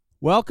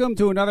Welcome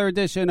to another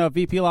edition of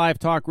VP Live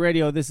Talk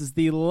Radio. This is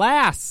the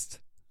last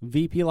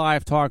VP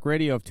Live Talk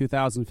Radio of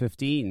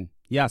 2015.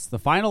 Yes, the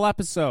final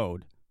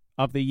episode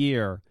of the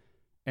year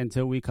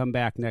until we come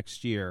back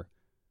next year.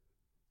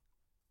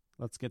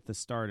 Let's get this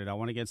started. I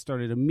want to get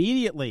started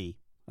immediately.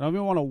 I don't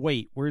even want to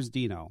wait. Where's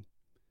Dino?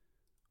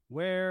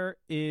 Where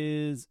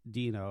is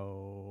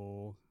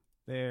Dino?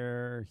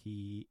 There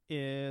he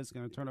is.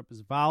 Going to turn up his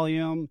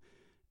volume,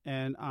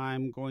 and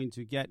I'm going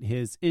to get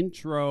his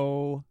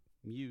intro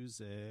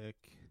music,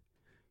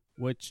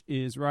 which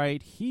is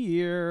right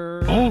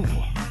here. Oh.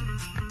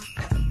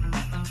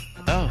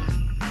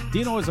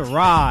 Dino has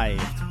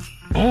arrived.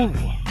 Oh.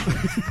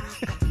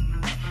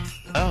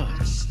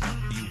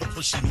 You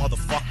pussy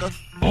motherfucker.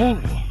 Oh.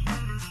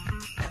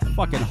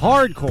 Fucking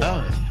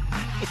hardcore.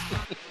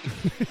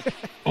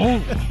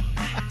 Oh.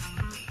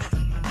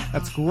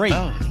 That's great.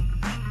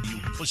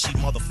 You pussy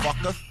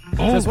motherfucker.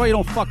 That's why you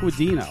don't fuck with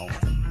Dino.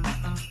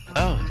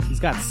 Oh.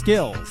 He's got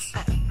skills.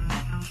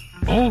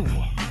 Oh.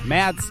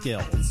 Mad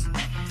skills.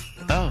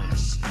 Oh.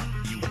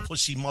 You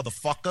pussy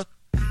motherfucker.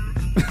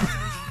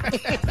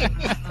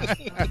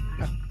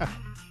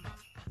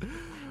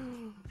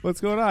 What's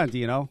going on,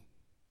 Dino?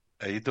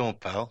 How you doing,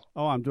 pal?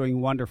 Oh, I'm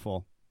doing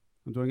wonderful.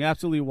 I'm doing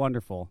absolutely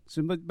wonderful. It's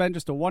been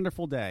just a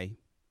wonderful day.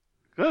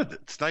 Good.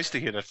 It's nice to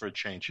hear that for a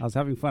change. I was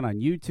having fun on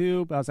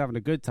YouTube. I was having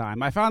a good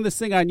time. I found this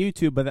thing on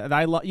YouTube,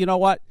 but you know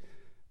what?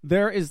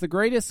 There is the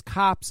greatest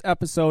Cops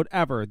episode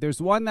ever.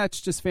 There's one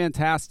that's just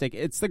fantastic.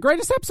 It's the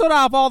greatest episode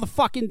out of all the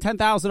fucking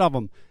 10,000 of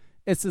them.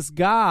 It's this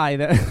guy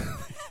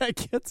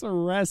that gets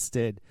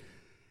arrested,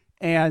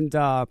 and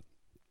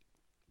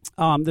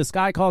this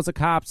guy calls the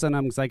cops on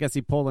him because I guess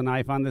he pulled a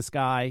knife on this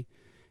guy,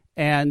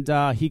 and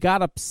he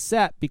got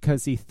upset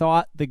because he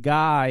thought the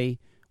guy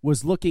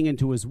was looking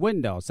into his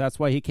window. So that's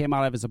why he came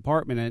out of his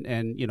apartment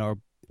and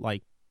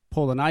like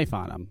pulled a knife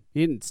on him.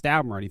 He didn't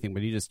stab him or anything,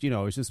 but he just,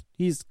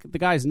 the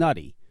guy's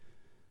nutty.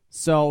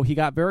 So he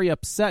got very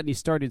upset and he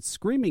started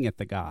screaming at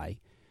the guy.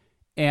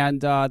 And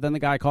then the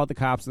guy called the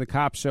cops, and the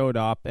cops showed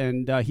up,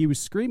 and he was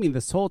screaming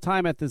this whole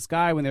time at this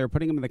guy when they were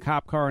putting him in the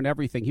cop car and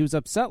everything. He was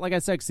upset, like I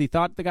said, because he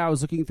thought the guy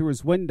was looking through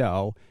his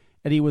window,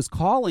 and he was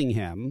calling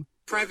him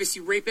privacy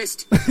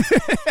rapist.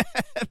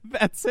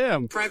 That's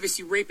him.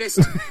 Privacy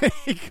rapist.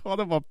 He called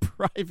him a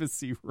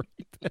privacy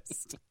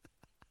rapist.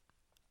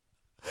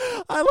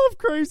 I love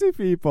crazy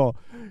people.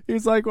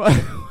 He's like, well,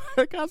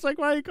 the guy's like,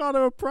 why you called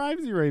him a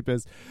privacy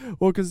rapist?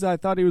 Well, because I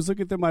thought he was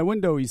looking through my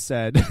window, he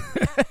said.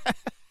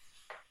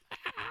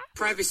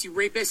 Privacy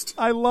rapist.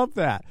 I love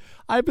that.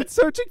 I've been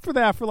searching for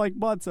that for like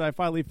months, and I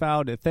finally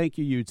found it. Thank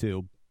you,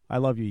 YouTube. I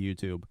love you,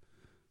 YouTube.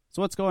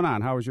 So what's going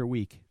on? How was your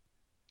week?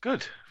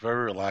 Good.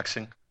 Very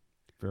relaxing.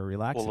 Very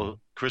relaxing. All the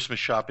Christmas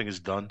shopping is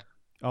done.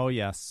 Oh,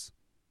 yes.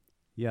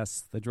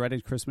 Yes, the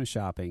dreaded Christmas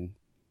shopping.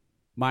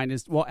 Mine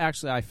is, well,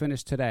 actually, I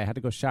finished today. I had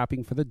to go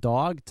shopping for the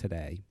dog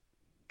today.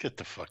 Get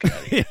the fuck out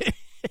of here.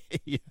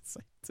 Yes.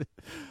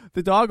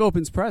 The dog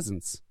opens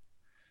presents.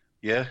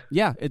 Yeah?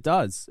 Yeah, it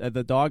does.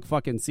 The dog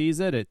fucking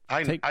sees it.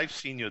 I've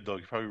seen your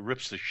dog. He probably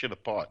rips the shit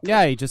apart.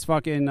 Yeah, he just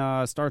fucking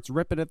starts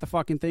ripping at the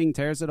fucking thing,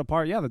 tears it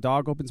apart. Yeah, the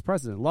dog opens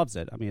presents. It loves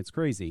it. I mean, it's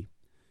crazy.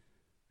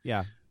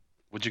 Yeah.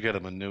 Would you get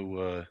him a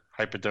new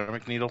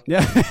hypodermic needle?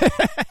 Yeah.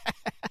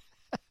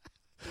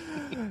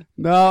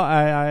 No,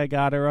 I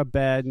got her a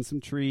bed and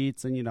some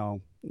treats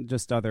and,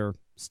 just other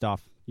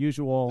stuff.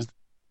 Usual.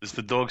 Is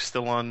the dog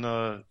still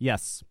on?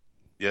 Yes.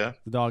 Yeah?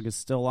 The dog is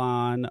still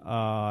on.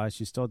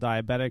 She's still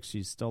diabetic.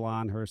 She's still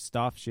on her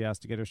stuff. She has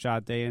to get her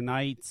shot day and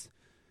night.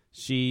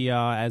 She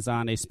is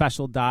on a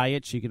special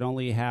diet. She can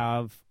only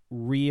have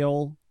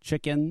real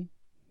chicken.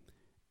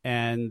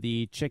 And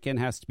the chicken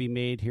has to be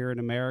made here in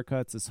America.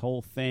 It's this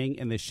whole thing.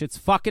 And this shit's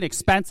fucking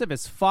expensive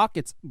as fuck.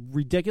 It's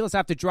ridiculous. I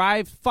have to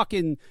drive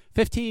fucking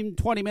 15,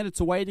 20 minutes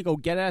away to go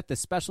get it at the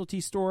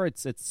specialty store.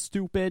 It's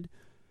stupid.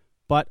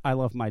 But I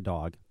love my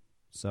dog.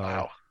 So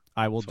wow.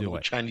 I will do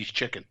it. Chinese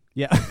chicken.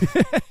 Yeah.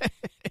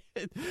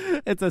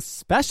 It's a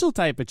special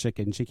type of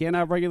chicken. She can't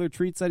have regular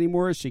treats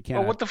anymore. She can't.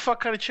 Well, what the fuck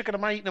kind of chicken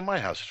am I eating in my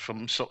house?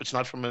 It's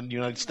not from the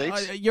United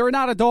States? You're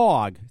not a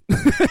dog.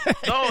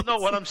 No.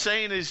 What I'm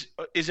saying is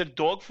it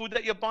dog food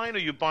that you're buying, or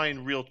you're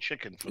buying real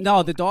chicken?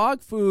 No, the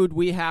dog food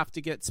we have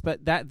to get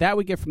that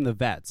we get from the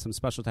vet, some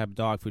special type of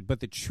dog food. But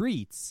the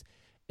treats,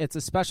 it's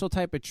a special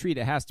type of treat.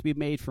 It has to be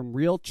made from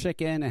real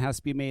chicken. It has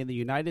to be made in the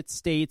United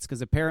States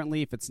because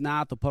apparently if it's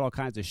not, they'll put all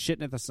kinds of shit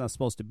in it that's not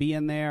supposed to be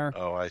in there.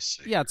 Oh, I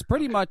see. Yeah, it's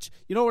pretty much,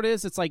 you know what it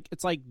is? It's like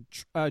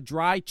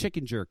dry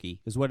chicken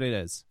jerky is what it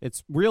is.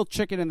 It's real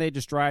chicken and they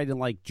just dry it in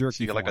like jerky.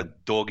 So you got like a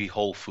doggy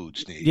Whole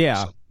Foods need.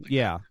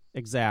 Yeah,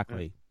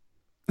 exactly.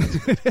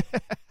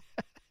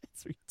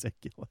 It's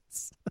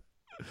ridiculous.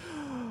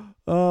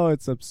 Oh,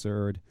 it's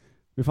absurd.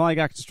 We finally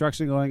got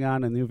construction going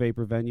on in the new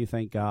Vapor venue,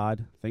 thank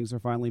God. Things are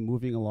finally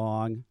moving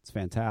along. It's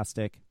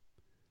fantastic.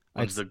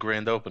 When's the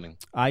grand opening?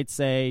 I'd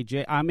say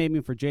I'm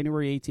aiming for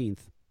January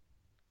 18th.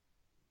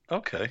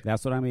 Okay.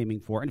 That's what I'm aiming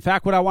for. In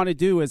fact, what I want to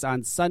do is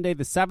on Sunday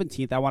the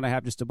 17th, I want to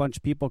have just a bunch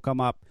of people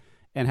come up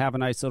and have a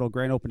nice little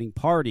grand opening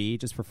party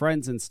just for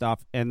friends and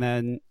stuff, and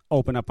then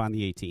open up on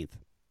the 18th.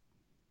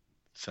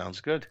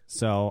 Sounds good.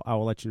 So I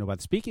will let you know about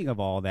it. Speaking of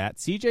all that,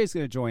 CJ's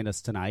going to join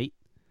us tonight.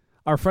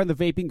 Our friend, the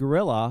Vaping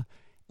Gorilla,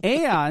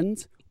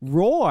 and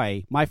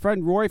Roy, my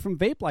friend Roy from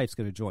Vape Life, is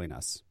going to join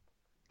us.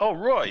 Oh,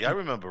 Roy. I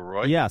remember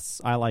Roy.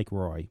 Yes, I like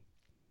Roy.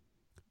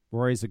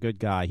 Roy's a good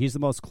guy. He's the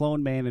most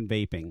cloned man in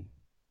vaping.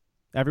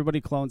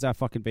 Everybody clones that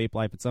fucking Vape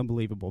Life. It's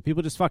unbelievable.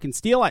 People just fucking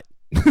steal it.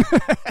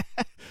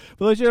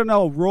 For those you don't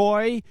know,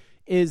 Roy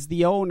is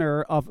the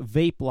owner of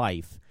Vape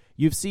Life.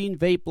 You've seen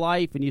Vape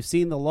Life and you've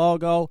seen the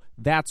logo.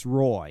 That's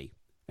Roy.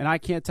 And I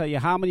can't tell you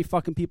how many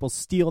fucking people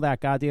steal that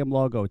goddamn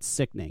logo. It's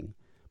sickening.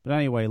 But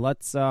anyway,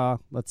 let's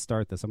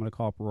start this. I'm going to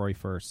call up Roy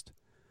first.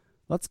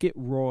 Let's get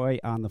Roy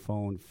on the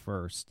phone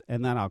first,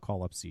 and then I'll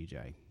call up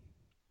CJ.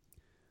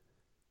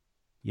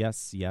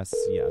 Yes.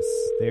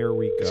 There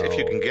we go. If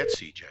you can get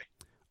CJ.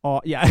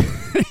 Oh, yeah.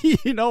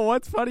 You know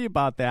what's funny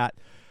about that?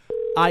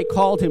 I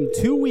called him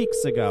 2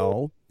 weeks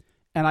ago,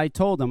 and I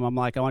told him, I'm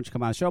like, I want you to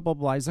come on the show, blah,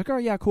 blah, blah. He's like, oh,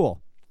 yeah,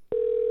 cool.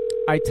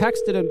 I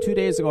texted him 2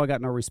 days ago. I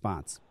got no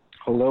response.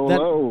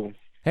 Hello.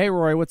 Hey,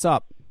 Roy, what's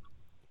up?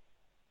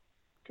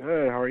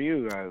 Good. How are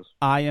you guys?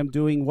 I am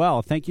doing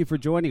well. Thank you for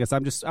joining us. I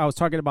was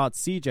talking about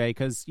CJ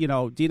because,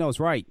 Dino's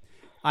right.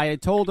 I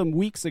had told him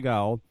weeks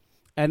ago,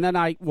 and then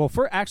I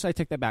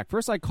take that back.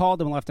 First, I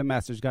called him and left a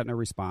message, got no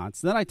response.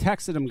 Then I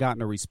texted him, got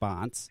no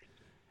response.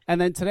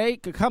 And then today,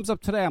 it comes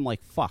up today, I'm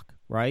like, fuck,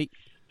 right?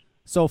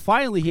 So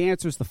finally, he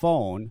answers the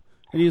phone,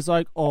 and he's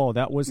like, oh,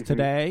 that was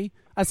today?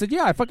 I said,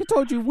 yeah, I fucking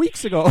told you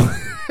weeks ago.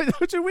 I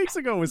told you weeks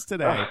ago was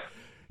today.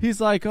 He's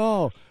like,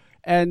 oh.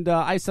 And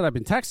I said, I've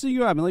been texting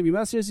you. I've been leaving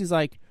messages. He's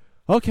like,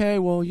 okay,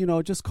 well,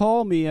 just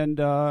call me and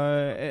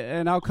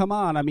I'll come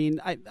on. I mean,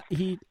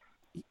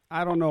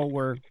 I don't know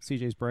where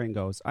CJ's brain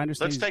goes. I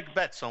understand. Let's take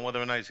bets on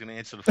whether or not he's going to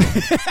answer the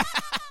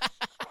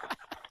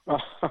phone.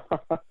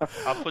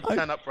 I'll put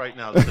 10 up right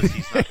now because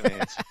he's not going to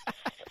answer.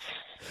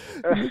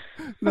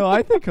 No,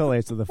 I think he'll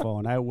answer the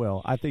phone. I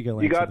will. I think he'll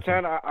answer. You got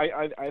 10.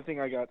 I think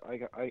I got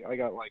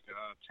like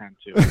 10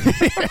 too.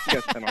 I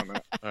got 10 on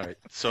that. All right.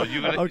 So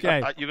you're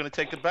gonna you're gonna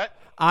take the bet?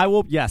 I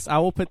will. Yes, I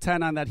will put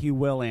 10 on that. He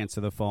will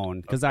answer the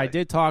phone because I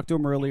did talk to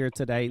him earlier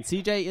today. And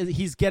CJ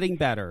he's getting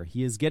better.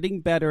 He is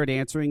getting better at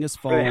answering his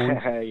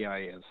phone. Yeah,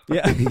 he is.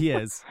 Yeah, he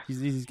is.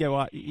 He's getting,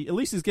 at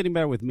least he's getting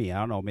better with me. I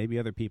don't know. Maybe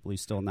other people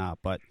he's still not.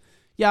 But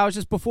yeah, I was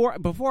just before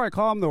I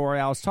call him, Roy,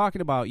 I was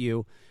talking about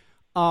you.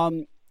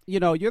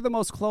 You're the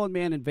most cloned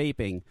man in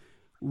vaping.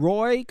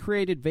 Roy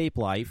created Vape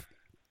Life.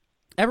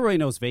 Everybody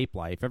knows Vape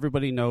Life.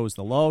 Everybody knows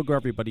the logo.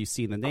 Everybody's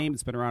seen the name.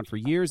 It's been around for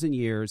years and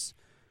years.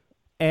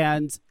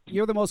 And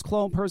you're the most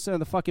cloned person on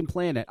the fucking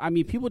planet. I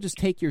mean, people just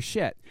take your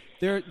shit.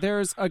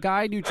 There's a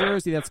guy in New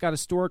Jersey that's got a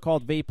store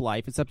called Vape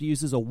Life, except he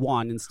uses a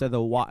 1 instead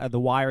of the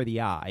Y or the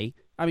I.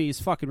 I mean,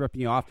 he's fucking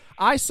ripping you off.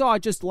 I saw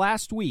just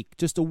last week,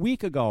 just a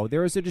week ago,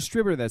 there was a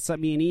distributor that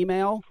sent me an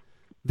email.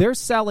 They're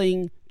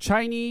selling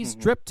Chinese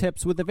drip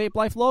tips with the Vape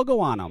Life logo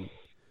on them.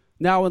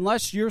 Now,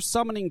 unless you're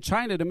summoning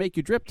China to make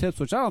you drip tips,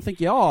 which I don't think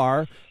you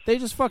are, they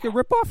just fucking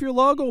rip off your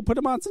logo and put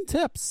them on some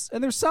tips,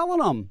 and they're selling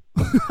them.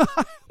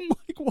 I'm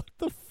like, what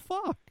the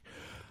fuck?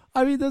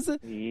 I mean, does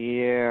it?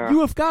 Yeah.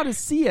 You have got to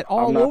see it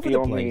all over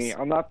the place.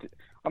 I'm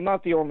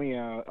not the only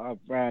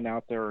brand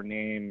out there or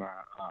name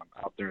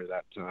out there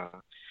that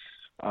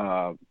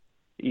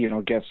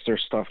gets their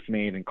stuff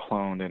made and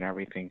cloned and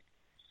everything.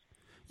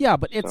 Yeah,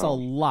 but it's a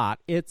lot.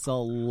 It's a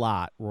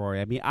lot,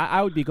 Roy. I mean,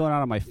 I would be going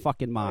out of my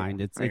fucking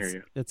mind. It's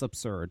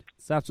absurd.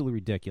 It's absolutely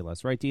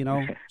ridiculous, right, Dino?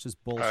 It's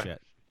just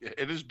bullshit.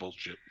 It is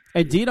bullshit.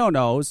 And Dino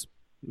knows,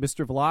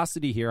 Mr.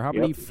 Velocity here, how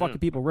many fucking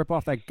people rip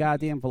off that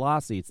goddamn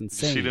Velocity? It's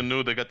insane. You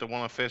see they got the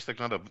one on Fast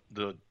Stick now,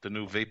 the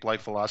new Vape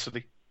Life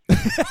Velocity?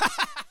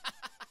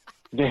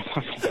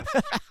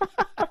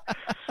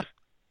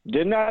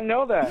 Did not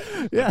know that.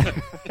 Yeah.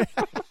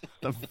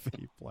 The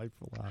Vape Life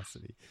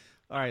Velocity.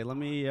 All right,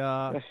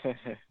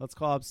 let's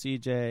call up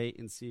CJ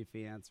and see if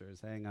he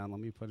answers. Hang on, let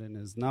me put in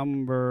his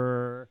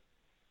number.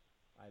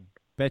 I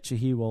bet you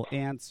he will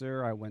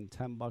answer. I win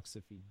 $10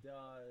 if he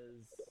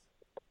does.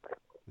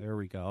 There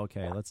we go.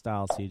 Okay, let's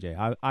dial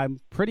CJ. I'm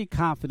pretty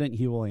confident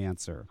he will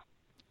answer.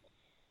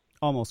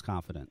 Almost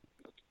confident.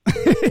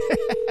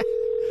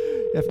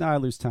 If not, I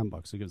lose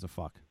 $10. Who gives a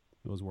fuck?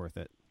 It was worth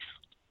it.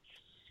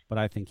 But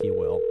I think he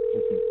will.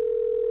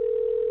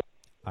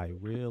 I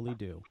really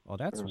do. Oh,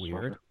 that's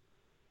weird.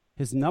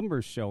 His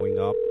number's showing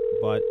up,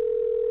 but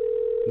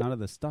none of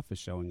the stuff is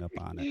showing up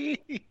on it.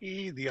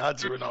 The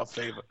odds are in our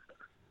favor.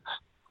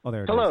 Oh,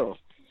 there it is. Hello.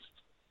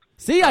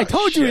 See, I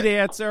told you the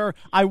answer.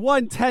 I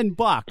won $10.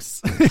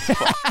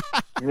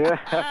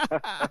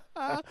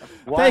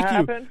 What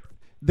happened?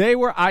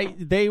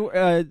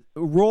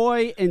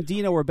 Roy and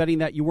Dino were betting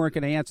that you weren't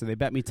going to answer. They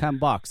bet me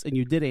 $10, and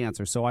you did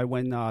answer, so I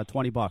win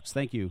 $20.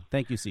 Thank you,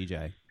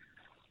 CJ.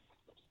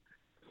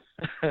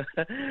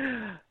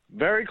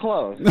 Very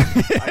close.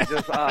 I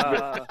just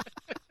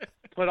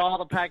put all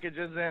the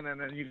packages in, and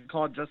then you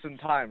called just in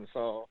time.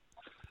 So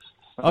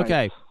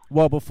okay.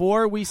 Well,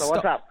 before we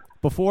what's up?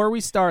 Before we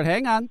start,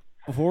 hang on.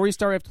 Before we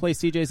start, we have to play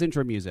CJ's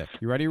intro music.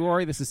 You ready,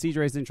 Rory? This is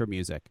CJ's intro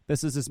music.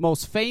 This is his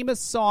most famous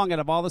song out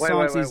of all the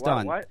songs he's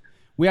done. What?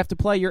 We have to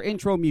play your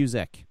intro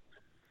music.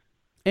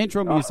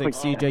 Intro music,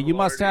 CJ. You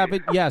must have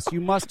it. Yes,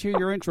 you must hear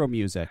your intro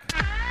music.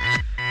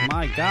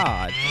 My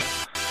God.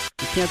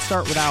 You can't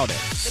start without it.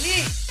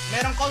 Dali!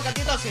 Merong call ka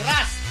dito, si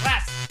Ras.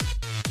 Ras!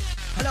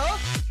 Hello?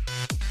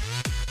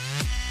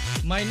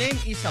 My name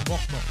is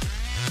Abokbok.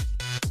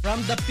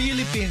 From the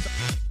Philippines.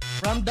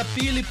 From the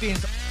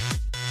Philippines.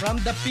 From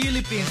the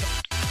Philippines.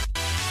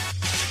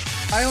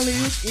 I only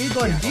use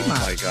Egon Dima.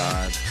 Oh my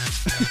God.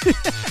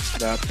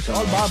 That's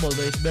All bubble,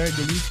 but it's very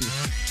delicious.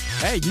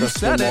 Hey, you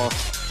said it.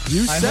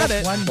 You said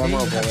it. I hope one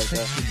day you have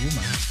sex with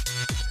woman.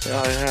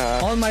 Yeah.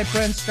 All my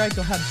friends try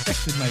to have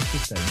sex with my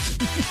sister.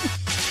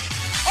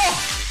 Oh!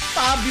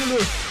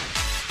 Fabulous!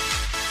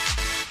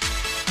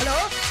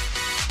 Hello?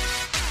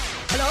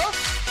 Hello?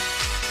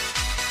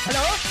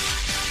 Hello?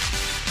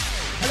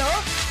 Hello?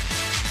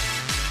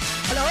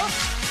 Hello?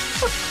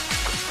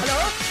 Hello?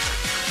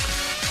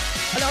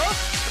 Hello?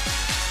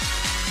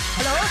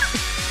 Hello?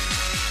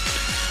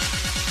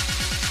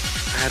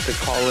 I had to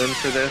call in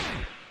for this.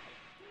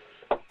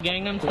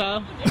 Gangnam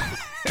Style?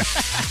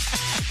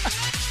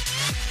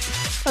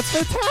 That's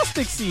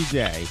fantastic,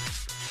 CJ.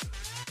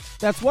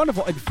 That's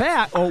wonderful. In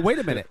fact, wait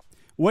a minute,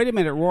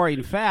 Rory.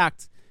 In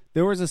fact,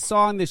 there was a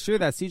song this year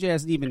that CJ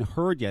hasn't even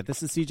heard yet.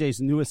 This is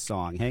CJ's newest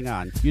song. Hang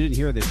on. You didn't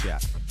hear this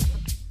yet.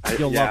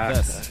 You'll love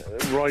this.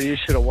 Roy, you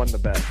should have won the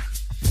bet.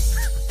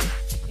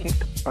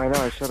 I know,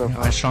 I should have.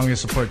 I strongly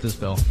support this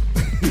bill.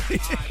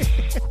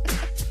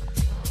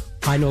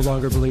 I no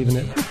longer believe in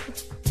it.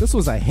 This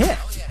was a hit.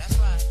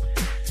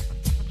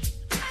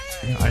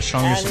 I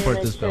strongly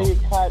support this bill.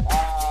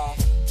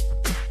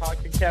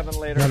 Talk to Kevin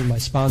later. None of my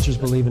sponsors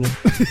believe in it.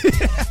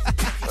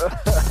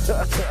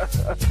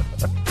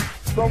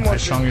 I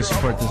strongly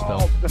support this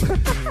bill.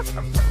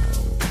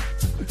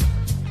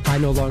 I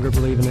no longer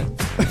believe in it.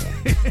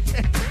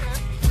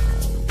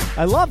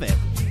 I love it.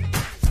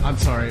 I'm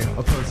sorry,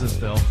 oppose this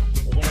bill.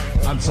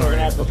 I'm sorry,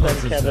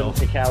 oppose this bill.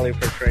 To Cali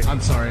for training.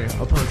 I'm sorry,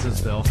 oppose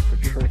this bill.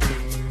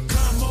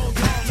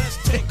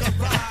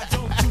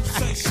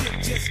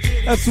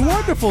 That's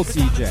wonderful,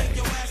 CJ.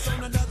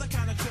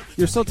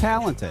 You're so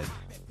talented.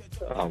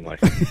 Oh my!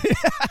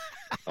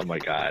 Oh my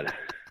God!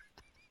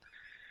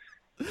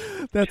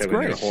 That's Kevin,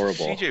 great. You're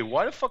horrible. CJ,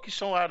 why the fuck you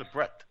so out of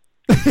breath?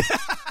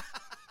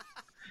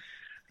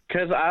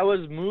 Because I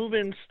was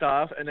moving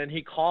stuff, and then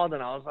he called,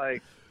 and I was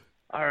like,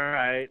 "All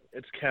right,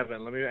 it's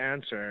Kevin. Let me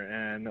answer."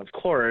 And of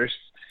course,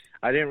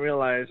 I didn't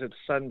realize it's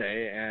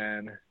Sunday,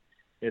 and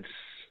it's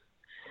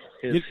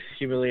his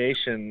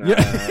humiliation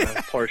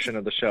portion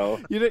of the show.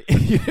 You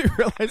didn't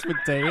realize what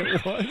day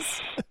it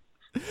was?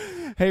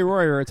 Hey,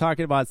 Roy, we were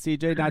talking about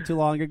CJ not too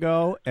long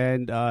ago,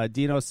 and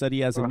Dino said he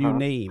has a new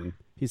name.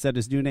 He said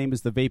his new name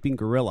is the Vaping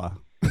Gorilla.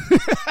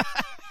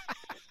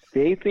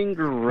 Vaping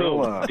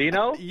Gorilla.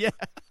 Dino? Yeah.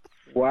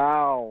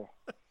 Wow.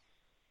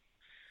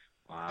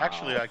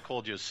 Actually, I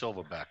called you a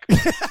silverback.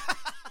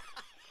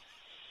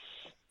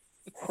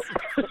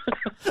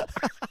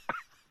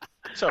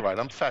 It's all right.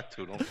 I'm fat,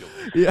 too. Don't feel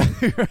bad. Yeah,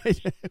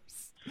 right.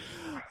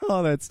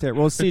 Oh, that's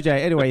terrible. Well, CJ,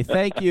 anyway,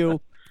 thank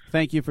you.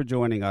 Thank you for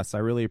joining us. I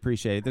really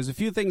appreciate it. There's a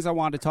few things I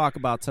wanted to talk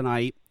about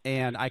tonight,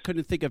 and I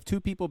couldn't think of two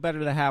people better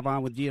to have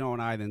on with Dino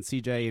and I than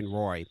CJ and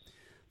Roy.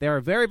 They are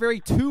very, very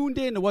tuned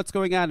in to what's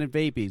going on in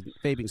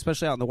vaping,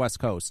 especially out on the West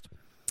Coast.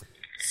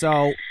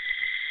 So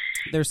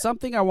there's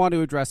something I want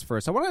to address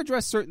first. I want to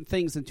address certain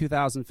things in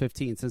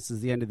 2015 since it's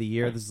the end of the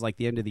year. This is like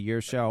the end of the year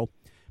show.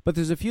 But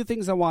there's a few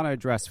things I want to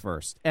address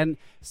first. And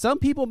some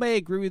people may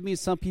agree with me.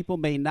 Some people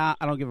may not.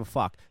 I don't give a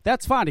fuck.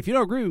 That's fine. If you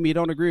don't agree with me, you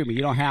don't agree with me.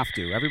 You don't have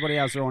to. Everybody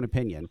has their own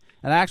opinion.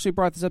 And I actually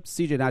brought this up to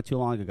CJ not too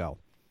long ago.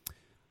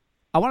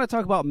 I want to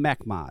talk about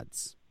mech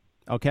mods.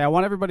 Okay? I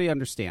want everybody to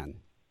understand.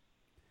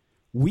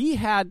 Number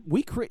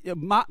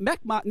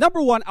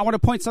one, I want to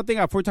point something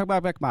out before we talk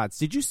about mech mods.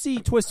 Did you see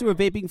Twister of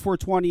Vaping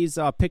 420's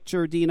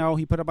picture, Dino?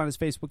 He put up on his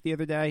Facebook the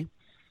other day.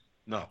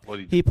 No.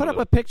 He put up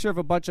a picture of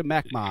a bunch of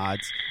mech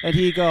mods, and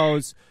he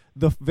goes,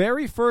 the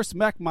very first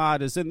mech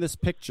mod is in this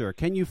picture.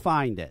 Can you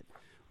find it?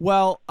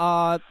 Well,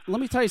 let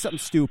me tell you something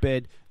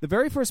stupid. The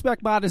very first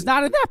mech mod is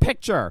not in that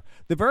picture.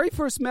 The very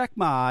first mech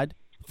mod,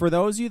 for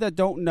those of you that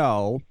don't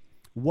know,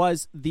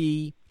 was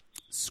the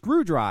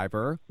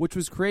screwdriver, which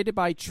was created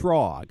by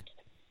Trog.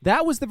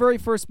 That was the very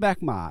first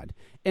mech mod.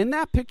 In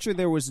that picture,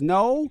 there was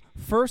no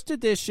first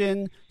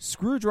edition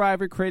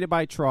screwdriver created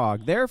by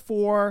Trog.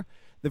 Therefore,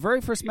 the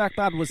very first mech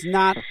mod was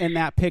not in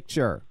that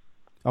picture.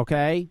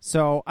 Okay?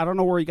 So I don't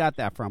know where he got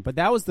that from, but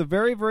that was the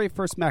very, very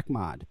first mech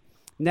mod.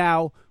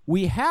 Now,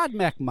 we had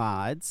mech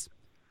mods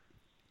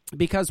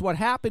because what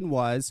happened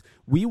was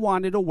we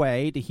wanted a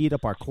way to heat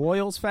up our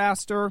coils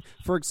faster.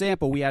 For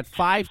example, we had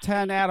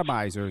 510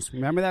 atomizers.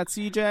 Remember that,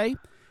 CJ?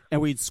 And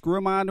we'd screw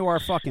them onto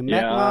our fucking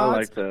mech mods.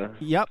 Like the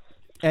Yep.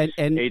 And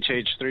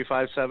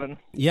HH357.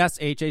 Yes,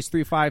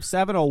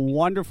 HH357, a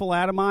wonderful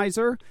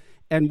atomizer.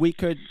 And we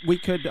could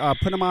put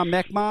them on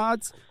mech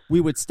mods. We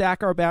would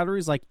stack our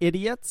batteries like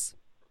idiots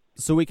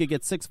so we could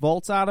get 6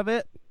 volts out of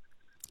it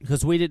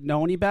because we didn't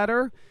know any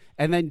better.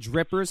 And then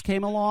drippers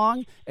came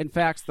along. In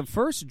fact, the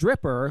first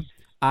dripper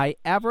I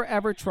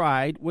ever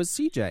tried was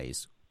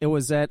CJ's. It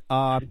was at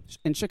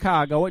in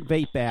Chicago at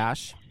Vape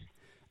Bash.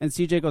 And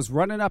CJ goes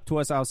running up to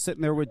us. I was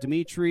sitting there with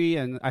Dimitri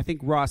and I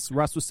think Russ.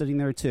 Russ was sitting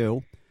there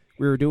too.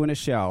 We were doing a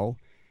show.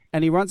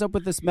 And he runs up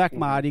with this mech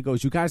mod. He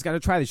goes, you guys got to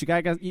try this. You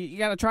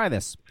got to try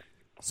this.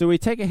 So we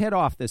take a hit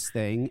off this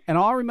thing. And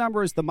all I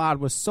remember is the mod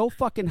was so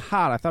fucking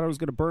hot, I thought it was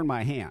going to burn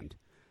my hand.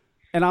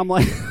 And I'm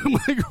like,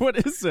 what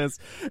is this?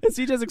 And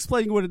CJ's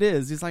explaining what it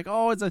is. He's like,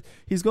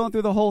 he's going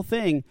through the whole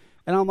thing.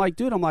 And I'm like,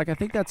 dude, I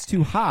think that's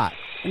too hot.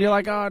 And you're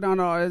like, oh,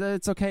 no,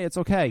 it's okay.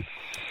 So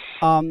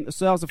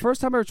that was the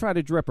first time I ever tried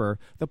a dripper.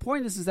 The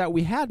point is that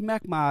we had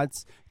mech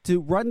mods to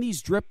run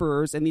these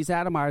drippers and these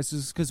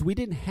atomizers because we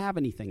didn't have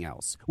anything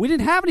else.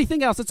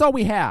 That's all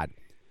we had.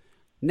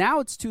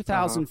 Now it's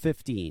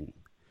 2015.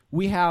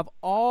 We have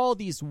all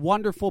these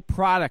wonderful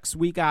products.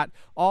 We got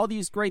all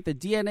these great, the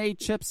DNA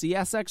chips, the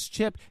SX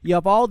chip. You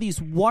have all these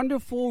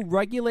wonderful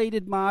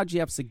regulated mods.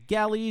 You have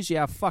Sigelis. You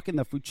have fucking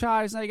the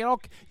Fuchais. Now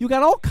you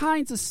got all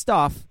kinds of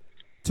stuff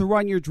to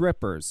run your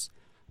drippers.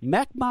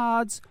 Mech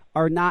mods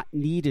are not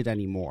needed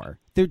anymore.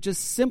 They're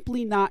just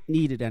simply not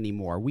needed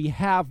anymore. We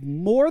have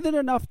more than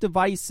enough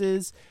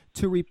devices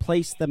to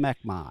replace the mech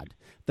mod.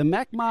 The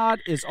mech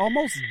mod is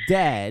almost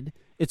dead.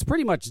 It's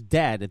pretty much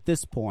dead at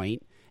this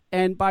point.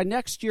 And by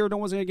next year, no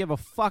one's going to give a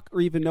fuck or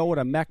even know what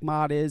a mech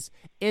mod is.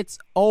 It's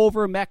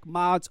over. Mech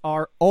mods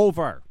are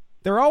over.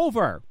 They're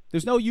over.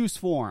 There's no use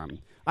for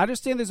them. I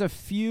understand there's a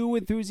few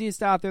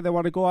enthusiasts out there that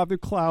want to go after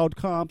cloud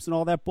comps and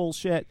all that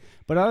bullshit.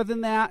 But other than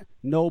that,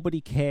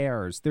 nobody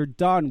cares. They're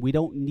done. We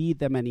don't need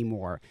them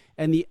anymore.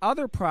 And the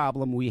other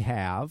problem we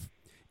have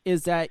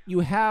is that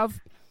you have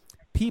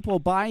people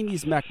buying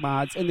these mech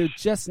mods and they're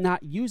just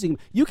not using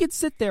them. You could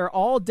sit there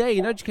all day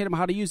and educate them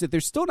how to use it. They're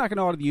still not going to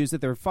know how to use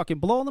it. They're fucking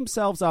blowing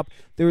themselves up.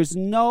 There is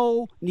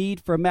no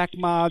need for mech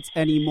mods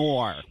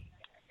anymore.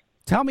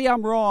 Tell me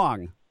I'm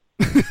wrong.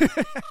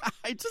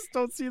 I just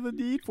don't see the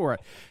need for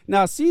it.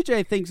 Now,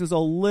 CJ thinks there's a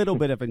little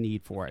bit of a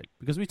need for it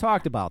because we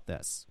talked about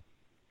this.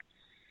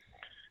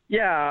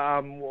 Yeah,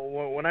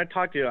 when I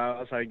talked to you, I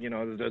was like,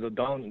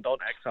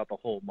 don't X out the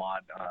whole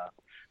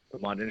the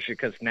mod industry,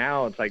 because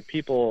now it's like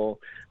people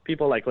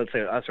like, let's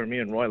say us or me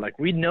and Roy, like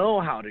we know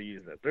how to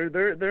use it.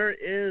 There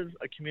is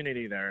a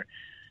community there,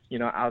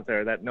 out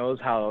there that knows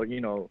how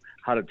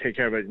to take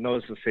care of it,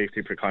 knows the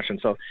safety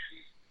precautions. So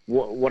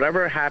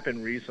whatever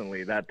happened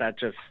recently, that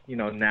just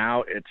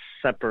now it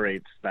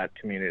separates that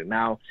community.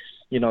 Now,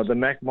 the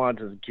mech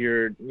mods is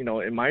geared,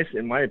 in my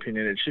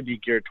opinion, it should be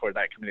geared toward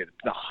that community,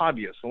 the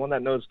hobbyist, the one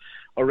that knows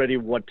already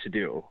what to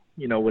do,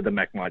 with the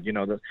mech mod,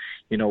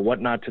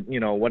 what not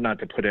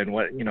to put in,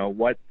 what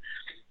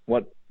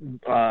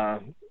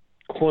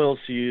coils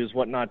to use,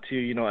 what not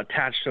to,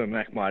 attach to a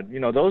mech mod.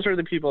 Those are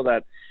the people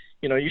that,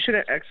 you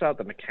shouldn't X out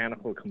the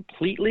mechanical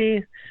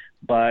completely,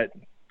 but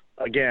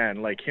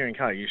again, like here in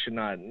Cali, you should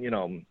not,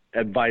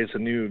 advise a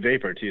new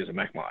vapor to use a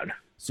mech mod.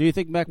 So you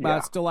think mech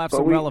mods still have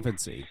some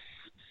relevancy?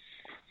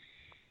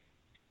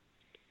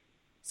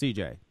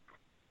 CJ.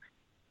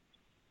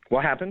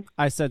 What happened?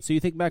 I said, so you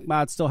think mech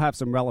mods still have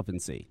some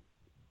relevancy?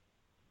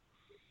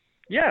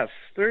 Yes,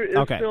 there is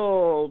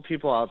still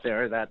people out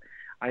there that,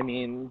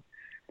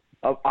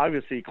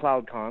 obviously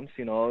cloud comps,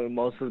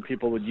 most of the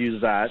people would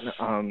use that.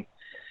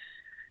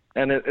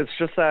 And it's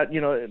just that,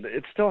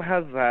 it still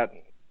has that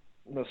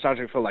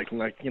nostalgic feel like,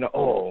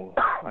 oh,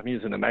 I'm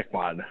using a mech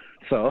mod.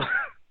 So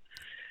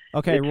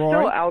okay, it's Roy,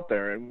 still out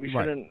there, and we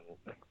shouldn't.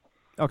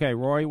 Okay,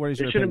 Roy, what is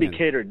your opinion? It shouldn't be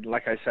catered,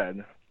 like I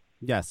said.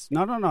 Yes.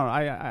 No.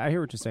 I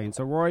hear what you're saying.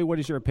 So, Roy, what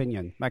is your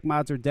opinion? Mech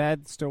mods are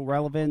dead, still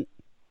relevant?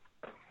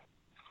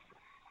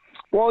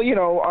 Well,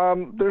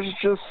 there's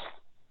just,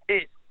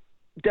 it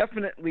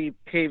definitely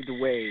paved the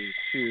way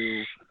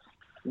to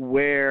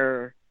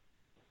where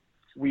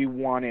we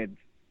wanted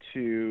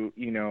to,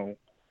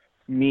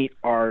 meet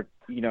our,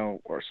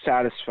 our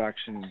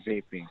satisfaction in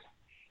vaping.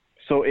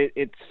 So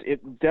it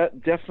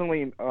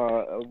definitely,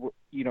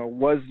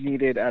 was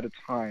needed at a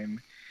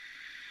time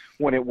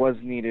when it was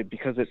needed,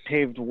 because it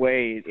paved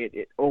way.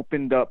 It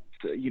opened up,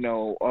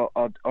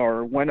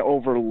 or went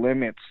over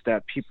limits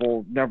that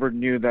people never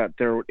knew that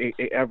there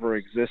ever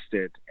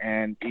existed,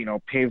 and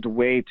paved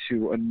way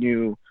to a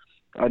new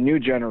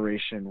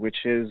generation,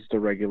 which is the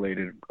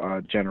regulated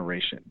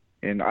generation.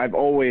 And I've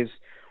always,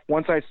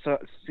 once I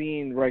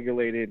seen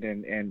regulated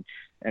and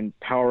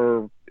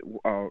power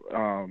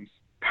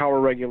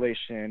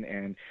regulation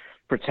and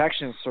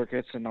protection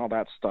circuits and all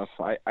that stuff,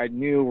 I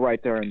knew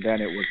right there and then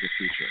it was the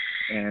future,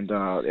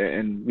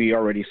 and we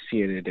already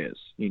see it is.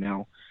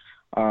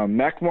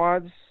 Mech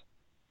mods,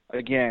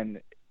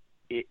 again,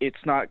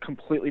 it's not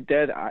completely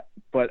dead,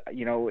 but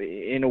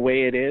in a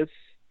way it is,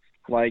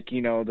 like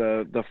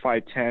the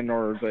 510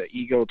 or the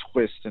ego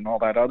twist and all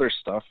that other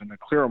stuff and the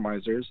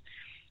clearomizers.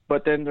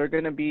 But then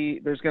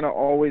there's gonna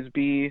always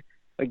be,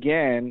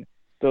 again,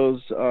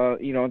 those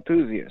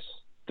enthusiasts.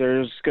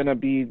 There's gonna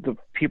be the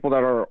people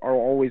that are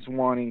always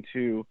wanting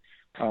to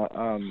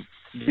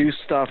do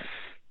stuff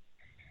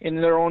in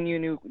their own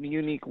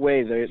unique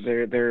way.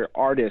 They're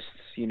artists.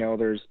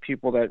 There's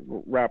people that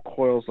wrap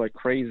coils like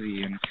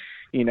crazy, and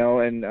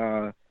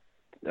and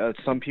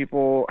some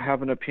people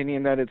have an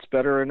opinion that it's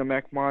better in a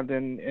mech mod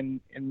than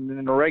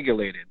in a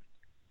regulated.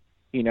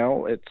 It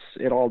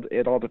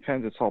all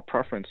depends. It's all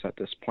preference at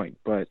this point.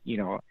 But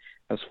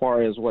as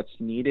far as what's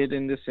needed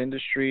in this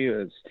industry,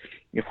 is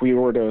if we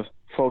were to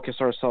focus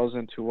ourselves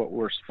into what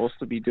we're supposed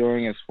to be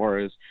doing, as far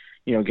as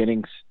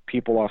getting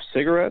people off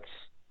cigarettes,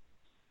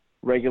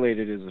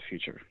 regulated is the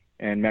future,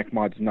 and mech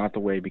mod's not the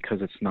way,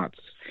 because it's not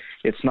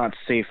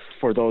safe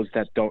for those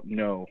that don't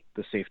know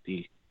the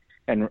safety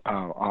and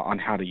on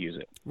how to use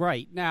it.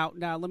 Right. Now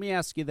let me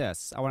ask you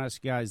this. I want to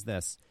ask you guys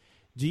this.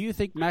 Do you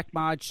think mech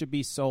mods should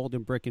be sold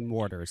in brick and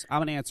mortars? I'm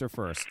going to answer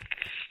first.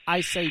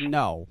 I say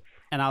no,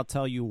 and I'll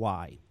tell you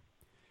why.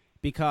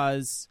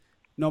 Because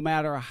no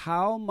matter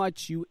how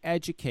much you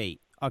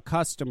educate a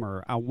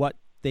customer on what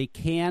they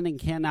can and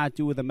cannot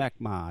do with a mech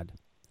mod,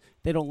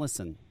 they don't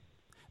listen.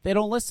 They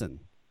don't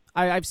listen.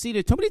 I've seen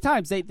it too many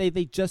times. They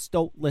just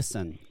don't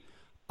listen.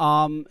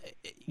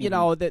 You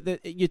tell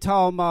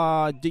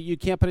them you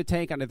can't put a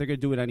tank on it, they're going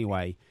to do it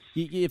anyway.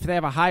 If they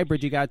have a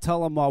hybrid, you got to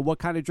tell them what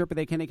kind of dripper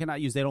they can and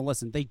cannot use. They don't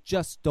listen. They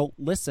just don't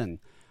listen.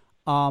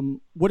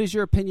 What is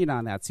your opinion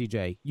on that,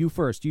 CJ? You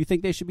first. Do you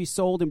think they should be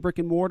sold in brick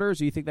and mortars,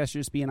 or do you think that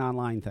should just be an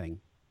online thing?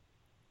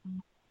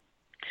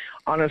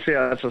 Honestly,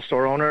 as a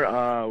store owner,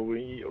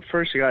 you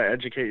got to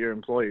educate your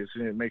employees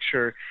and make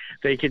sure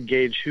they can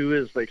gauge who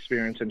is the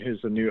experienced and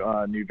who's the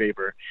new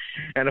vapor.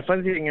 And the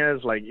funny thing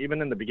is, like,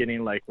 even in the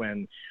beginning, like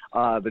when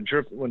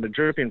the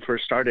dripping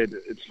first started,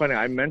 it's funny.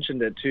 I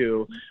mentioned it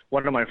to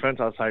one of my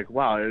friends. I was like,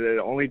 "Wow, it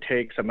only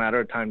takes a matter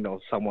of time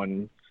till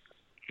someone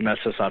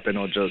messes up and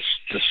it'll just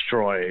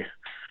destroy,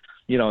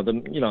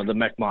 the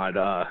mech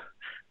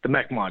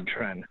mod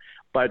trend."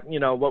 But,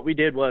 what we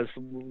did was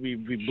we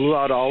blew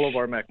out all of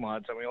our mech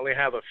mods, and we only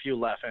have a few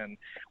left. And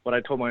what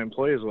I told my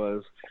employees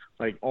was,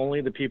 like,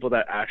 only the people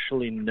that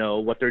actually know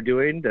what they're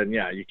doing, then,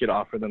 yeah, you could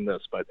offer them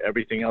this. But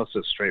everything else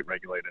is straight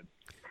regulated.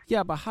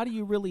 Yeah, but how do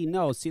you really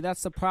know? See,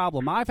 that's the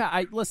problem. I've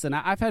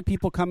had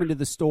people come into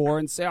the store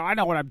and say, "Oh, I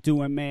know what I'm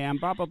doing, man,"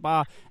 blah blah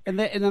blah, and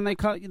then they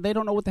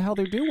don't know what the hell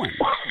they're doing.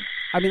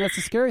 I mean, that's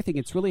the scary thing.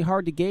 It's really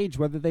hard to gauge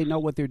whether they know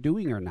what they're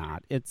doing or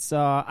not. It's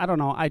I don't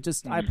know. I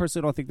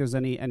personally don't think there's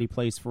any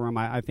place for them.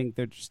 I think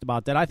they're just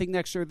about dead. I think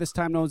next year this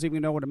time no one's even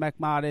going to know what a mech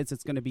mod is.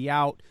 It's going to be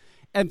out.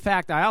 In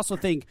fact, I also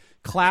think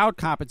cloud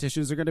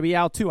competitions are going to be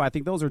out too. I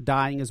think those are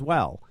dying as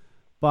well.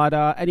 But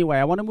anyway,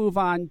 I want to move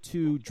on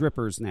to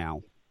drippers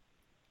now.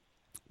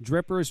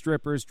 Drippers.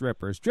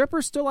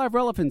 Drippers still have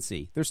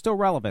relevancy. They're still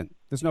relevant.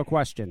 There's no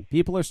question.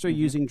 People are still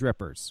using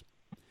drippers.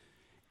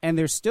 And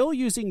they're still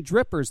using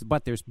drippers,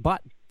 but there's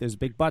a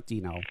big but,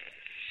 Dino.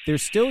 They're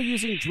still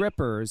using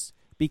drippers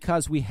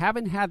because we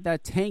haven't had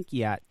that tank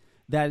yet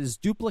that is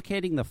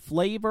duplicating the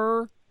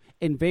flavor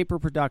and vapor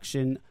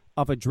production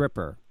of a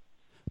dripper.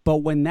 But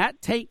when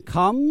that tank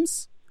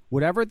comes,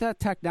 whatever that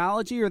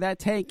technology or that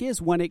tank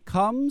is, when it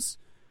comes,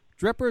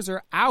 drippers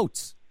are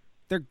out.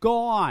 They're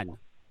gone.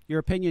 Your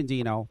opinion,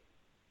 Dino?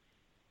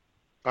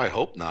 I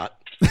hope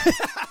not.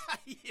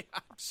 Yeah,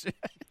 shit.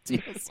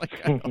 Dino's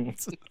like, I hope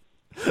so.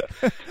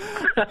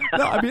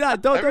 No, I mean,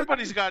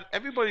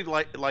 everybody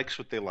likes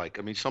what they like.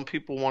 I mean, some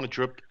people want to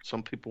drip,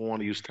 some people want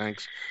to use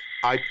tanks.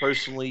 I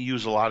personally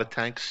use a lot of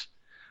tanks.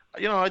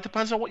 It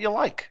depends on what you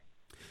like.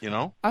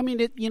 I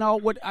mean,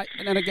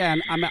 and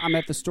again, I'm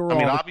at the store. I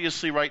mean,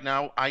 obviously, right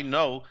now, I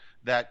know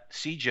that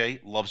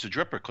CJ loves a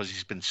dripper because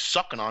he's been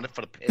sucking on it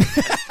for the past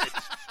 10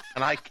 minutes.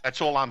 And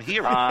that's all I'm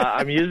hearing.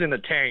 I'm using the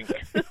tank.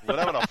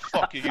 Whatever the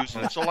fuck you're using.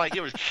 That's all I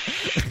hear.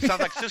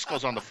 Sounds like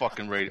Cisco's on the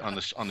fucking radio on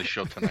the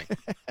show tonight.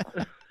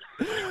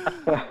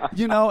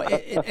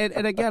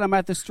 And again, I'm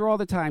at the store all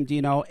the time,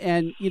 Dino.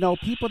 And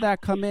people that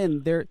come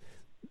in,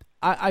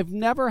 I've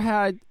never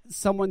had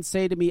someone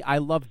say to me, "I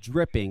love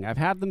dripping." I've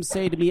had them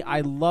say to me, "I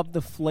love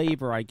the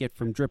flavor I get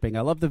from dripping.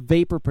 I love the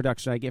vapor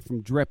production I get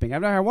from dripping."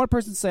 I've never had one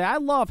person say, "I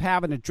love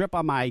having a drip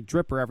on my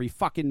dripper every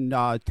fucking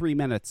 3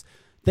 minutes."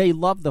 They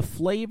love the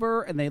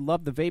flavor and they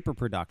love the vapor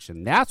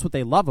production. That's what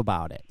they love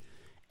about it.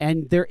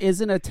 And there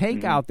isn't a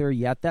tank out there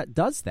yet that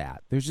does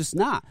that. There's just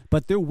not.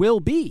 But there will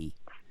be.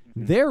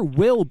 There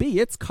will be.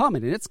 It's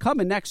coming, and it's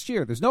coming next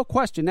year. There's no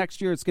question next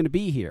year it's going to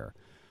be here.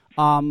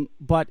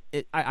 But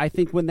I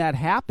think when that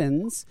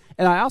happens,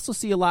 and I also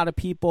see a lot of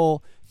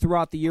people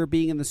throughout the year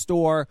being in the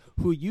store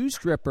who use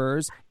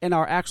drippers and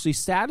are actually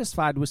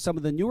satisfied with some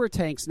of the newer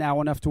tanks now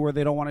enough to where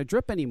they don't want to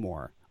drip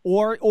anymore.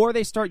 Or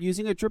they start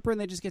using a dripper and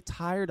they just get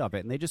tired of it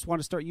and they just want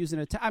to start using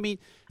it. I mean,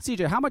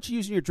 CJ, how much are you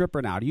using your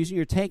dripper now? Are you using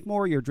your tank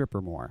more or your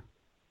dripper more?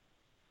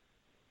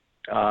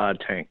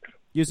 Tank.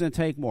 Using a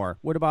tank more.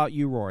 What about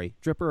you, Roy?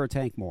 Dripper or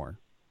tank more?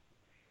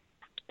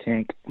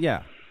 Tank.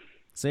 Yeah.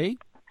 See?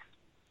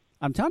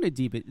 I'm telling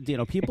you,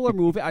 people are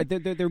moving.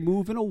 They're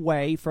moving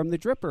away from the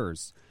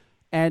drippers.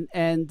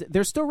 And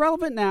they're still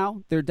relevant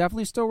now. They're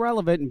definitely still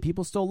relevant and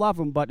people still love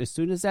them. But as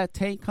soon as that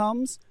tank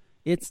comes,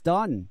 it's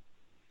done.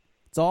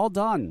 It's all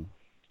done,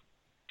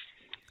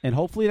 and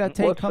hopefully that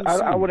tank comes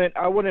soon.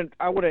 I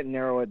wouldn't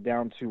narrow it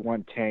down to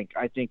one tank.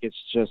 I think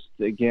it's just,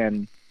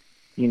 again,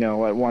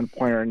 at one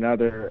point or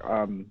another,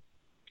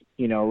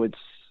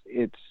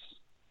 it's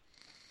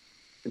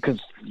because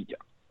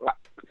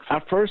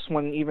at first,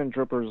 when even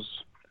drippers,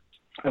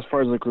 as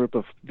far as the group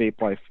of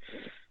Vape Life,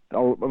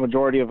 a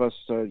majority of us,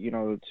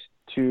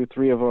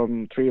 three of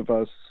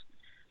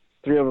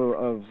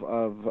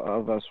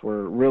us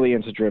were really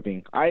into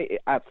dripping. I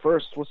at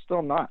first was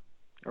still not.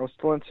 I was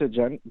still into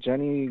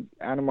Jenny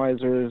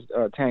atomizers,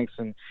 tanks,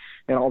 and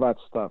all that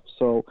stuff.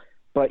 So,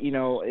 but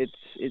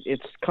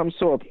it's comes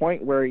to a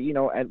point where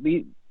at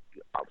least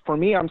for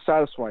me, I'm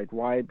satisfied.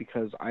 Why?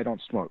 Because I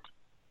don't smoke.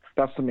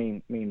 That's the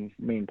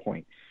main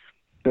point.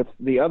 But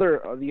the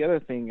other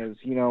thing is,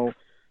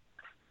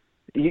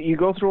 you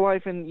go through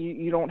life and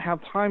you don't have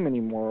time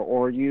anymore,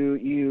 or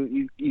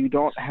you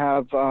don't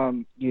have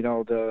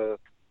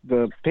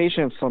the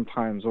patience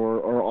sometimes,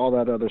 or all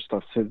that other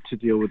stuff to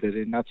deal with it,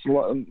 and that's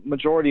the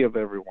majority of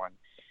everyone.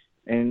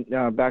 And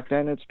back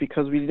then, it's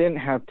because we didn't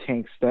have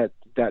tanks that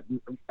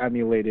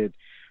emulated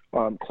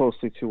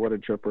closely to what a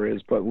dripper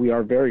is, but we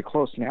are very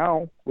close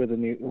now with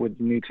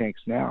new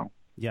tanks now.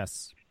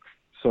 Yes.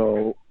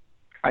 So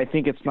I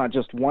think it's not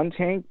just one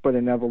tank, but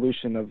an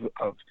evolution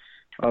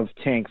of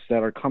tanks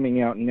that are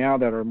coming out now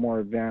that are more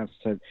advanced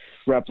to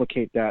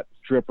replicate that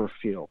dripper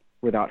feel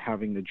without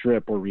having to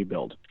drip or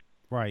rebuild.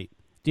 Right.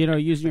 Do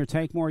using your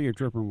tank more or your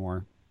dripper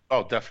more?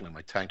 Oh, definitely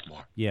my tank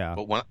more. Yeah.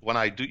 But when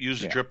I do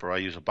use a dripper, I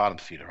use a bottom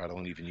feeder. I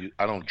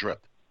don't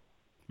drip.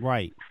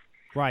 Right.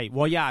 Right.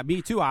 Well, yeah,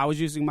 me too. I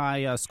was using my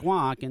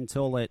Squonk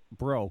until it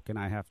broke, and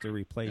I have to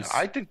replace. Yeah,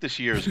 I think this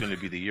year is going to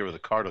be the year of the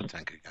Cardo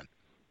tank again.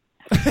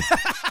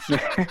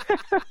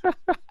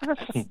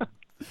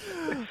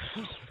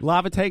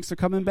 Lava tanks are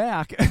coming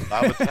back.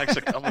 Lava tanks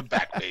are coming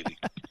back, baby.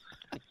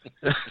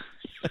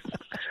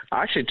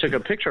 I actually took a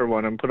picture of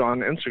one and put it on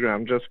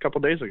Instagram just a couple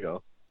days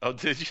ago. Oh,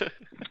 did you?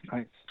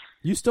 Nice.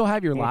 You still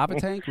have your lava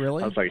tank,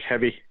 really? I was like,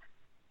 heavy.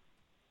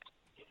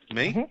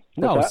 Me? Mm-hmm.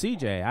 No,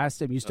 CJ. I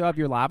asked him, you still have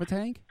your lava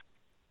tank?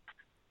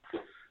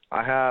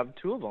 I have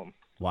 2 of them.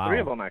 Wow. 3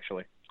 of them,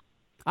 actually.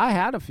 I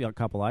had a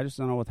couple. I just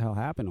don't know what the hell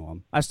happened to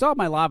them. I still have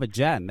my lava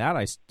gen. That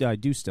I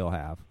do still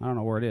have. I don't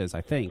know where it is.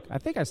 I think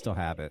I still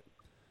have it.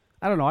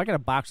 I don't know. I got a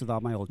box with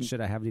all my old shit.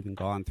 I haven't even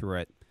gone through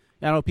it.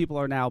 I know people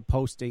are now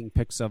posting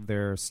pics of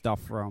their stuff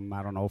from,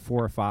 4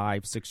 or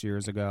 5, 6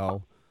 years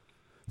ago.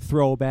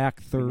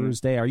 Throwback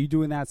Thursday. Are you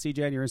doing that,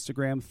 CJ, on your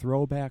Instagram?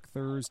 Throwback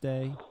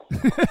Thursday.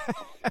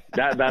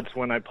 That's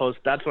when I post.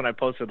 That's when I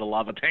posted the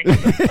lava tank.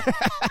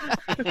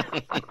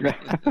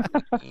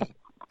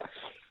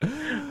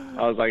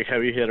 I was like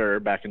heavy hitter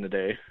back in the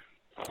day.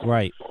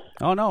 Right.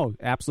 Oh no,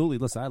 absolutely.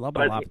 Listen, I love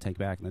my lava tank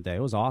back in the day.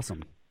 It was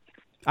awesome.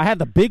 I had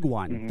the big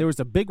one. Mm-hmm. There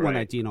was a big one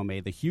that Dino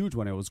made, the huge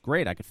one. It was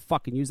great. I could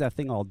fucking use that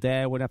thing all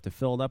day. I wouldn't have to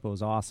fill it up. It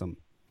was awesome.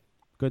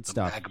 Good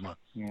stuff. Magma.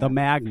 Yeah. The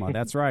magma.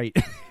 That's right.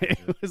 It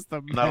was the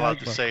magma. Not allowed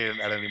to say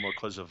that anymore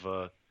because of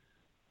the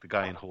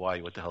guy in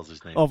Hawaii. What the hell's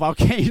his name? Oh,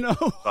 Volcano.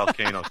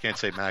 Volcano. Can't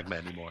say magma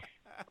anymore.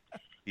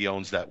 He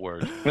owns that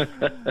word.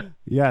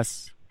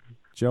 Yes.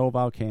 Joe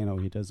Volcano.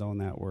 He does own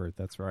that word.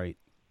 That's right.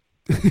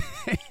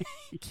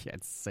 You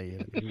can't say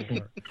it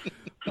anymore.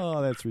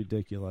 Oh, that's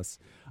ridiculous.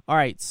 All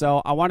right,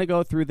 so I want to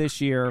go through this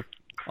year.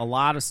 A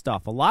lot of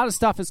stuff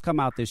has come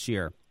out this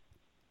year.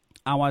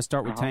 I want to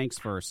start with tanks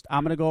first.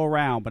 I'm going to go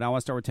around, but I want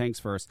to start with tanks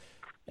first.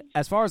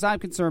 As far as I'm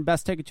concerned,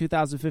 best tank of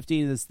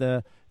 2015 is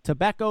the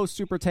Tobacco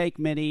Super Tank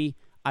Mini.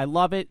 I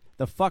love it.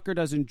 The fucker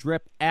doesn't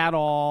drip at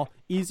all.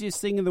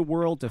 Easiest thing in the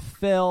world to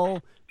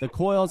fill. The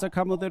coils that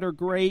come with it are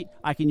great.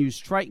 I can use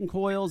Triton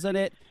coils in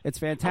it. It's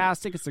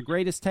fantastic. It's the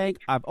greatest tank.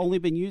 I've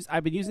been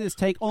using this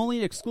tank only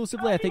and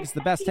exclusively. I think it's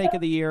the best tank of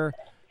the year.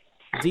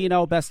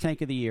 Dino, best tank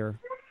of the year.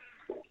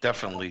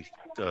 Definitely.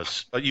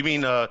 You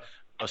mean a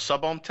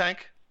sub-ohm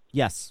tank?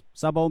 Yes,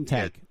 sub-ohm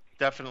tank. Yeah,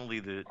 definitely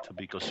the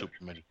Tobacco Super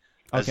Mini.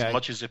 As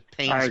much as it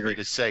pains me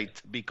to say,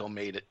 Tobacco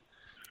made it.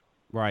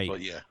 Right.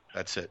 But yeah,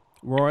 that's it.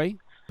 Roy,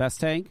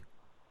 best tank?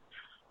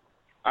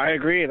 I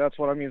agree. That's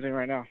what I'm using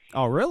right now.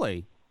 Oh,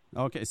 really?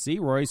 Okay. See,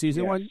 Roy's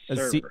using one.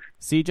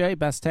 CJ,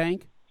 best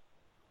tank?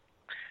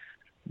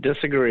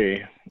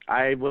 Disagree.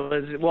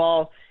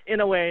 In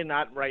a way,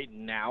 not right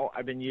now.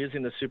 I've been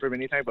using the Super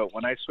Mini tank, but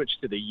when I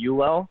switched to the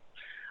UL,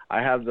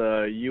 I have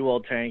the UL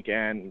tank,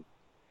 and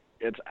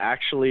it's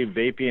actually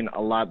vaping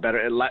a lot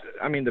better.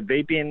 The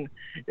vaping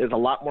is a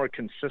lot more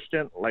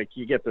consistent. Like,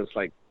 you get this,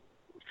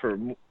 for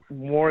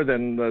more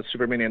than the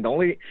Super Mini. And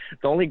the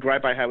only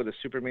gripe I have with the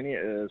Super Mini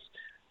is,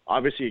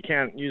 obviously, you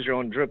can't use your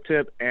own drip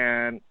tip,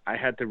 and I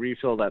had to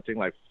refill that thing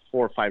 4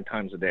 or 5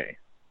 times a day.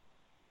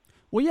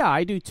 Well, yeah,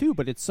 I do too,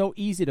 but it's so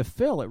easy to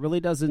fill. It really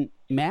doesn't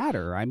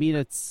matter. I mean,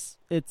 it's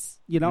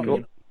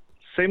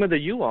Same with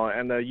the UL,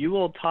 and the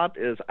UL top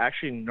is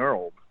actually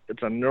knurled.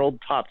 It's a knurled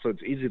top, so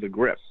it's easy to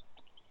grip.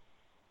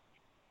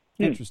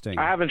 Interesting.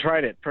 I haven't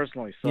tried it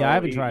personally. So yeah, I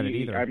haven't tried it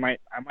either. I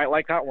might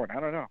like that one. I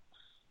don't know.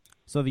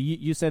 So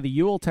you said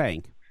the UL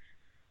tank.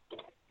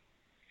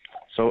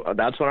 So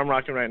that's what I'm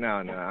rocking right now,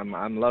 and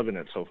I'm loving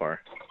it so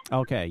far.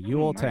 Okay,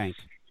 UL tank.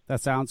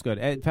 That sounds good.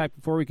 In fact,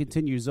 before we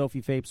continue,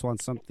 Zophi Fapes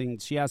wants something.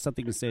 She has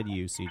something to say to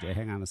you, CJ.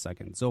 Hang on a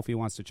second. Zophi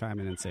wants to chime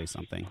in and say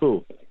something.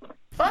 Who?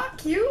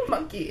 Fuck you,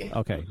 monkey.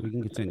 Okay, we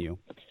can continue.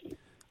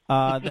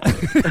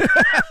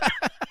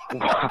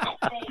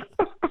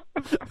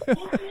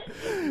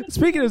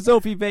 Speaking of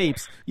Sophie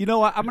vapes, you know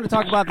what? I'm going to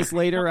talk about this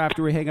later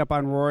after we hang up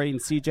on Roy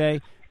and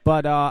CJ.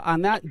 But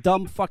on that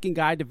dumb fucking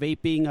guide to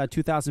vaping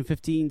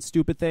 2015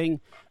 stupid thing,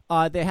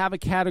 they have a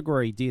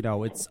category,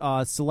 Dino. It's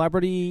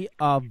Celebrity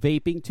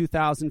Vaping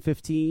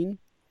 2015.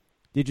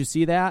 Did you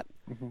see that?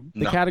 Mm-hmm.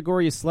 The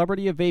category is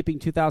Celebrity of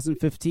Vaping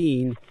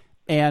 2015,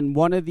 and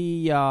one of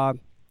the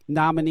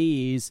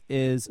nominees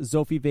is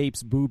Sophie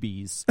Vape's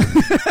boobies.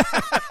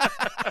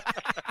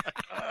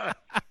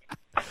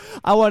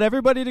 I want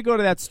everybody to go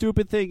to that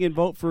stupid thing and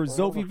vote for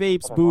Sophie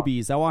Vape's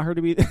boobies. I want her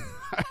to be.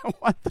 I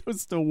want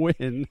those to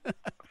win.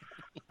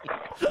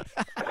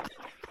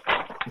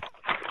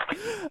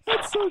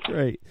 That's so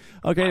great.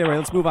 Okay, anyway,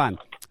 let's move on.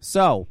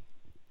 So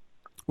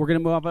we're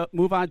going to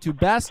move on to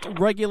Best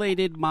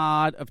Regulated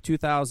Mod of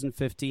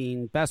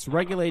 2015. Best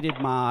Regulated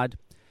Mod.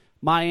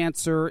 My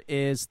answer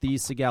is the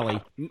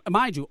Sigelli.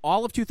 Mind you,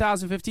 all of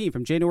 2015,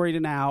 from January to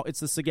now, it's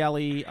the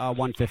Sigelli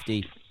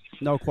 150.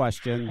 No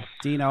question.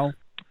 Dino?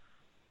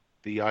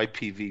 The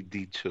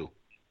IPVD2.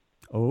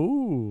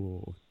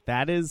 Oh,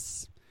 that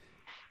is...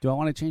 Do I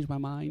want to change my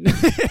mind?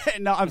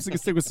 No, I'm just going to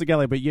stick with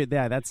Sigelli, but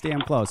yeah, that's damn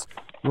close.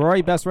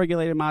 Rory, Best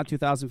Regulated Mod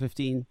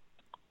 2015.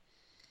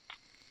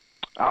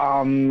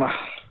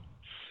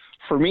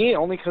 For me,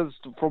 only because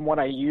from what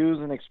I use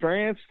and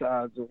experience,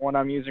 the one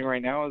I'm using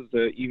right now is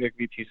the EVIC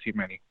VTC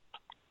Mini.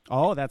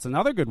 Oh, that's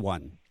another good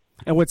one.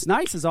 And what's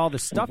nice is all the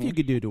stuff you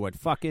could do to it.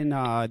 Fucking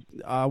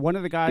one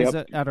of the guys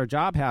at our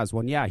job has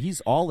one. Yeah, he's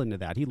all into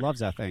that. He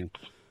loves that thing.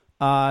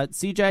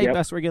 CJ,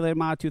 Best Regulated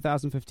Mod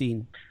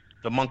 2015.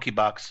 The monkey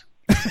box.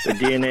 The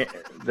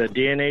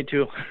DNA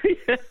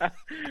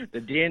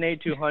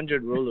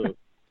 200 Rulu.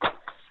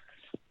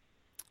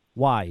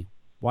 Why?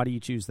 Why do you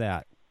choose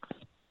that?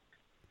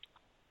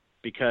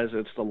 Because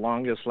it's the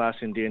longest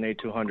lasting DNA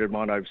 200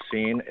 mod I've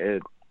seen.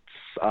 It's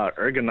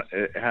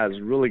it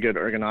has really good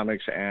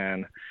ergonomics,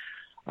 and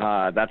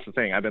that's the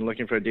thing. I've been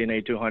looking for a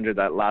DNA 200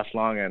 that lasts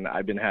long, and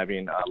I've been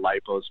having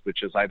lipos,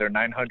 which is either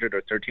 900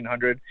 or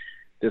 1300.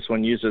 This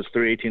one uses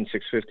 318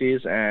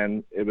 650s,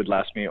 and it would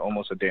last me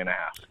almost a day and a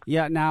half.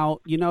 Yeah, now,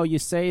 you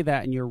say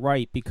that, and you're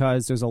right,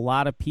 because there's a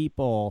lot of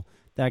people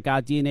that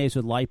got DNAs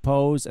with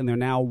lipos, and they're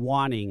now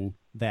wanting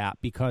that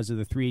because of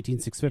the 318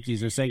 650s.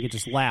 They're saying it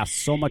just lasts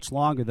so much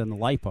longer than the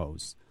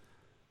lipos.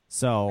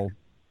 So,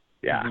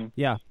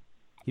 yeah,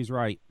 he's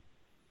right.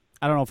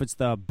 I don't know if it's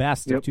the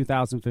best of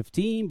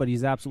 2015, but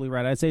he's absolutely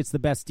right. I'd say it's the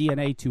best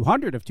DNA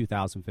 200 of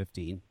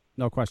 2015.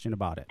 No question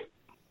about it.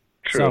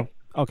 True.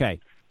 So, okay.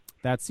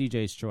 That's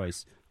CJ's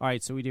choice. All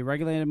right, so we did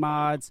regulated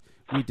mods.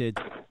 We did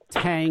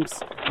tanks.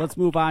 Let's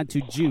move on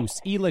to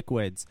juice,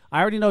 e-liquids.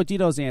 I already know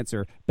Dino's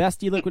answer.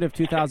 Best e-liquid of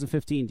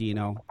 2015,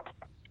 Dino.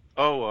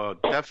 Oh,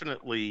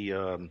 definitely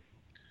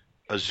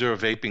Azure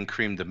Vaping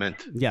Cream de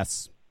Mint.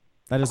 Yes.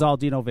 That is all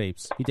Dino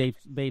vapes. He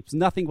vapes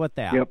nothing but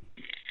that. Yep.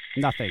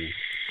 Nothing.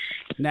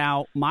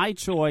 Now, my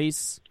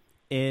choice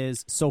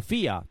is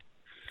Sophia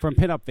from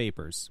Pinup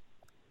Vapors.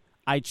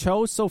 I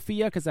chose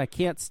Sophia because I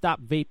can't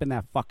stop vaping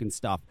that fucking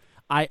stuff.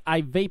 I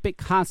vape it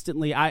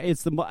constantly.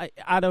 It's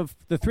out of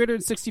the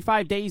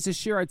 365 days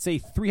this year, I'd say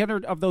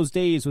 300 of those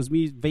days was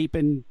me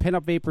vaping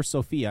Pinup Vapor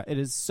Sophia. It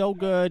is so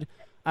good.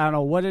 I don't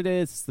know what it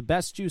is. It's the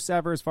best juice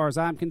ever as far as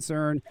I'm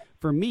concerned.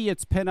 For me,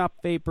 it's Pinup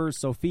Vapor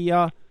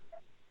Sophia.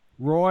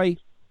 Roy,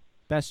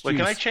 best juice. Wait,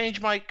 can I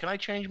change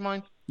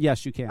mine?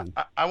 Yes, you can.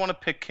 I want to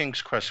pick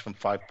King's Crest from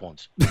 5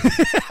 Points.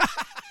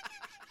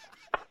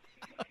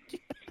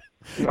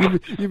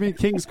 You mean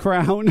King's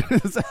Crown?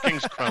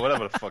 King's Crown,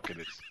 whatever the fuck it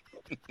is.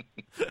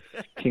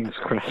 King's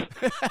Crest.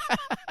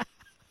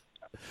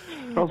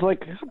 I was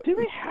like, do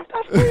they have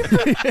that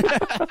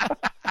flavor?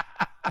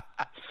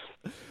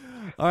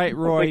 All right,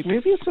 Roy. Like,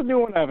 maybe it's a new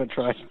one I haven't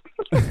tried.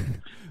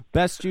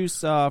 Best juice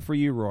for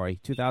you, Roy,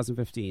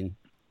 2015.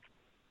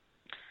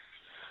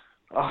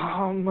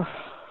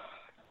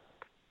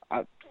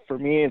 For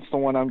me, it's the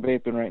one I'm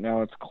vaping right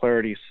now. It's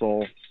Clarity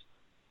Soul.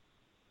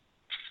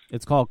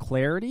 It's called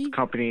Clarity?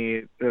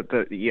 Company,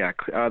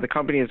 the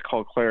company is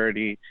called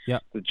Clarity.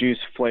 Yep. The juice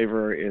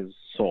flavor is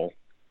Soul.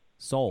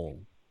 Soul.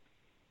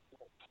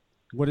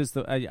 What is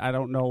the? I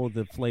don't know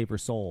the flavor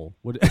Soul.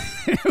 What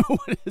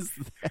is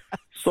that?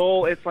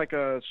 Soul. It's like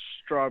a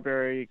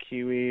strawberry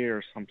kiwi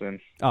or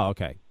something. Oh,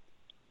 okay.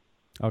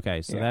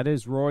 Okay, so that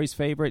is Roy's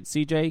favorite.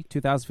 CJ,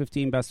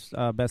 2015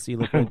 best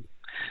e-liquid.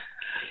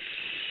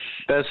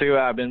 Basically,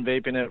 I've been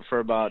vaping it for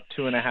about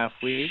 2.5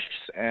 weeks,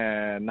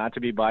 and not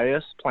to be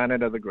biased,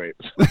 Planet of the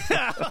Grapes.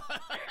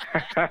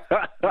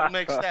 Who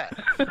makes that?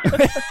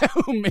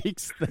 Who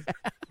makes that?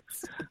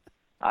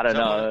 I don't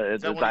know.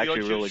 It's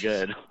actually really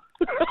good.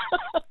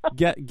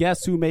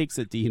 Guess who makes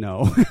it,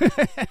 Dino?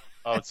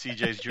 Oh, it's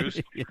CJ's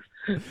juice?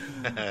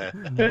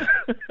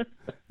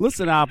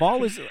 Listen, out of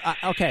all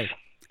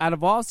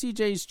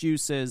CJ's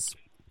juices,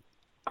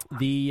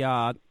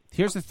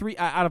 here's the three.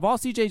 Out of all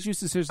CJ's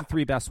juices, here's the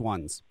three best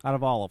ones. Out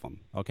of all of them,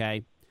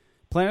 okay?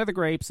 Planet of the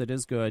Grapes, it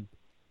is good.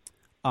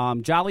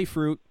 Jolly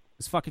Fruit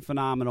is fucking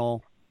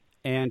phenomenal,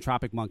 and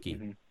Tropic Monkey.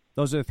 Mm-hmm.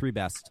 Those are the three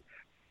best.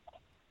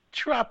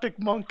 Tropic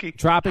Monkey.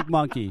 Tropic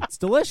Monkey. It's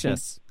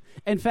delicious.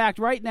 In fact,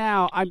 right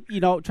now,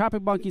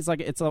 Tropic Monkey's like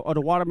it's a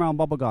watermelon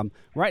bubble gum.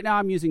 Right now,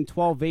 I'm using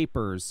 12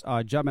 Vapors,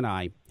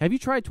 Gemini. Have you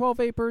tried 12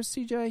 Vapors,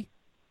 CJ?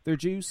 Their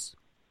juice?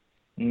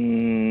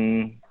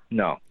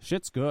 No.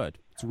 Shit's good.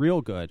 It's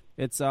real good.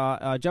 It's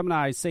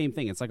Gemini, same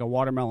thing. It's like a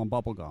watermelon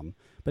bubble gum,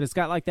 but it's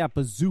got like that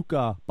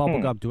bazooka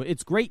bubble gum to it.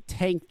 It's great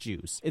tank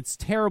juice. It's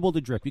terrible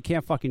to drip. You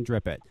can't fucking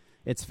drip it.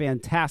 It's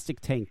fantastic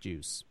tank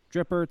juice.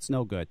 Dripper, it's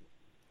no good.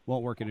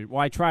 Won't work in it.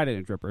 Well, I tried it in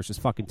a dripper. It's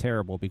just fucking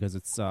terrible because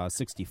it's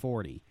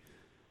 60/40.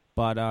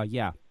 But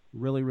yeah,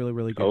 really, really,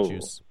 really good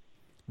juice.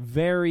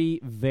 Very,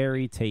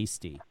 very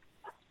tasty.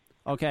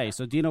 Okay,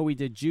 so Dino, we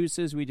did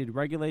juices, we did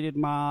regulated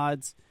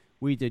mods,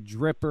 we did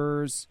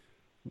drippers.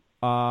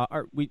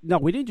 We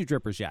didn't do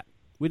drippers yet.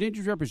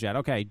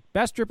 Okay,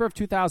 best dripper of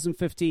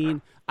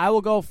 2015. I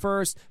will go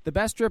first. The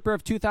best dripper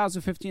of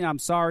 2015. I'm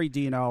sorry,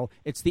 Dino.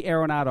 It's the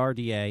Aeronaut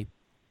RDA.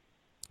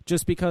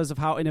 Just because of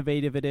how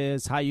innovative it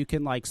is, how you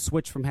can like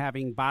switch from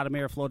having bottom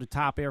airflow to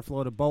top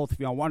airflow to both if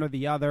you want one or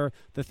the other.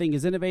 The thing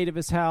is innovative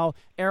as hell.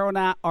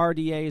 Aeronaut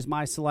RDA is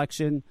my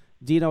selection.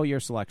 Dino,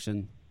 your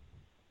selection.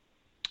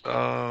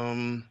 Let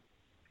me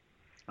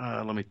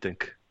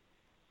think.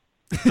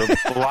 The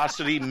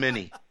Velocity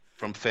Mini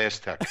from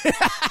Fast Tech. That's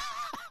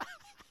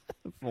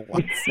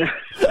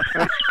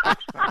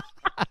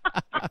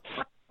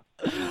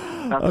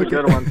a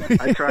good one.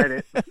 I tried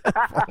it.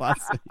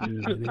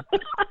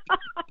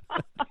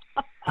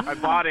 I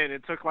bought it.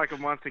 It took like a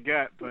month to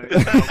get, but.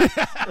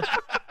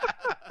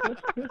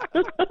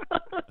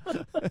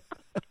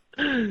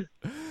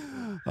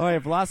 All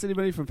right, Velocity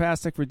Mini from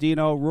Fast Tech for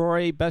Dino.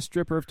 Rory, best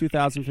dripper of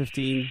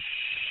 2015.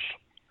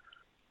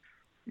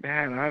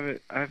 Man,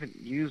 I haven't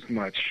used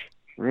much,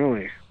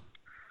 really.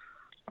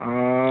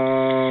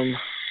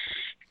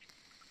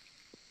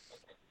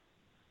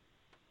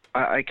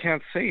 I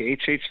can't say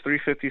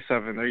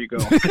HH357. There you go.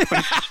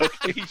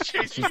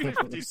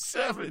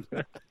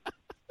 HH357.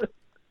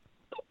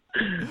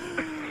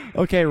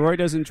 Okay, Roy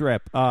doesn't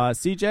drip.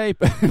 CJ,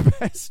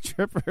 best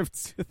stripper of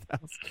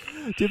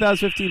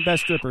 2015,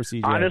 best stripper,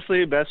 CJ.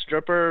 Honestly, best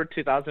stripper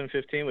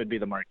 2015 would be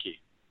the Marquee.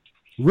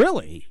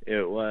 Really?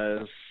 It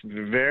was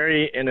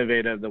very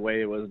innovative the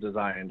way it was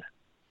designed.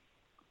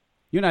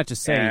 You're not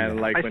just saying and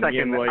that. like when me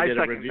and Roy did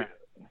a review.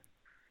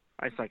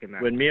 I second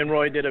that. When me and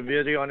Roy did a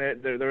video on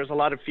it, there was a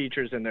lot of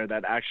features in there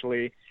that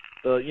actually,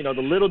 the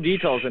little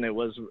details in it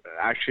was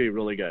actually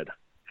really good.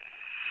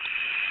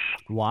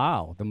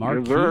 Wow, the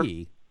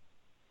Marquee.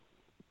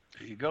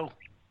 There you go.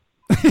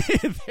 There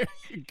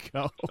you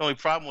go. The only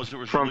problem was it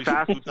was From released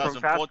in Fast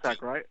 2014.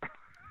 Tech, right?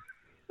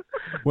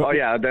 Oh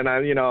yeah, then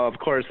of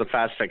course the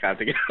Fast Tech I have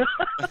to get.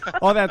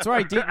 Oh, that's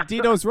right.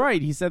 Dino's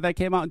right. He said that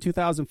came out in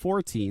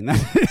 2014.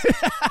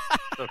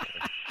 Okay.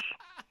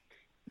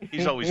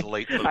 He's always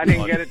late. For the I didn't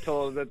blood. get it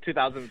till the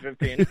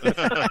 2015.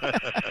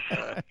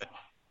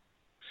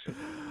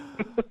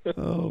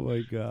 Oh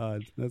my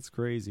God, that's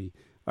crazy.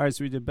 All right,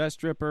 so we did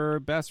best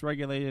dripper, best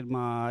regulated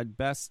mod,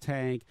 best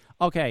tank.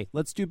 Okay,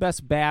 let's do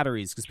best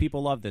batteries because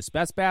people love this.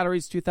 Best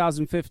batteries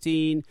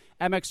 2015,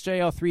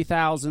 MXJO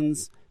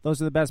 3000s.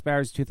 Those are the best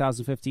batteries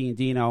 2015.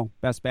 Dino,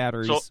 best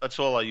batteries. So that's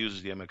all I use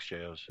is the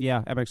MXJOs.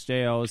 Yeah,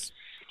 MXJOs.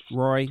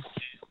 Roy,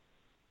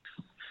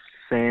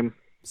 Same.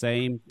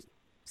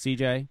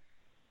 CJ.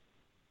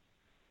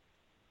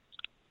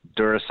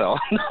 Duracell.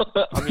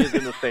 I'm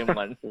using the same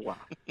one. Wow.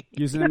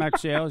 Using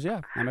MXJOs, yeah,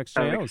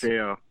 MXJOs.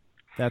 MXJO.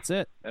 That's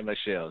it.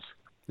 MXJOs.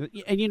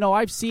 And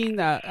I've seen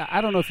that. I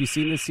don't know if you've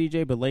seen this,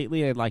 CJ, but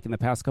lately, like in the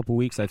past couple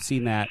weeks, I've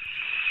seen that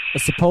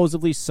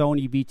supposedly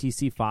Sony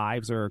VTC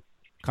 5s are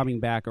coming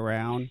back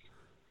around.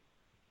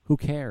 Who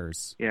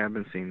cares? Yeah, I've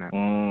been seeing that.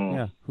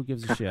 Yeah, who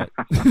gives a shit?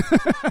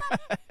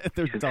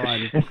 They're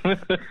done.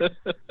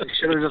 They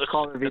should have just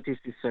called it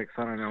VTC 6.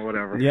 I don't know,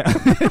 whatever. Yeah,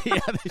 yeah,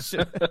 they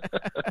should.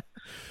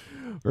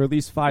 Or at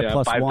least 5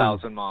 plus 1.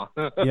 5,000 mile.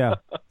 Yeah,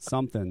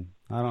 something.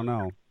 I don't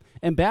know.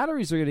 And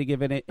batteries are going to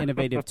give it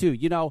innovative too.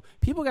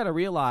 People got to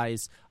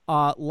realize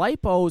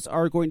lipos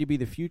are going to be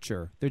the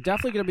future. They're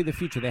definitely going to be the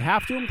future. They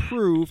have to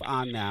improve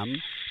on them,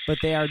 but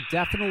they are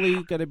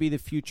definitely going to be the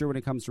future when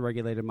it comes to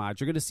regulated mods.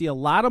 You're going to see a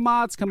lot of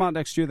mods come out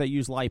next year that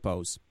use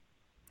lipos.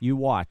 You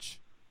watch.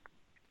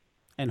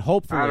 And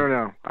hopefully... I don't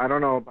know. I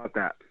don't know about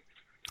that.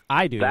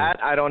 I do.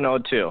 That I don't know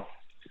too.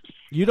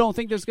 You don't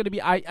think there's going to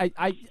be...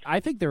 I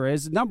think there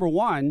is. Number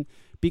one...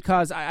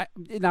 Because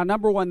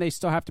number one, they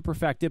still have to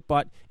perfect it,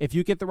 but if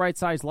you get the right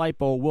size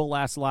lipo, it will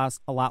last a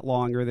lot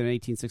longer than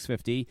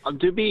 18650.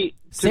 To be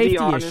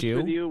honest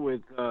with you,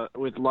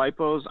 with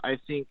lipos, I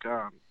think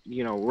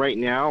right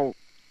now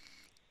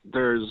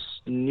there's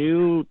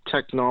new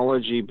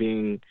technology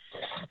being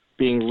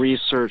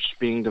researched,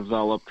 being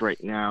developed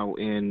right now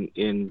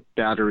in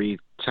battery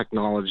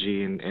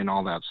technology and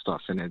all that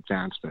stuff and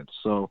advancements.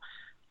 So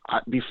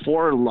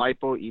before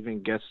lipo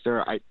even gets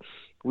there, I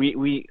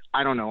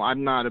don't know.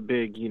 I'm not a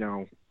big,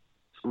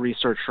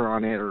 researcher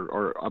on it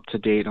or up to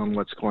date on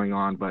what's going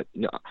on, but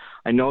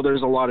I know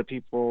there's a lot of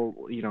people,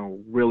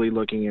 really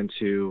looking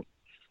into,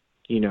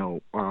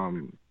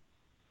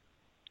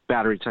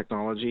 battery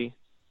technology.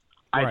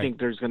 I Right. think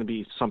there's going to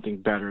be something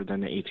better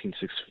than the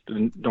 186,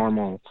 the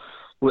normal,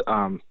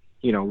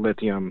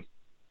 lithium,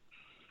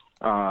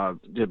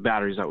 the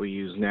batteries that we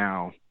use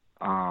now.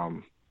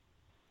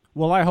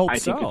 Well, I hope I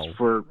so. think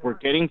we're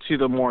getting to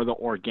the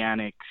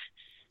organic,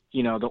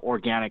 the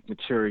organic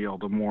material,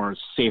 the more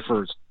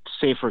safer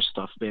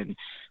stuff. Then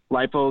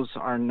lipos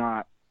are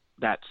not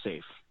that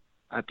safe.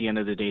 At the end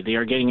of the day, they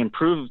are getting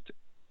improved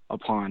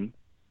upon.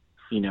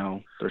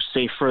 They're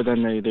safer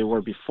than they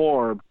were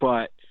before,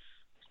 but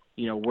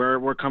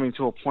we're coming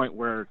to a point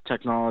where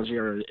technology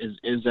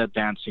is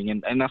advancing,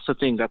 and that's the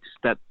thing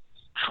that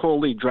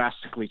totally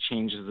drastically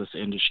changes this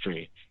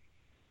industry.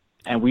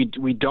 And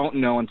we don't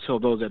know until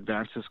those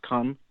advances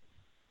come,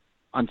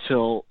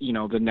 until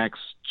the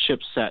next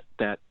chipset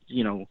that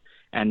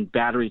and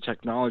battery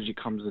technology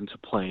comes into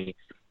play,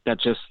 that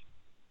just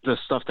the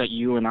stuff that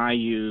you and I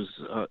use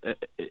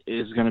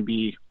is going to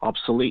be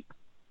obsolete.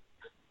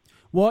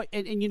 Well,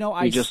 and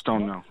I just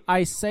don't know.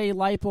 I say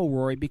lipo,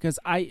 Rory, because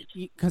I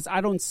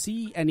don't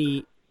see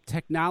any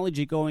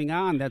technology going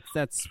on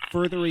that's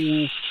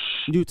furthering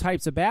new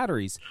types of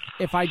batteries.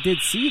 If I did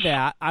see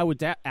that, I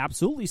would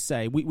absolutely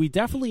say we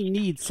definitely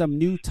need some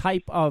new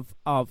type of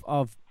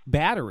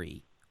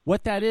battery.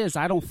 What that is,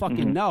 I don't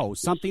fucking know.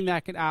 Something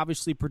that could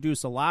obviously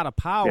produce a lot of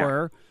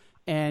power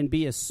and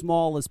be as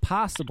small as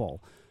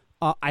possible.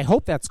 I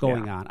hope that's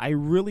going on. I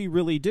really,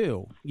 really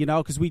do.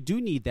 Because we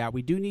do need that.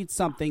 We do need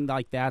something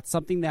like that,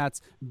 something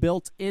that's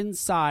built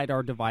inside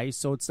our device,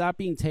 so it's not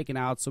being taken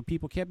out, so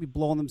people can't be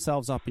blowing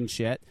themselves up and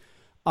shit.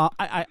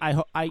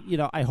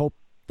 I hope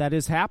that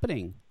is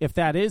happening. If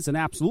that is, then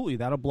absolutely,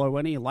 that'll blow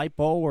any lipo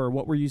or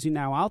what we're using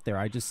now out there.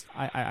 I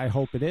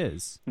hope it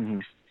is. Mm-hmm.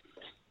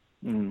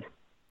 Mm-hmm.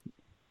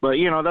 But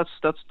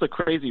that's the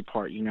crazy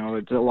part.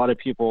 It's a lot of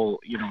people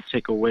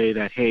take away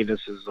that, hey,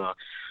 this is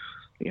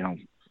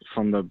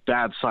from the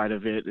bad side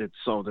of it, it's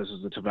this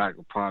is a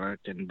tobacco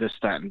product and this,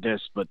 that, and this,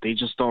 but they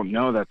just don't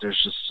know that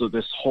there's just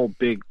this whole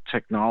big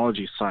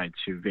technology side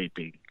to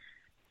vaping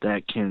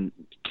that can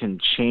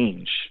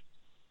change,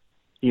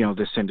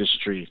 this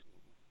industry,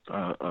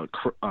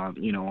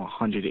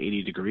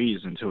 180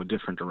 degrees into a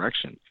different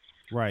direction.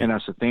 Right. And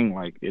that's the thing.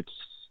 Like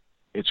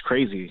it's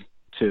crazy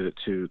to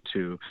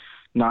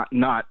not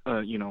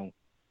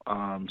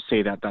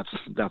say that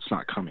that's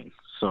not coming.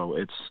 So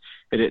it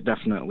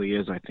definitely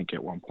is, I think,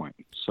 at one point.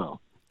 So,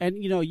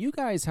 and you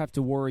guys have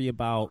to worry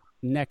about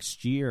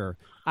next year.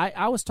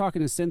 I was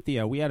talking to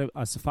Cynthia. We had a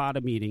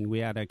SFATA meeting. We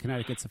had a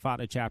Connecticut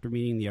SFATA chapter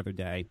meeting the other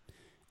day,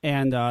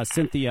 and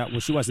Cynthia, well,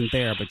 she wasn't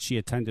there, but she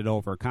attended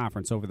over a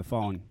conference over the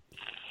phone,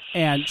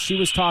 and she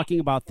was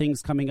talking about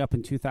things coming up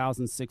in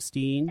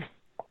 2016,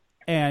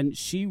 and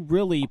she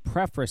really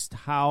prefaced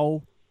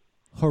how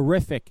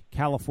horrific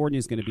California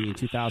is going to be in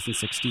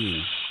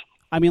 2016.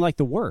 I mean, like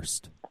the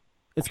worst.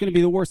 It's going to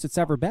be the worst it's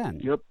ever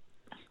been. Yep.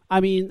 I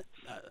mean,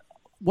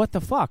 what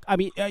the fuck? I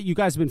mean, you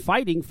guys have been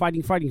fighting.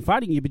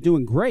 You've been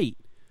doing great,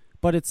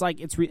 but it's like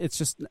it's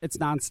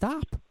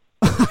nonstop.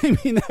 I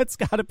mean, that's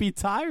got to be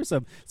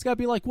tiresome. It's got to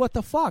be like, what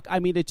the fuck? I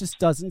mean, it just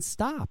doesn't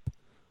stop.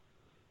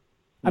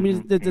 I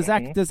mean, does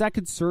that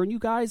concern you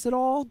guys at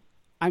all?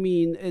 I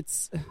mean,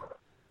 it's.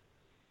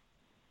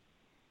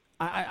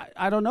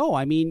 I don't know.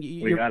 I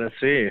mean, we gotta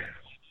see.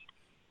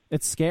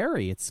 It's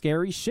scary. It's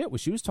scary shit.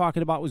 What she was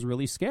talking about was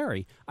really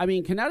scary. I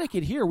mean,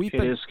 Connecticut here, it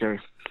is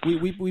scary.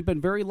 We've been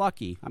very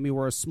lucky. I mean,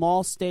 we're a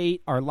small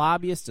state. Our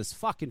lobbyist is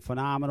fucking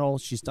phenomenal.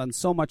 She's done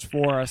so much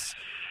for us.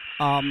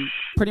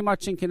 Pretty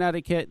much in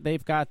Connecticut,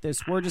 they've got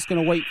this. We're just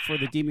going to wait for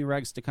the DME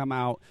regs to come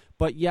out.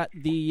 But yet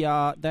the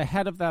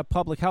head of the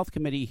public health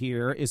committee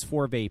here is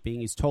for vaping.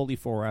 He's totally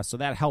for us, so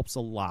that helps a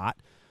lot.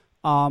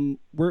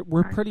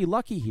 We're pretty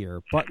lucky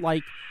here. But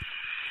like,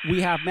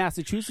 we have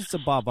Massachusetts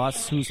above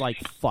us, who's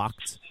like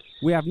fucked.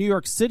 We have New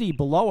York City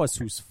below us,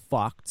 who's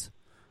fucked.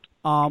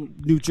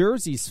 New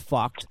Jersey's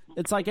fucked.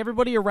 It's like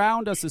everybody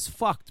around us is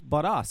fucked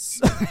but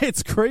us.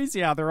 It's crazy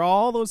how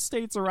all those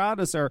states around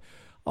us are,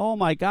 oh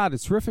my God,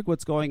 it's terrific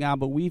what's going on,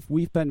 but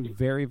we've been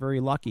very, very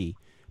lucky.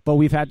 But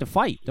we've had to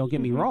fight, don't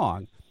get me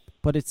wrong.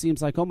 But it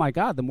seems like, oh my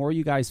God, the more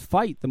you guys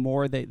fight, the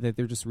more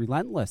they're just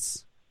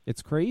relentless.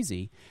 It's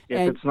crazy.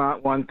 If it's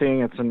not one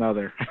thing, it's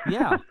another.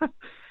 Yeah.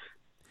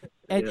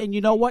 And you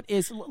know what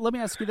is? Let me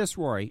ask you this,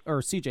 Rory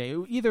or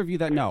CJ, either of you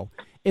that know,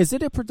 is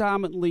it a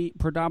predominantly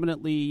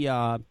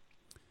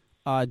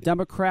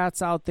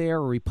Democrats out there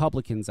or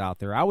Republicans out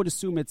there? I would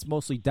assume it's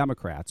mostly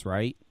Democrats,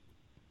 right?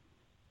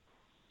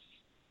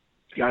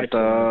 I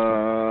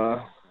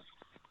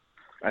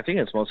think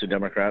it's mostly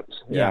Democrats.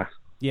 Yeah.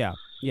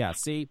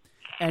 See,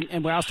 and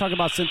when I was talking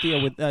about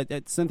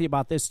Cynthia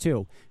about this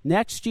too.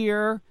 Next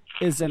year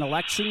is an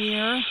election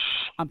year.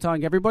 I'm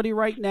telling everybody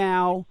right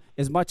now,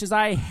 as much as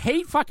I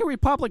hate fucking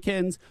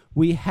Republicans,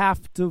 we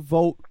have to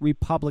vote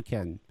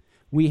Republican.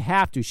 We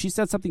have to. She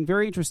said something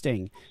very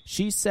interesting.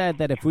 She said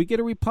that if we get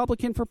a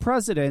Republican for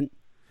president,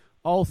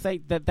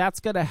 that's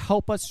going to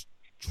help us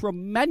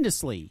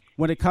tremendously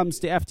when it comes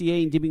to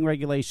FDA and deeming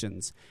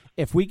regulations.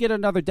 If we get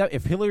another,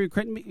 if Hillary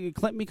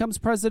Clinton becomes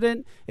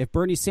president, if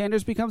Bernie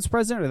Sanders becomes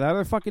president, or that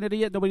other fucking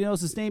idiot, nobody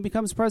knows his name,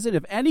 becomes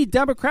president, if any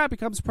Democrat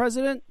becomes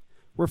president,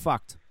 we're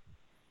fucked.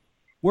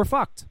 We're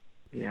fucked.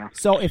 Yeah.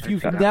 So if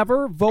you've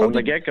never voted from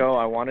the get-go,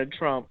 I wanted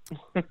Trump.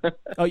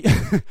 Oh,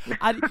 yeah.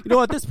 At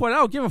this point, I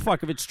don't give a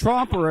fuck if it's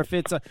Trump or if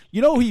it's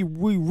we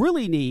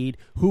really need,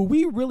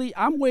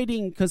 I'm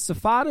waiting because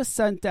Safada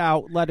sent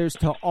out letters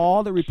to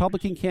all the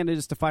Republican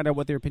candidates to find out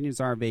what their opinions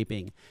are on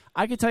vaping.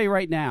 I can tell you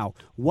right now,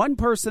 one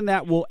person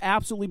that will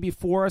absolutely be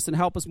for us and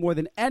help us more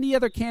than any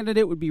other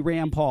candidate would be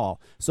Rand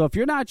Paul. So if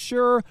you're not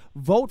sure,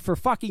 vote for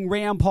fucking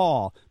Rand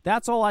Paul.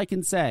 That's all I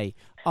can say.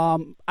 I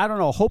don't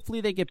know. Hopefully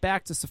they get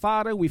back to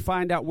Safada. We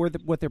find out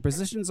what their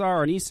positions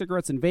are on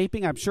e-cigarettes and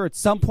vaping. I'm sure at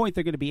some point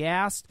they're going to be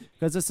asked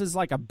because this is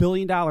like $1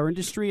 billion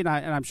industry, and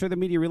I'm sure the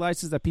media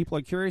realizes that people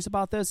are curious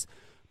about this.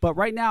 But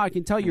right now I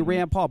can tell you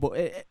Rand Paul.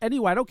 But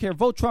anyway, I don't care.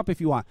 Vote Trump if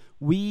you want.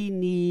 We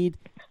need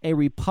a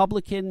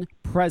Republican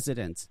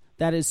president.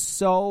 That is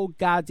so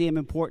goddamn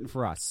important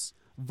for us.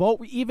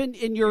 Vote even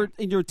in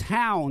your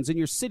towns, in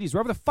your cities,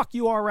 wherever the fuck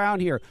you are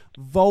around here.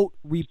 Vote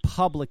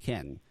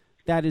Republican.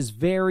 That is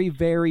very,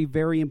 very,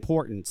 very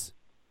important.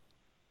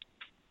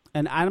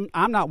 And I'm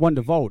not one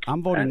to vote.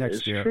 I'm voting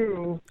next year.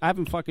 True. I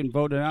haven't fucking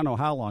voted. I don't know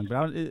how long,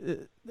 but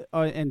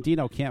and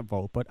Dino can't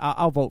vote, but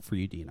I'll vote for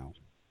you, Dino.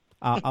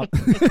 Don't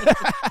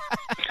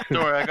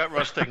worry, I got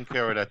Russ taking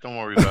care of that. Don't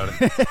worry about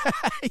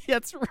it.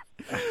 That's right.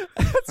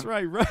 That's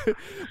right.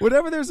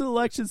 Whenever there's an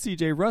election,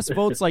 CJ, Russ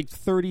votes like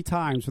 30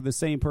 times for the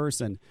same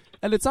person,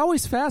 and it's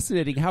always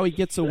fascinating how he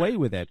gets away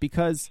with it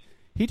because.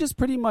 He just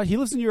pretty much, he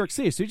lives in New York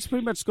City, so he just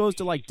pretty much goes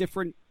to like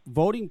different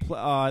voting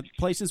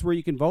places where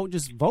you can vote and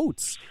just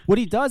votes. What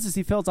he does is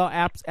he fills out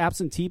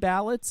absentee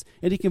ballots,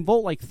 and he can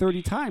vote like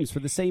 30 times for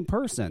the same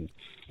person,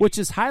 which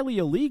is highly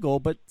illegal,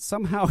 but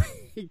somehow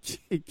he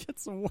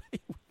gets away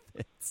with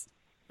it.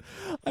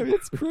 I mean,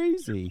 it's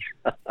crazy.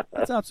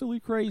 It's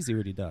absolutely crazy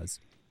what he does.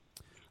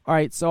 All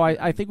right, so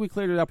I think we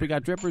cleared it up. We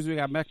got drippers, we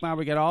got mech mod,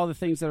 we got all the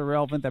things that are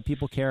relevant that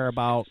people care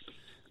about.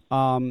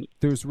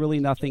 There's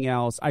really nothing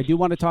else. I do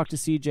want to talk to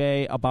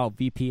CJ about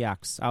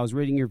VPX. I was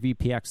reading your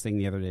VPX thing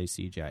the other day,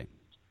 CJ.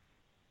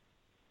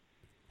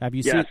 Have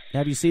you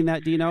seen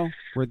that, Dino?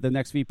 Where the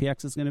next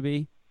VPX is going to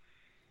be?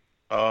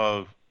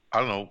 I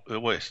don't know.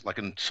 Wait, like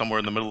somewhere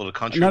in the middle of the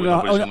country where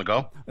nobody's going to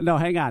go? No,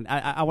 hang on.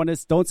 I want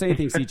to. Don't say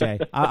anything,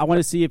 CJ. I want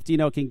to see if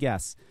Dino can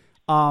guess.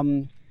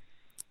 I'm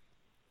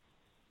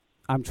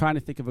trying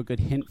to think of a good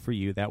hint for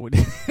you that would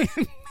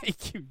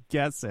make you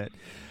guess it.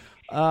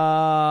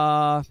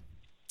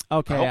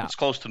 Okay. I hope it's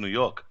close to New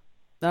York.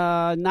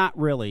 Not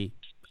really.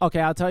 Okay,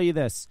 I'll tell you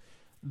this.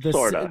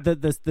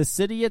 The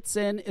city it's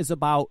in is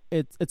about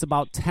it's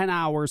about 10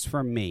 hours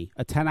from me.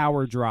 A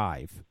 10-hour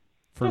drive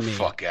for me.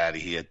 Fuck out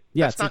of here.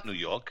 Yeah, That's not New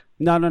York.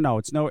 No.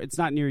 It's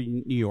not near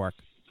New York.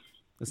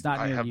 It's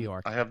not near New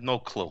York. I have no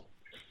clue.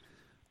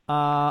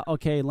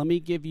 Okay, let me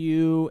give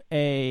you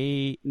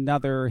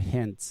another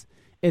hint.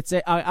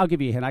 I'll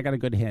give you a hint. I got a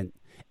good hint.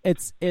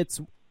 It's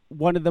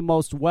one of the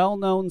most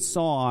well-known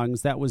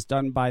songs that was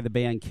done by the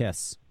band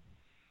Kiss.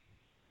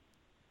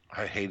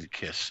 I hated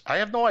Kiss. I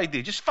have no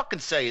idea. Just fucking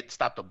say it.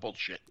 Stop the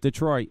bullshit.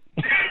 Detroit.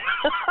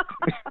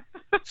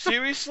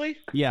 Seriously?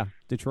 Yeah,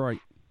 Detroit.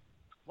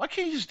 Why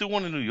can't you just do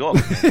one in New York?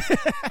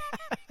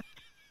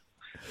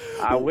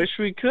 I wish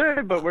we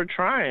could, but we're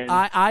trying.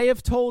 I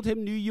have told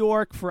him New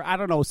York for,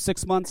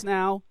 6 months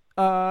now.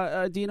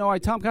 Dino, I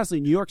tell him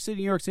constantly, New York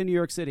City, New York City, New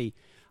York City.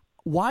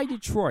 Why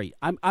Detroit?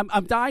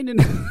 I'm dying to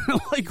know.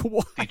 Like,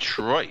 why?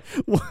 Detroit?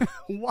 Why?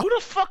 Who the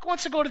fuck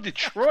wants to go to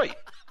Detroit?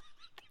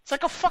 It's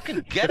like a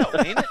fucking ghetto,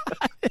 ain't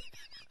it?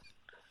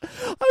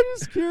 I'm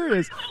just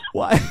curious.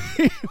 Why?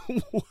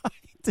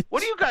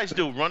 What do you guys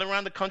do? Run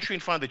around the country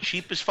and find the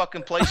cheapest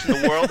fucking place in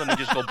the world and then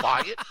just go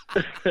buy it?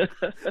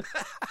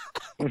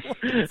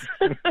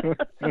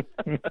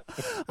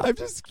 I'm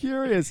just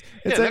curious.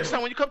 Next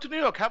time when you come to New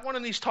York, have one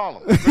of these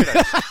Harlem. Great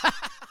idea.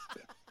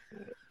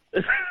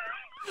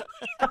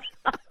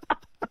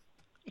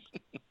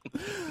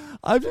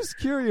 I'm just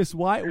curious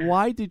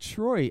why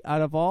Detroit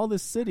out of all the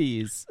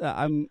cities.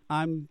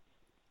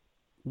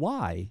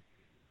 Why?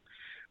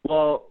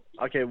 Well,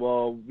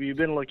 we've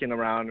been looking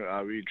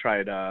around. We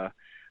tried.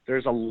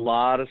 There's a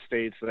lot of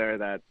states there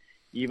that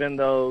even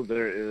though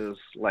there is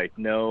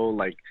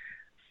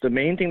the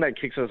main thing that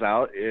kicks us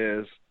out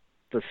is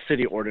the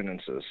city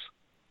ordinances.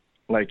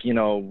 Aside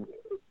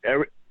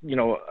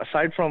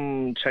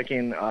from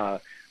checking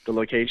the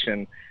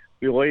location,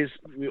 we always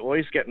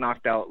get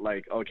knocked out.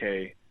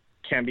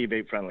 Can be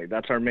vape friendly.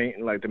 That's our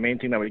the main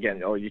thing that we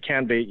get. Oh, you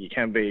can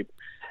vape.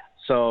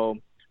 So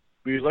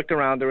we looked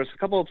around. There was a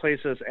couple of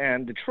places,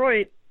 and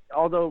Detroit,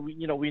 although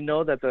we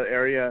know that the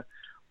area,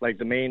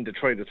 the main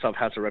Detroit itself,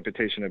 has a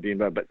reputation of being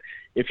bad. But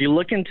if you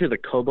look into the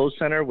Kobo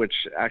Center, which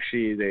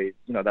actually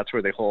that's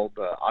where they hold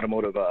the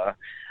automotive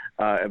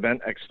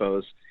event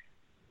expos,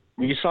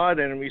 we saw it,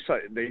 and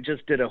they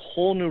just did a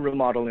whole new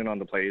remodeling on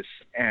the place,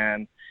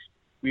 and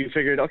we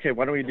figured, okay,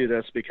 why don't we do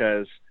this?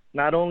 Because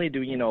not only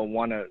do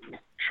want to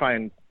try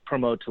and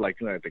promote to like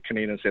the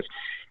Canadian states,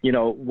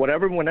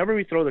 whenever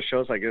we throw the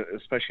shows, like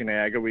especially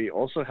Niagara, we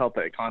also help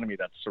the economy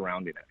that's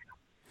surrounding it.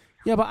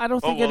 Yeah, but I don't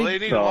think they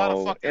need a lot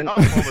of fucking help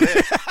over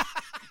there.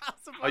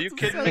 Are you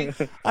kidding me?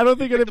 I don't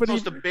think The anybody.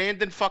 most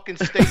abandoned fucking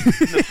state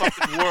in the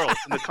fucking world,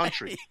 in the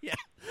country. Yeah.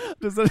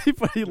 Does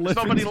anybody live?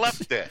 There's nobody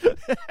left there.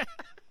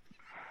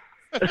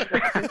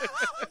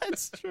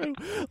 That's true.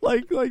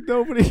 Like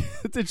nobody.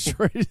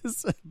 Detroit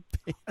is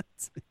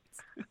abandoned.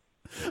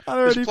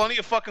 There's plenty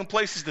of fucking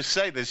places to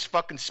say. There's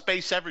fucking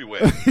space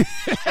everywhere.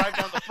 Just drive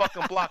down the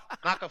fucking block,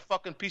 knock a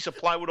fucking piece of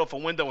plywood off a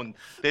window, and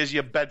there's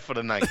your bed for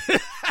the night.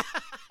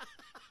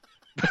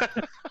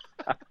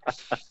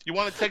 You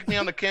want to take me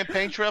on the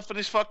campaign trail for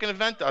this fucking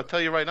event? I'll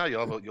tell you right now,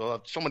 you'll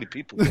have so many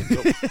people.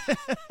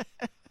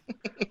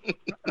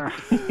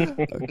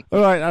 All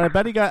right, and I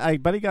bet he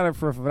got it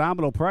for a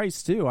phenomenal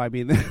price too. I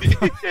mean,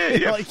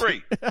 yeah,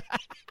 free.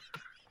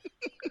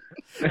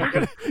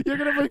 You're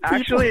gonna bring people.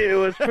 Actually, it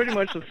was pretty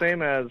much the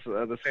same as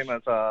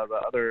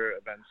the other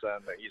events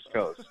on the East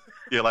Coast.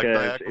 Yeah, like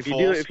Niagara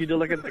Falls. If you do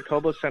look at the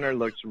Cobo Center, it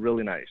looks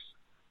really nice.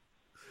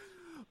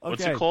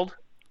 What's it called?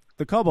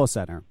 The Cobo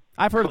Center.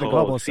 I've heard of the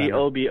Cobo Center.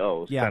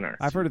 COBO yeah, Center.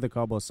 I've heard of the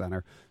Cobo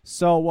Center.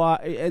 So,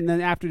 and then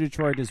after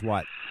Detroit is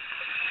what?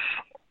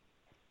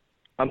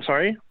 I'm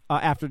sorry?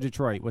 After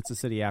Detroit, what's the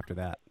city after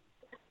that?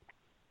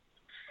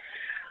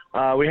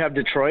 We have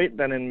Detroit.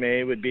 Then in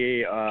May would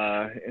be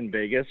in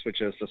Vegas,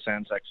 which is the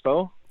Sands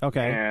Expo.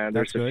 Okay, and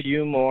there's a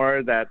few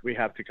more that we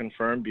have to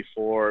confirm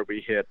before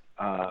we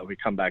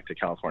come back to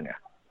California.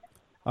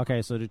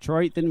 Okay, so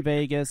Detroit, then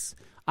Vegas.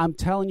 I'm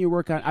telling you,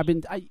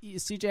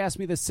 CJ asked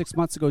me this 6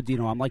 months ago,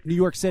 Dino. I'm like, New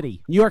York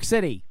City.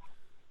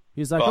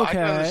 He's like, okay. I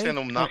can understand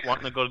them not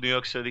wanting to go to New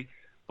York City,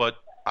 but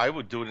I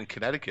would do it in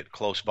Connecticut,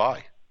 close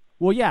by.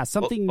 Well, yeah,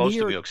 something close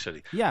near to New York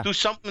City. Yeah, do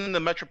something in the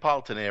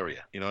metropolitan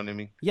area. You know what I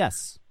mean?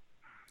 Yes.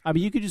 I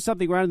mean, you could do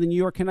something around the New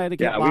York,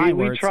 Connecticut line. Yeah,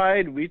 we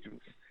tried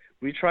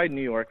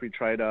New York. We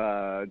tried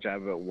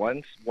Java.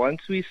 Once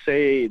we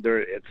say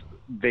it's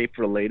vape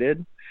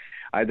related,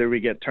 either we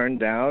get turned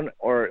down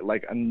or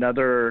like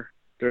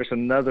there's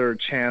another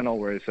channel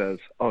where it says,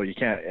 oh, you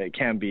can't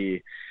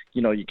vape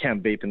you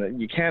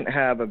can't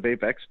have a vape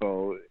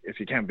expo if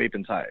you can't vape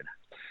inside.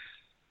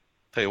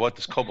 Tell you what,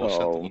 this Cobo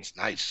Center looks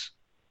nice.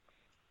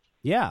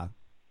 Yeah.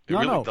 It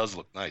really does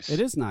look nice. It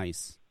is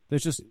nice.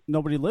 There's just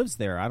nobody lives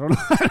there. I don't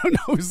know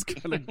who's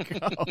gonna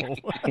go.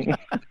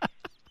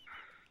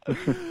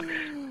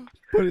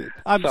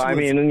 I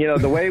mean,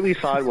 the way we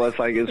saw it was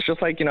like it's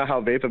just like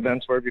how vape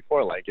events were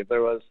before. Like if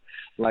there was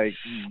like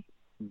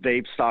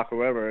vape stock or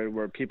whatever,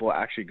 where people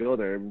actually go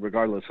there,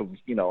 regardless of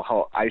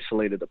how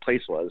isolated the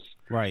place was.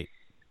 Right.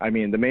 I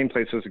mean, the main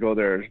place was to go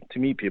there to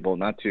meet people,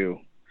 not to,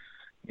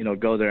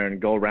 go there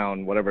and go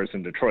around whatever's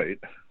in Detroit.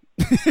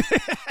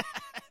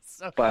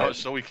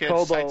 So we can't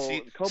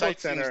sightsee. Cobo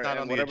Center not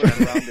on and the whatever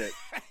agenda. around it.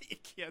 You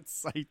can't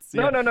sightsee.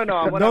 No.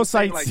 What No I'm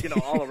saying, like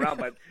sightseeing. all around,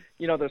 but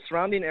the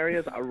surrounding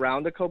areas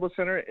around the Cobo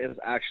Center is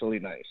actually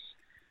nice.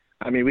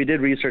 I mean, we did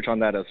research on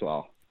that as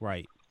well.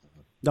 Right.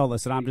 No,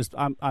 listen, I'm just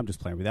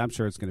playing with you. I'm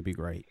sure it's going to be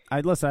great.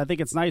 I think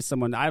it's nice.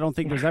 I don't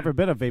think there's ever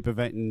been a vape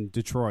event in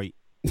Detroit.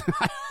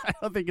 I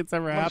don't think it's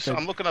ever happened.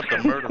 I'm looking up the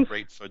murder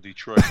rate for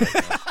Detroit right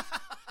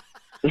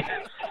now.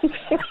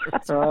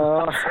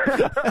 Oh,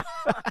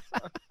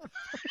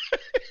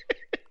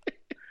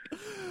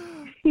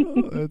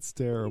 that's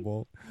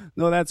terrible.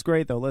 No, that's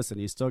great though. Listen,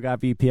 you still got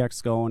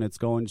VPX going. It's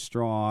going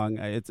strong.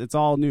 It's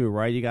all new,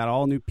 right? You got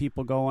all new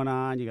people going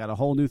on. You got a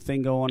whole new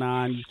thing going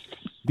on.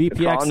 VPX.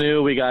 It's all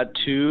new. We got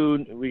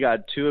two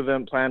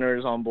event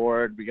planners on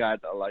board. We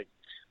got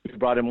we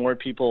brought in more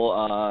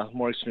people,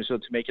 more experience to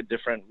make it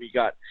different.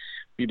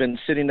 We've been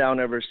sitting down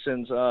ever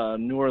since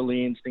New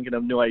Orleans, thinking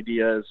of new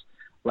ideas,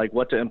 like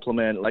what to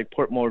implement, like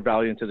put more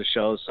value into the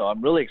show. So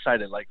I'm really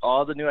excited. Like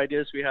all the new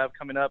ideas we have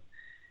coming up,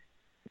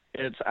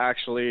 it's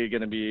actually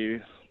going to be.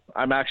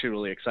 I'm actually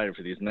really excited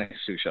for these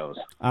next two shows.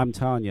 I'm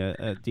telling you,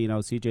 Dino,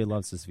 CJ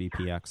loves this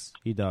VPX.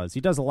 He does. He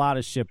does a lot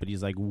of shit, but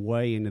he's like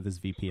way into this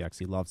VPX.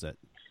 He loves it.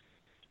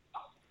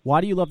 Why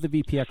do you love the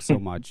VPX so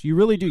much? You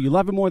really do. You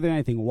love it more than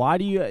anything. Why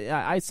do you?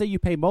 I say you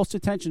pay most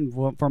attention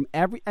from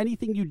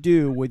anything you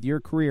do with your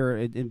career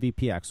in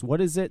VPX.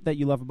 What is it that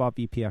you love about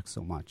VPX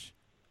so much?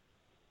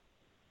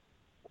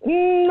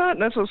 Not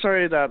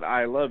necessarily that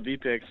I love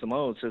VPX the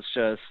most. It's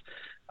just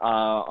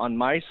on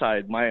my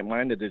side, my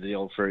end of the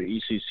deal for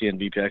ECC and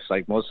VPX.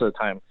 Like most of the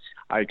time,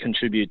 I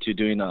contribute to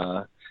doing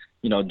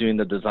doing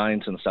the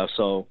designs and stuff.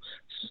 So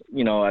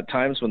at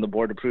times when the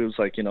board approves,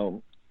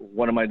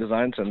 one of my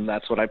designs, and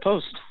that's what I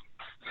post.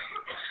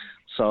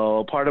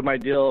 So part of my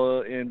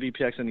deal in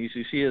VPX and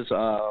ECC is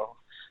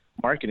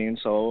marketing.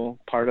 So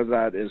part of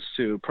that is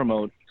to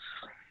promote,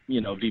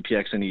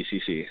 VPX and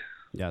ECC.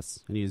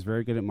 Yes, and he's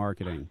very good at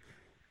marketing.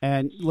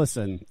 And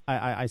listen,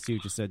 I see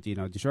what you said,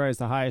 Dino. Detroit has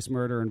the highest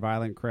murder and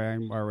violent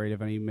crime rate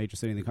of any major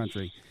city in the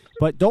country.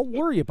 But don't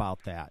worry about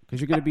that, because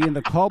you're going to be in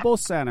the Cobo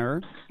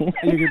Center, and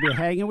you're going to be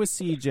hanging with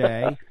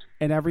CJ,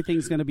 and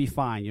everything's going to be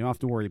fine. You don't have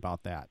to worry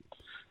about that.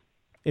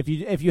 If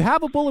you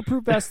have a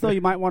bulletproof vest, though,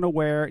 you might want to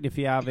wear it. If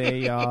you have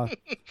a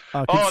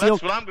Oh,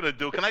 that's what I'm going to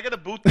do. Can I get a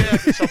boot there?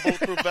 Get some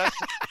bulletproof vest?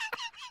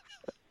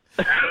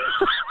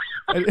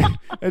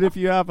 and if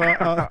you have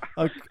a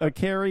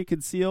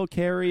concealed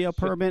carry a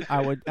permit,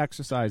 I would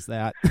exercise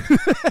that.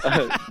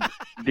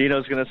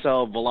 Dino's going to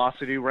sell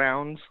velocity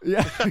rounds.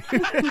 Yeah.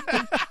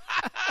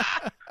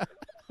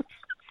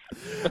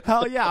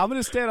 Hell yeah, I'm going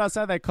to stand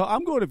outside that car.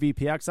 I'm going to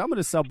VPX. I'm going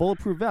to sell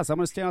bulletproof vests. I'm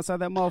going to stand outside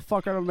that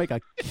motherfucker. I'm going to make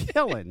a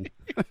killing.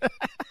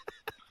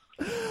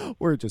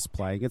 We're just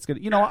playing. It's good.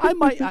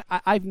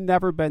 I've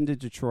never been to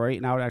Detroit,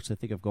 and I would actually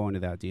think of going to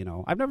that,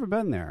 Dino. I've never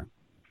been there.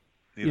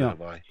 Neither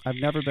have I. I've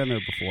never been there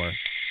before.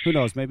 Who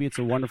knows? Maybe it's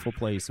a wonderful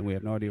place, and we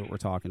have no idea what we're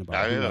talking about.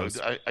 I know.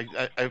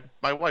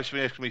 My wife's been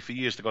asking me for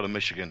years to go to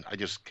Michigan. I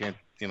just can't.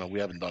 We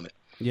haven't done it.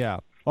 Yeah.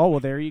 Oh, well,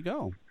 there you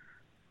go.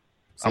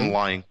 See? I'm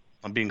lying.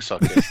 I'm being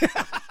sarcastic.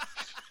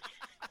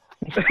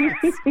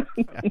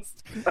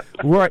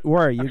 Where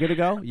are you gonna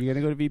go? You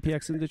gonna go to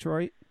VPX in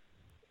Detroit?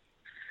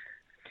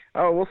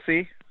 Oh, we'll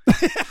see.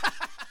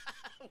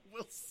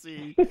 We'll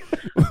see.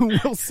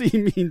 We'll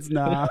see means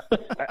nah.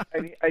 I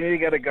need to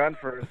get a gun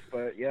first,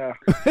 but yeah.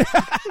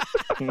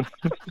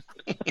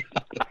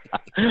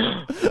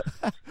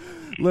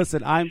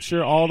 Listen, I'm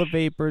sure all the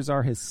vapors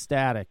are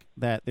ecstatic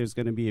that there's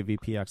going to be a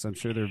VPX. I'm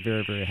sure they're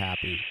very, very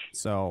happy.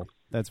 So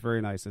that's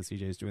very nice that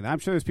CJ's doing that. I'm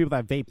sure there's people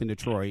that vape in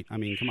Detroit. I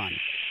mean, come on.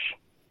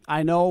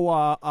 I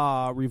know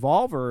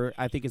Revolver,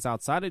 I think it's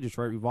outside of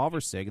Detroit,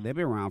 Revolver Sig, and they've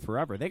been around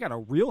forever. They got a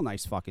real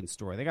nice fucking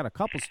store. They got a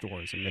couple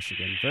stores in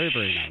Michigan. Very,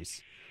 very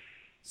nice.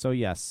 So,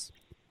 yes,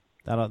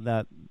 I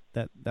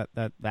can't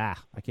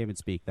even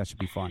speak. That should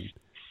be fun.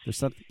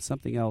 There's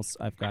something else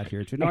I've got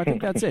here, too. No, I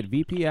think that's it.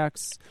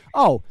 VPX.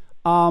 Oh,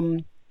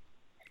 well,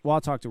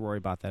 I'll talk to Roy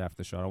about that after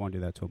the show. I don't want to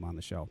do that to him on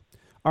the show.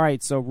 All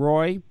right, so,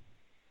 Roy,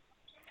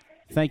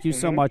 thank you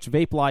so much.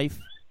 Vape Life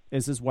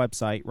is his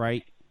website,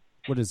 right?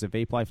 What is it,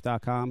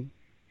 vapelife.com?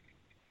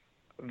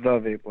 The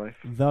Vape Life.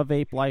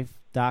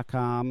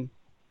 Thevapelife.com.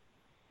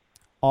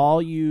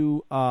 All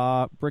you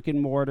brick and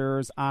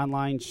mortars,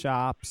 online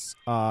shops,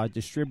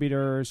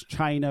 distributors,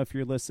 China, if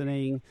you're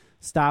listening,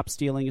 stop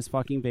stealing his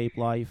fucking Vape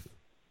Life.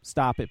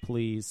 Stop it,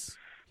 please.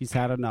 He's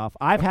had enough.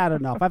 I've had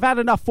enough. I've had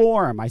enough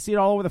for him. I see it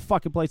all over the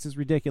fucking place. It's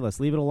ridiculous.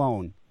 Leave it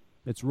alone.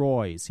 It's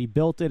Roy's. He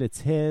built it.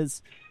 It's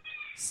his.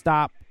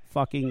 Stop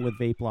fucking with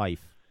Vape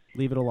Life.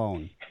 Leave it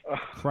alone.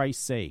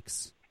 Christ's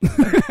sakes.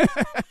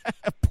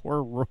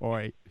 Poor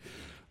Roy.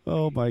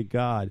 Oh, my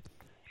God.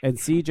 And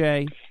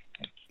CJ,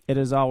 it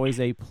is always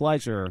a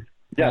pleasure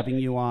having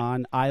you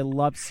on. I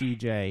love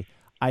CJ.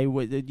 I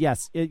would,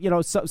 yes.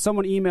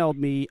 Someone emailed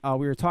me.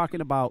 We were talking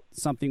about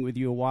something with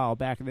you a while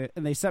back, and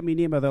they sent me an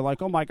email. They're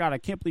like, "Oh my God, I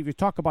can't believe you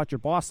talk about your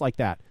boss like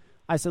that."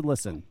 I said,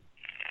 "Listen,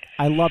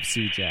 I love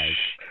CJ.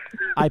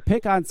 I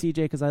pick on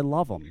CJ because I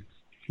love him.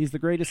 He's the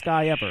greatest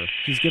guy ever.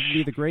 He's given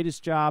me the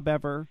greatest job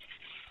ever.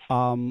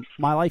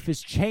 My life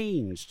has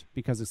changed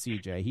because of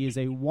CJ. He is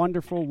a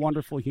wonderful,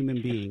 wonderful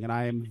human being, and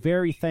I am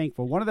very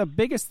thankful. One of the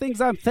biggest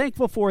things I'm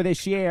thankful for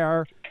this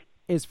year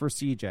is for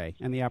CJ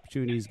and the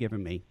opportunity he's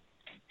given me.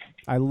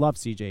 I love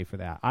CJ for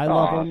that. I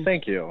love him.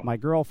 Thank you. My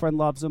girlfriend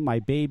loves him. My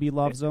baby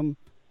loves him.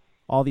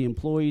 All the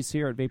employees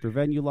here at Vapor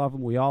Venue love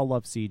him. We all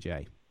love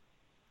CJ.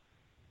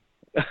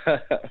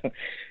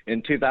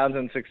 In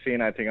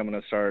 2016, I think I'm going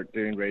to start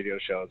doing radio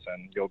shows,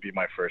 and you'll be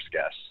my first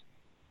guest.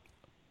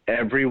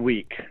 Every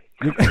week.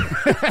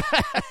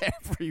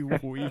 Every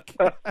week.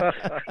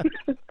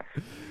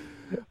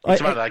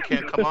 What's right? I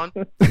can't come on?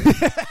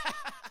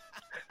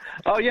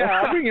 Oh,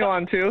 yeah, I'll bring you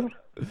on, too.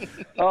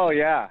 Oh,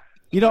 yeah.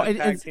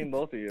 And team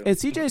both of you. And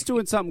CJ's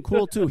doing something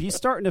cool too. He's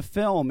starting to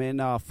film in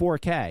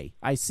 4K.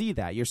 I see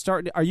that.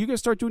 Are you going to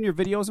start doing your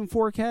videos in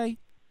 4K?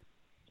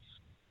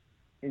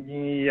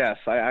 Yes,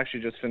 I actually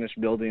just finished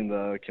building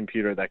the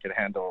computer that could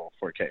handle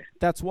 4K.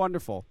 That's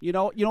wonderful. You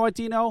know what,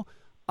 Dino?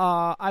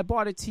 I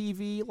bought a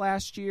TV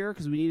last year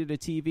because we needed a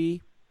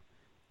TV,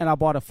 and I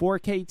bought a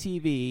 4K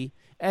TV.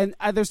 And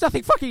there's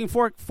nothing fucking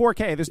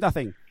 4K. There's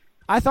nothing.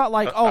 I thought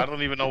I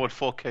don't even know what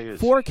 4K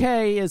is.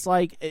 4K is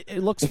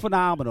it looks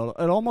phenomenal.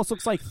 It almost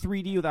looks like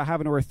 3D without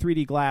having to wear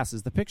 3D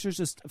glasses. The picture's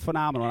just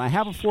phenomenal. And I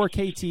have a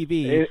 4K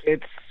TV.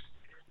 It's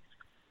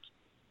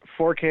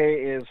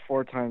 4K is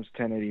 4 times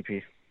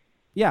 1080p.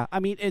 Yeah, I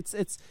mean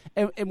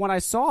and when I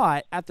saw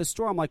it at the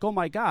store, I'm like, oh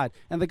my God!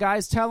 And the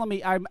guy's telling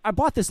me, I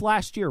bought this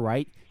last year,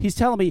 right? He's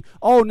telling me,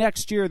 oh,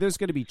 next year there's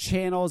going to be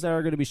channels that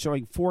are going to be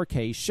showing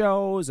 4K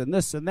shows and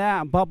this and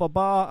that and blah blah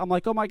blah. I'm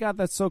like, oh my God,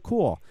 that's so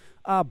cool.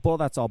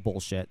 That's all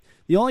bullshit.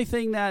 The only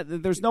thing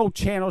there's no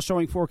channel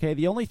showing 4K.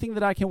 The only thing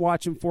that I can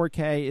watch in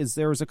 4K is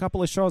there's a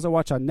couple of shows I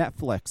watch on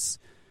Netflix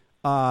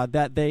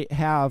that they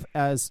have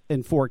as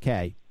in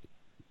 4K.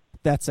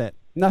 That's it.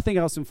 Nothing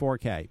else in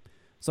 4K.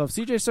 So if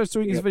CJ starts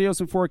doing his videos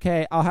in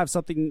 4K, I'll have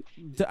something.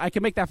 I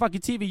can make that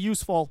fucking TV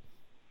useful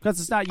because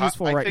it's not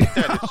useful right now. I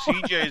think that if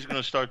CJ is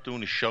going to start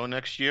doing a show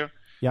next year,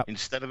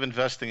 instead of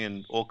investing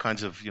in all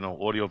kinds of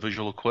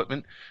audio-visual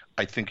equipment,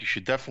 I think you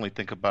should definitely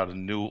think about a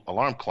new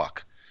alarm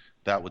clock.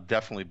 that would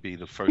definitely be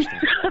the first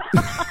thing.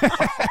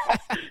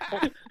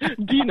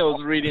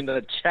 Dino's reading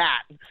the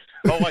chat.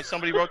 Oh, wait,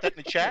 somebody wrote that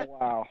in the chat?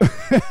 Wow.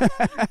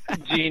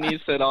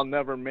 Jeannie said, "I'll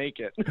never make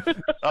it."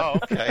 Oh,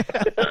 okay.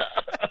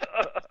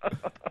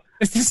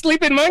 It's the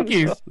sleeping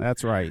monkeys.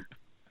 That's right.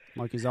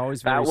 Monkey's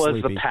always very That was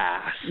sleepy. the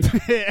past.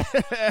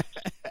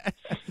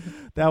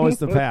 That was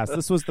the past.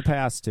 This was the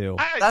past, too.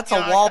 That's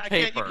a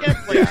wallpaper. You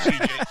can't blame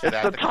CJ for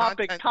that. The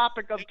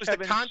topic of it was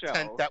Kevin's the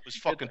content show. that was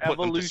fucking It's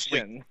putting him to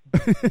sleep. evolution.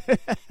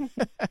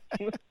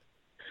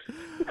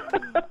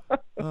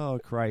 Oh,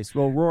 Christ.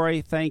 Well,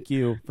 Roy, thank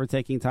you for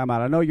taking time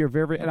out. I know you're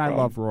very, and I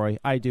love Roy.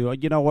 I do.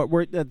 You know what?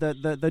 We're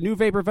the new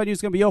Vapor venue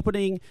is going to be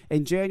opening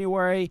in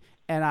January,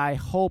 and I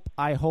hope,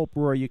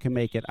 Roy, you can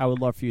make it. I would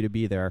love for you to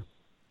be there.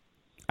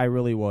 I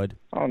really would.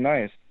 Oh,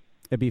 nice.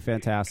 It'd be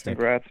fantastic.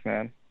 Congrats,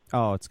 man.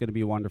 Oh, it's going to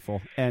be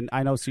wonderful. And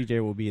I know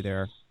CJ will be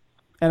there.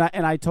 And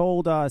I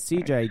told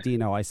CJ,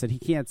 Dino, I said he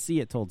can't see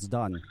it till it's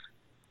done.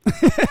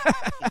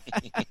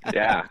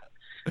 Yeah.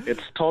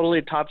 It's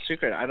totally top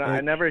secret.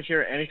 I never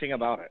hear anything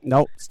about it.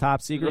 Nope, it's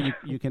top secret.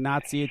 You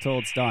cannot see it till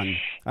it's done.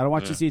 I don't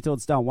want you to see it till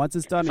it's done. Once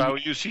it's done, If I were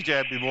you,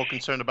 CJ, I'd be more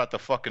concerned about the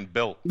fucking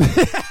bill.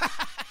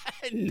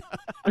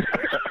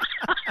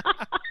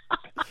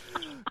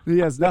 He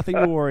has nothing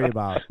to worry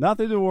about.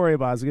 Nothing to worry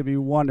about. It's going to be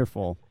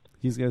wonderful.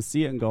 He's going to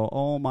see it and go,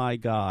 oh, my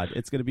God.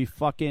 It's going to be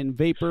fucking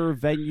Vapor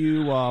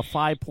Venue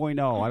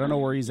 5.0. I don't know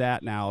where he's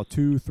at now,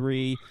 2,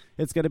 3.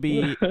 It's going to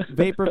be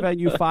Vapor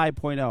Venue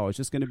 5.0. It's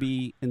just going to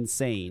be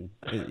insane.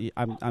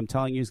 I'm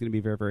telling you, he's going to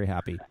be very, very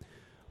happy.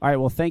 All right,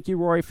 well, thank you,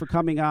 Roy, for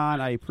coming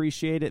on. I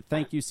appreciate it.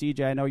 Thank you,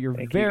 CJ. I know you're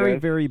very,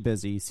 very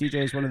busy.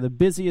 CJ is one of the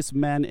busiest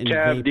men in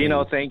Kev, vaping.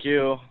 Dino, thank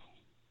you.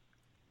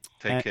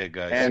 Take care,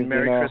 guys. And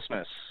Merry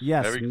Christmas.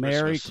 Yes,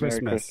 Merry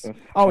Christmas.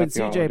 Oh, and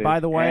CJ, by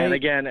the way. And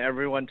again,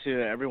 everyone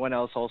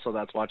else also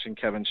that's watching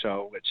Kevin's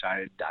show, which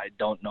I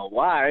don't know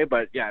why,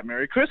 but yeah,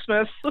 Merry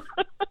Christmas.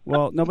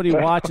 Well, nobody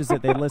watches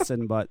it. They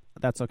listen, but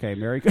that's okay.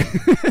 Merry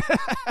Christmas.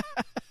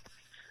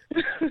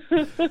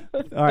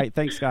 All right,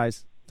 thanks,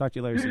 guys. Talk to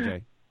you later,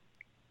 CJ.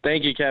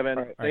 Thank you, Kevin.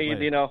 All right, Thank you,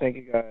 later. Dino. Thank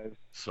you, guys.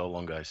 So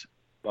long, guys.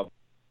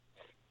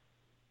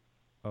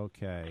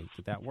 Okay,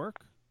 did that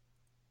work?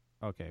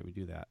 Okay, we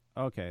do that.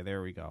 Okay,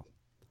 there we go.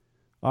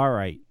 All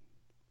right.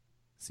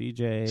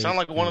 CJ. Sound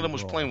like one of them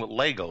was playing with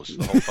Legos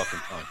the whole fucking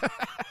time.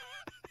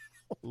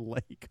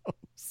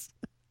 Legos.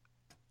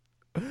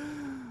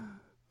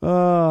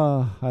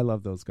 Oh, I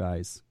love those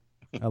guys.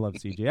 I love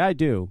CJ. I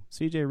do.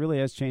 CJ really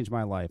has changed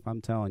my life.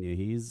 I'm telling you.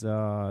 He's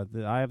I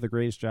have the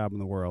greatest job in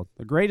the world.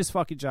 The greatest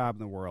fucking job in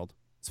the world.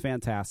 It's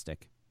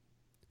fantastic.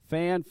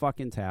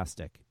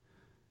 Fan-fucking-tastic.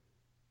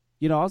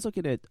 You know, I was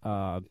looking at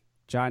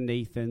John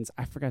Nathan's.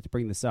 I forgot to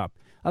bring this up.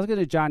 I was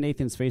looking at John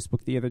Nathan's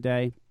Facebook the other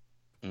day.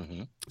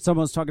 Mm-hmm.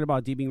 Someone was talking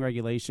about deeming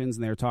regulations,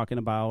 and they were talking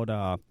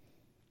about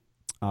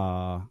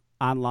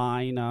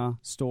online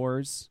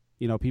stores,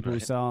 you know, people who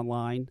sell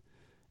online.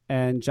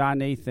 And John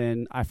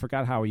Nathan, I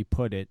forgot how he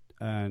put it,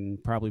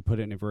 and probably put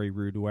it in a very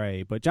rude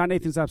way, but John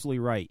Nathan's absolutely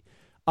right.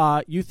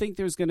 You think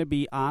there's going to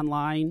be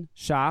online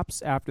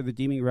shops after the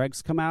deeming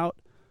regs come out?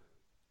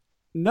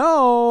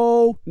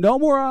 No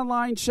more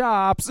online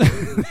shops.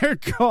 They're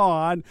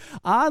gone.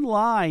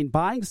 Online,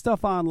 buying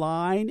stuff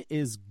online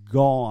is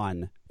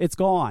gone. It's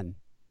gone.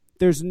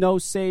 There's no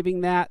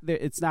saving that.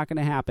 It's not going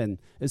to happen.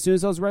 As soon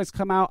as those regs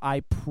come out,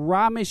 I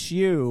promise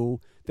you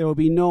there will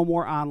be no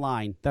more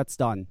online. That's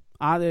done.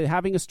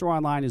 Having a store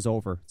online is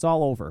over. It's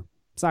all over.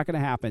 It's not going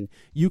to happen.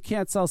 You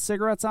can't sell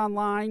cigarettes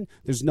online.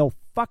 There's no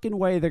fucking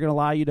way they're going to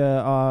allow you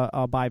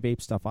to buy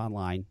vape stuff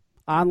online.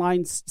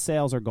 Online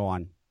sales are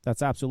gone.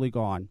 That's absolutely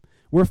gone.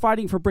 We're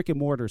fighting for brick and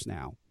mortars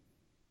now.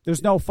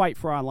 There's no fight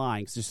for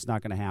online because it's just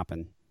not going to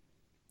happen.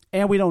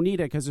 And we don't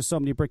need it because there's so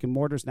many brick and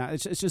mortars now.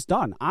 It's just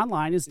done.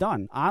 Online is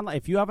done.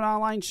 If you have an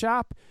online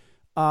shop,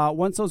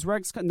 once those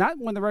regs, not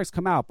when the regs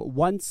come out, but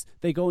once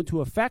they go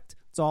into effect,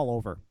 it's all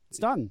over. It's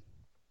done.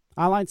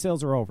 Online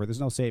sales are over.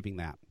 There's no saving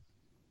that.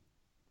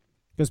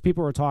 Because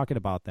people were talking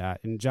about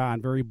that, and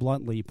John very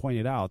bluntly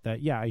pointed out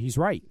that, yeah, he's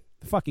right.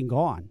 They're fucking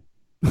gone.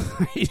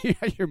 You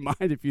out your mind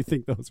if you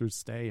think those are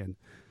staying.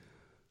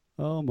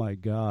 Oh, my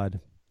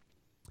God.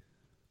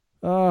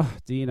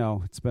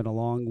 Dino, it's been a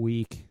long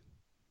week.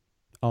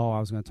 Oh, I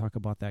was going to talk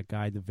about that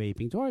guy, the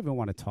vaping. Do I even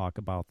want to talk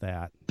about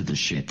that? The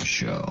shit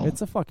show.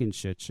 It's a fucking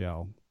shit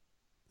show.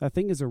 That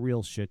thing is a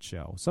real shit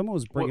show. Someone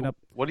was bringing up...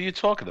 What are you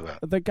talking about?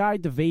 The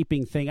guide to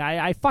vaping thing.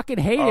 I fucking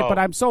hate it, but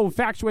I'm so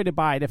infatuated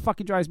by it. It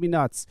fucking drives me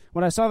nuts.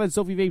 When I saw that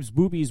Sophie Vape's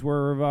boobies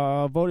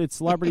were voted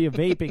celebrity of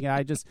vaping,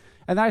 and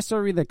then I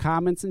started reading the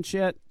comments and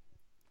shit.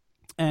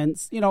 And,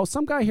 you know,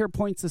 some guy here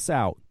points this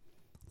out.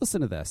 Listen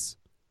to this.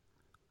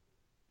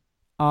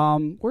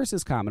 Where's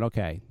his comment?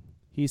 Okay.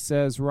 He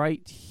says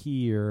right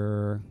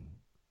here...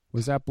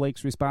 Was that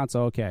Blake's response?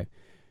 Okay.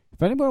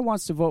 If anyone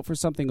wants to vote for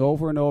something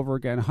over and over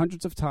again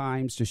hundreds of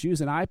times, just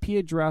use an IP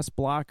address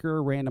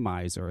blocker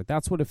randomizer.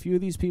 That's what a few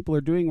of these people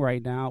are doing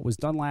right now. It was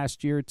done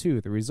last year,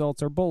 too. The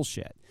results are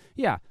bullshit.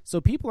 Yeah,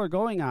 so people are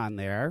going on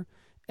there,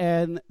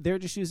 and they're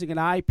just using an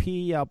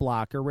IP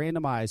blocker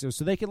randomizer,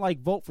 so they can like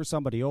vote for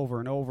somebody over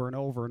and over and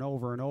over and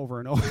over and over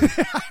and over.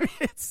 I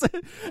mean,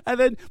 and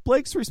then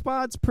Blake's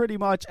response pretty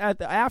much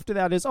after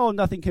that is, "Oh,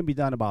 nothing can be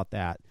done about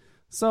that."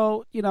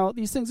 So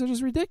these things are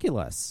just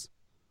ridiculous.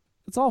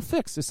 It's all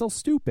fixed. It's so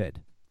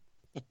stupid.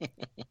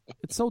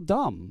 It's so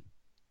dumb.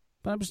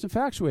 But I'm just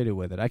infatuated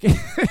with it. I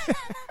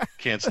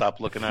can't stop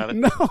looking at it.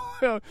 No,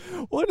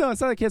 well, no,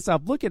 it's not. I can't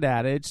stop looking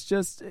at it. It's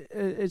just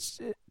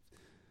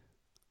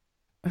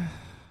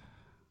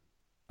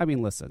I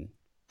mean, listen.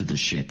 The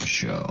shit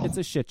show. It's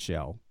a shit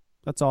show.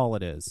 That's all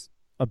it is.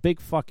 A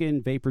big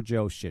fucking Vapor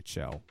Joe shit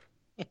show.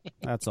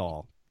 That's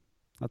all.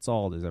 That's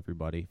all it is,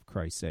 everybody, for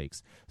Christ's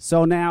sakes.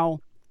 So now,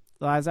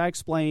 as I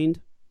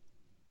explained,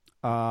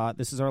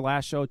 this is our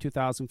last show of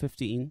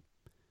 2015.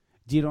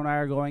 Dino and I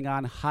are going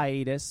on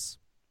hiatus.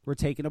 We're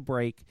taking a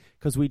break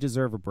because we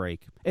deserve a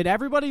break. And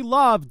everybody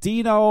loved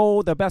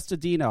Dino, the best of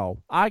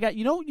Dino. I got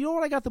you know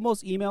what I got the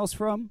most emails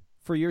from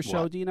for your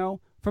show, What? Dino?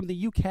 From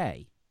the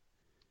UK.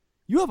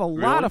 You have a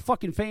lot of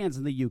fucking fans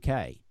in the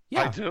UK.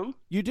 Yeah, I do?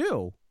 You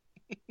do.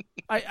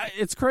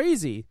 It's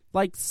crazy.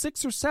 Like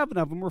 6 or 7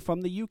 of them were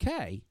from the UK.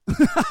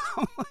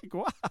 I'm like,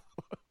 wow.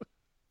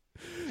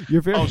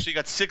 You're very. Oh, so you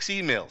got 6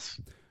 emails.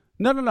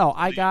 No.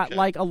 I got UK.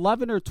 like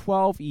 11 or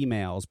 12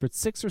 emails, but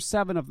 6 or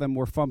 7 of them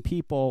were from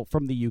people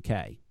from the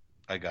UK.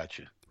 I got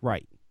you.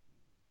 Right.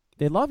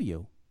 They love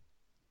you.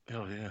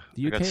 Oh, yeah.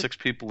 The I got UK 6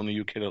 people in the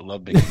UK that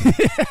love me.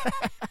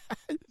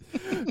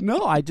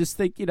 No, I just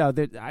think,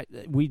 that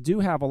we do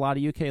have a lot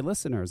of UK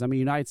listeners. I mean,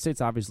 United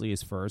States obviously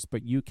is first,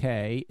 but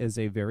UK is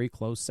a very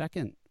close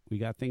second. We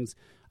got things.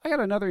 I got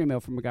another email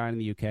from a guy in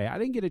the UK. I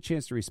didn't get a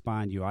chance to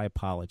respond to you. I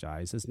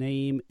apologize. His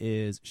name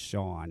is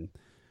Sean.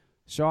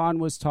 Sean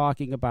was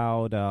talking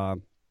about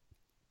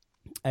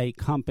a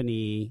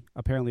company.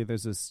 Apparently,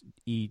 there's this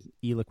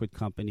e-liquid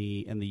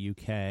company in the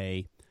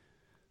UK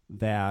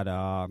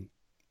that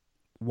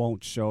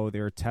won't show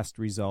their test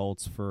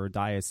results for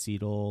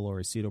diacetyl or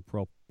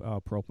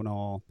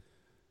acetylpropanol.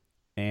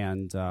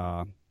 And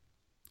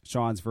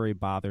Sean's very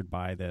bothered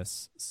by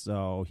this.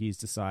 So he's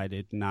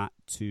decided not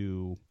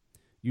to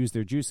use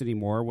their juice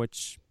anymore,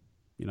 which,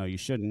 you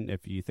shouldn't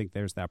if you think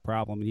there's that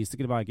problem. And he's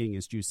thinking about getting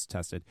his juice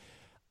tested.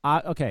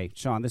 Okay,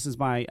 Sean, this is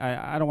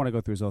I don't want to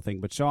go through his whole thing,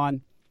 but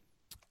Sean,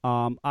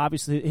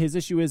 obviously his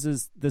issue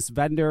is this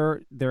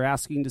vendor, they're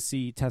asking to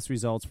see test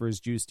results for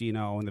his juice,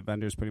 Dino, and the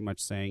vendor's pretty much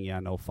saying,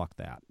 yeah, no, fuck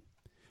that.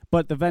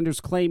 But the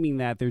vendor's claiming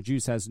that their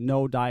juice has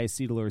no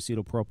diacetyl or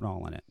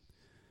acetylpropanol in it.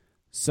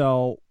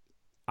 So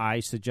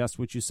I suggest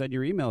what you said in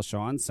your email,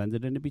 Sean, send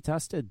it in to be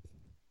tested.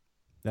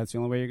 That's the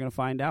only way you're going to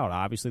find out.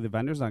 Obviously, the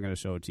vendor's not going to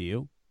show it to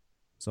you.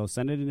 So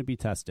send it in to be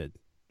tested.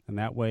 And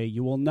that way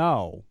you will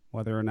know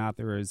whether or not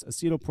there is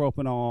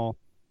acetylpropanol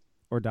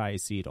or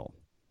diacetyl.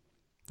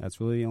 That's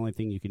really the only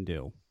thing you can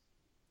do.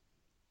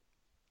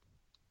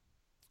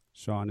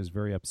 Sean is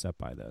very upset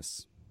by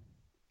this.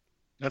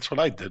 That's what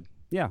I did.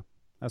 Yeah,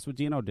 that's what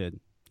Dino did.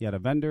 He had a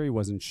vendor. He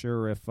wasn't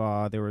sure if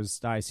there was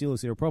diacetyl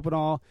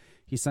acetylpropanol.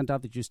 He sent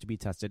out the juice to be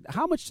tested.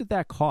 How much did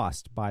that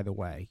cost, by the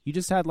way? You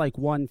just had like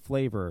one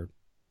flavor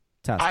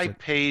tested. I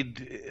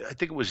paid, I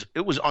think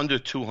it was under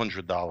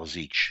 $200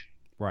 each.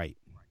 Right.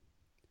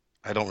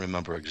 I don't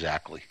remember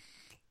exactly.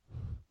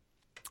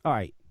 All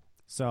right.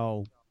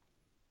 So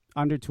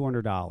under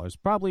 $200.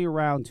 Probably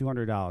around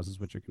 $200 is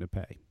what you're going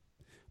to pay.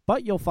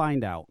 But you'll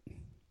find out.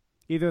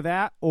 Either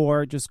that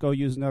or just go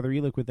use another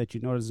e-liquid that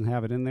you know doesn't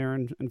have it in there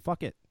and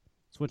fuck it.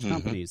 Switch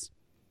companies.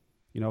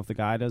 If the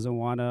guy doesn't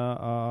want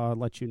to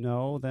let you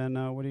know, then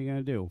what are you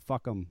going to do?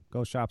 Fuck him.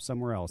 Go shop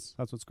somewhere else.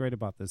 That's what's great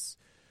about this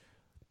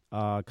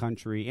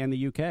country and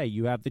the UK.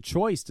 You have the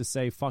choice to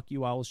say, fuck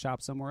you, I will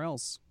shop somewhere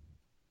else.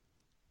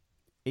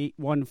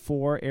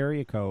 814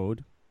 area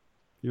code.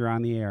 You're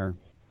on the air.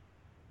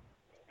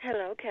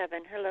 Hello,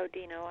 Kevin. Hello,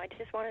 Dino. I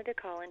just wanted to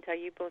call and tell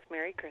you both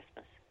Merry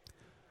Christmas.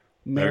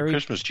 Merry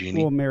Christmas,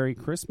 Jeannie. Well, Merry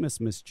Christmas,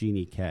 Miss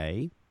Jeannie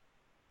K.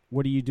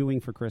 What are you doing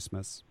for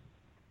Christmas?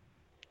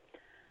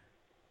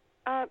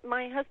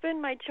 My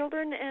husband, my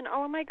children, and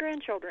all of my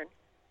grandchildren.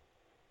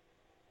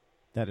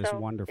 That is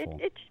wonderful.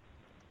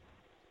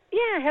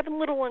 Yeah, having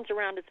little ones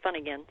around is fun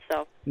again.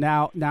 So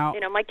now,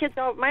 my kids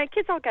all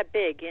got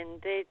big,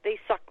 and they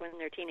suck when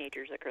they're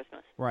teenagers at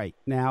Christmas. Right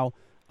now,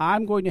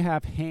 I'm going to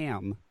have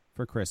ham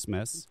for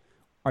Christmas.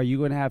 Are you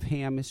going to have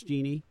ham, Miss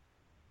Jeannie?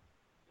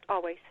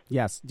 Always.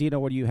 Yes, Dino.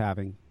 What are you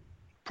having?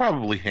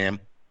 Probably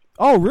ham.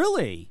 Oh,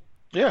 really?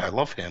 Yeah, I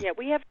love ham. Yeah,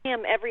 we have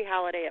ham every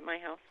holiday at my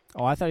house.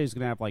 Oh, I thought he was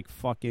going to have like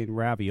fucking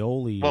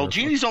ravioli. Well,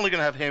 Jeannie's only going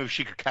to have ham if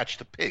she could catch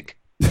the pig.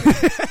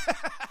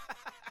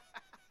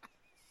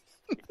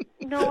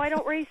 No, I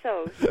don't raise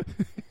those.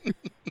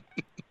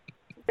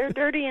 They're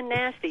dirty and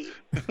nasty.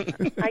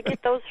 I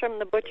get those from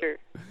the butcher.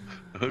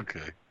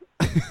 Okay.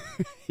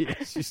 Yeah,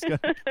 she's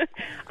got...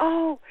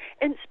 Oh,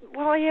 and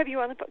while I have you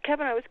on the phone,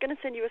 Kevin, I was going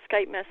to send you a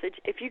Skype message.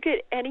 If you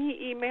get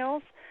any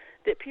emails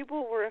that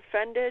people were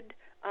offended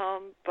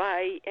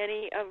by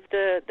any of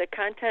the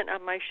content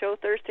on my show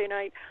Thursday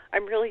night,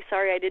 I'm really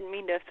sorry. I didn't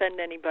mean to offend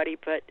anybody,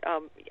 but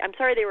I'm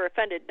sorry they were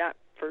offended, not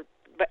for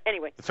But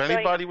anyway, If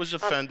anybody was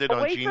offended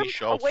on Jeannie's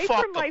show, away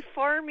fuck from my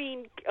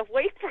farming,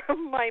 away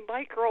from my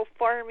micro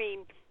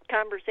farming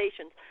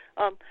conversations.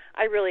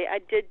 I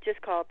did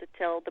just call to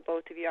tell the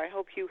both of you. I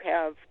hope you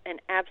have an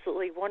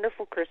absolutely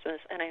wonderful Christmas,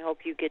 and I hope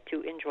you get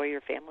to enjoy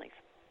your families.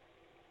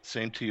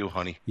 Same to you,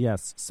 honey.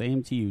 Yes,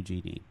 same to you,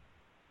 Jeannie.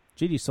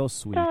 Jeannie's so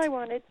sweet. That's all I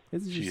wanted.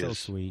 Isn't she so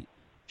sweet?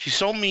 She's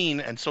so mean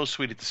and so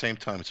sweet at the same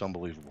time. It's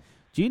unbelievable.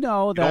 Do you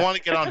know that? You don't want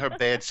to get on her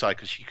bad side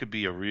because she could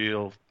be a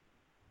real.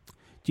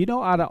 Do you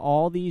know out of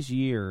all these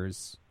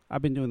years,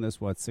 I've been doing this,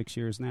 6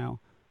 years now?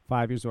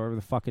 5 years, or whatever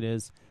the fuck it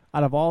is.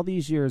 Out of all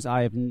these years,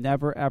 I have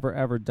never, ever,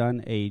 ever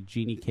done a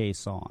Jeannie K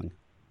song.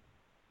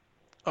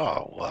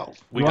 Oh, well,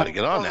 we got to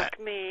get on that.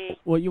 Me.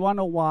 Well, you want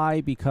to know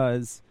why?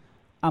 Because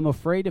I'm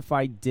afraid if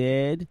I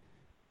did,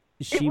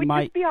 it would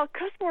just be all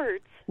cuss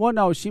words. Well,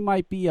 no, she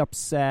might be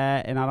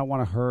upset, and I don't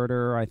want to hurt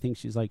her. I think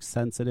she's,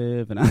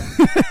 sensitive. And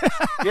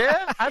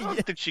Yeah? I don't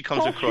think she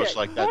comes across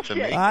like that to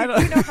me. I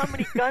don't... You know how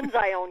many guns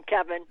I own,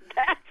 Kevin.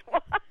 That's why.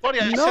 Buddy,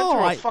 I sent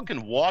her a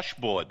fucking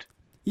washboard.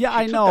 Yeah,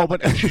 I know,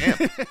 but... Like a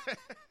champ.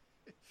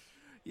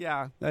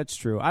 Yeah, that's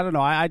true. I don't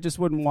know. I just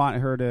wouldn't want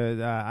her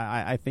to...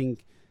 I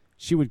think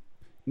she would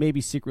maybe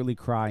secretly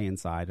cry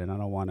inside, and I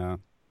don't want to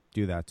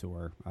do that to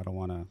her. I don't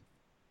want to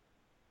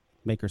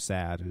make her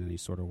sad in any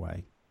sort of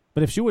way.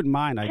 But if she wouldn't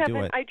mind, I'd do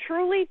it. I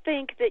truly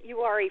think that you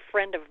are a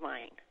friend of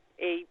mine,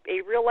 a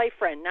real-life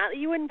friend. Not that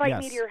you invite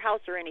me to your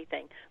house or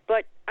anything,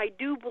 but I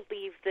do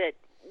believe that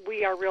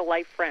we are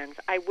real-life friends.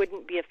 I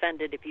wouldn't be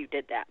offended if you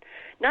did that.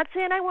 Not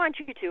saying I want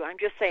you to. I'm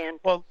just saying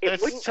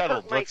it wouldn't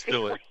hurt my feelings.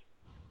 Do it.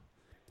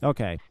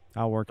 Okay,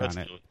 I'll work on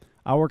it.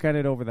 I'll work on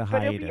it over the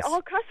hiatus. But it'll be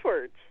all cuss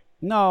words.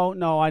 No,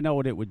 I know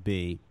what it would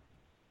be.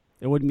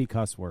 It wouldn't be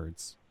cuss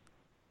words.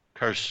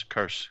 Curse.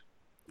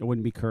 It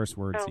wouldn't be curse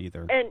words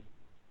either. And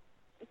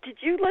did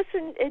you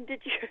listen? And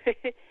did you,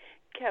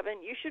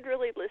 Kevin? You should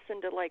really listen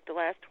to the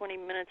last 20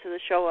 minutes of the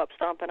show Up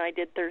Stomp and I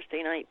did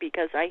Thursday night,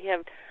 because I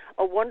have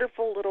a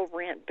wonderful little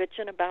rant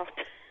bitching about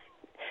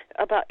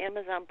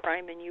Amazon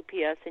Prime and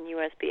UPS and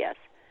USPS.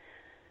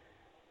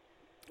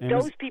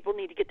 Those people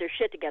need to get their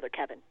shit together,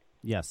 Kevin.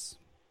 Yes,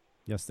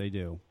 they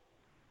do.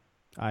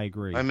 I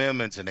agree. My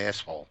mailman's an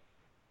asshole.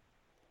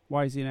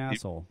 Why is he an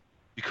asshole?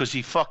 Because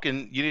he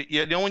fucking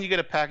you know when you get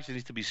a package that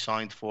needs to be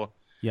signed for.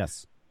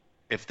 Yes.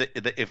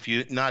 If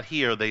you're not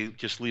here, they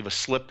just leave a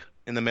slip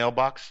in the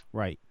mailbox.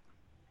 Right.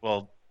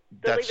 Well,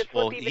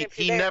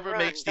 he never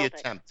makes the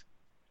attempt.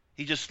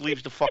 He just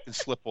leaves the fucking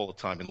slip all the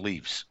time and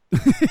leaves.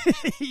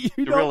 He's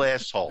a real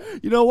asshole.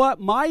 You know what?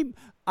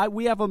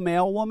 We have a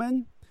mail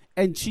woman,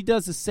 and she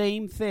does the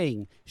same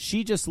thing.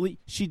 She does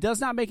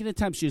not make an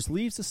attempt. She just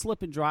leaves the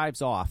slip and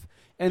drives off.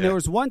 And there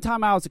was one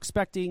time I was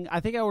expecting, I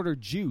think I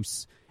ordered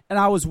juice, and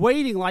I was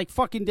waiting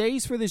fucking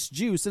days for this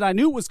juice, and I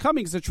knew it was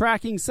coming because the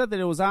tracking said that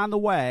it was on the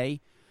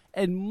way.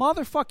 And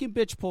motherfucking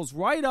bitch pulls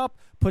right up,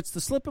 puts the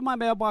slip in my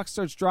mailbox,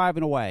 starts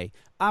driving away.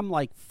 I'm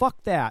like,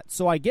 fuck that.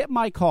 So I get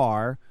my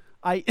car.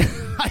 I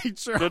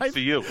drive, good for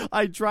you.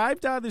 I drive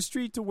down the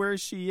street to where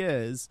she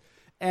is,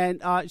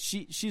 and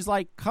she's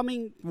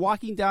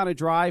walking down a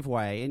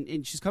driveway,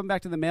 and she's coming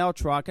back to the mail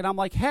truck, and I'm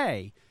like,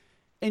 hey.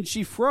 And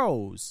she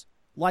froze.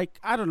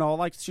 I don't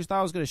know, she thought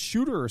I was going to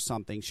shoot her or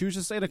something. She was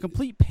just in a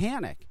complete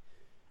panic.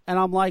 And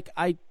I'm like,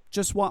 I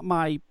just want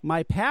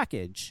my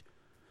package.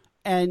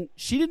 And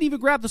she didn't even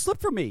grab the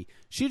slip from me.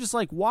 She just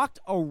walked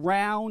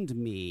around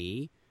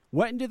me,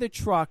 went into the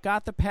truck,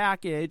 got the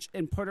package,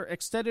 and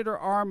extended her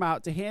arm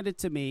out to hand it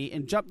to me,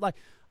 and jumped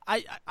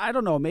I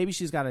don't know. Maybe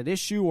she's got an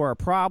issue or a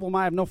problem.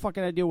 I have no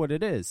fucking idea what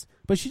it is.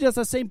 But she does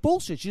that same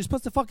bullshit. She just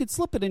puts the fucking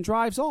slip in and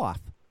drives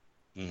off.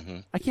 Mm-hmm.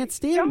 I can't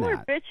stand Y'all that.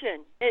 are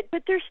bitching,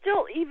 but they're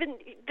still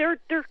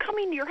they're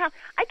coming to your house.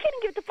 I can't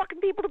get the fucking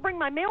people to bring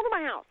my mail to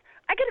my house.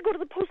 I got to go to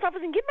the post office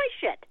and get my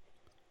shit.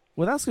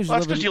 Well, that's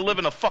because you live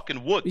in the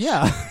fucking woods.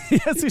 Yeah,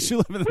 that's because you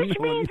live in the Which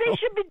means they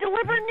should be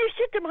delivering their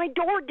shit to my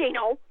door,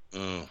 Dino.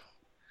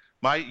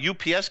 My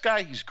UPS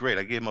guy, he's great.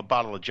 I gave him a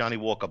bottle of Johnny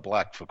Walker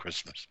Black for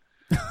Christmas.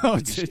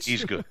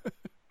 He's good.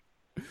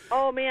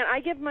 Oh man, I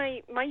give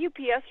my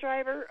UPS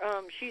driver.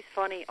 She's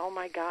funny. Oh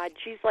my God,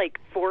 she's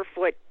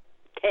 4'10",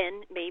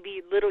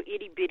 maybe, little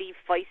itty bitty,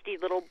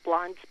 feisty, little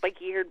blonde,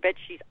 spiky-haired bitch.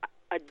 She's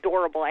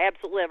adorable. I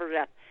absolutely love her to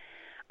death.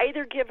 I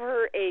either give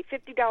her a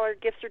 $50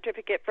 gift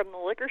certificate from the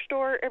liquor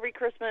store every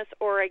Christmas,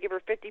 or I give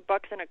her $50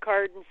 in a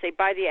card and say,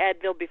 buy the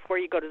Advil before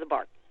you go to the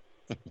bar.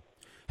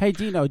 Hey,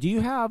 Dino, do you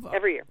have...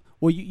 Every year.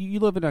 Well, you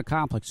live in a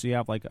complex, so you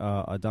have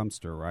a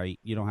dumpster, right?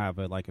 You don't have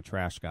a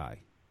trash guy.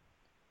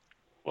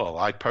 Well,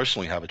 I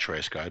personally have a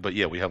trash guy, but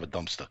yeah, we have a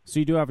dumpster. So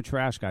you do have a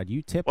trash guy. Do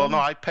you tip him? Well, no,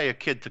 I pay a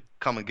kid to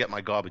come and get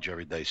my garbage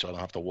every day, so I don't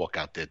have to walk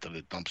out there to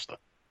the dumpster.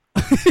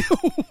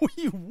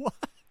 What?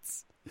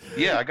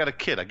 Yeah, I got a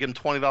kid. I give him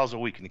 $20 a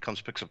week, and he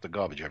comes picks up the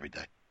garbage every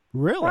day.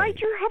 Really? Ride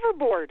your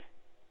hoverboard.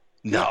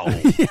 No.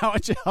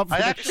 I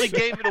actually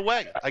gave it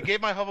away. I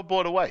gave my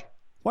hoverboard away.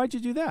 Why'd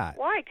you do that?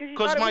 Why?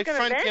 Because my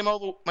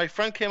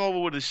friend came over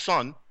with his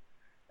son,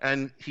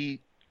 and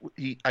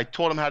I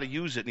taught him how to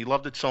use it, and he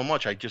loved it so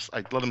much. I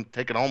let him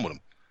take it home with him.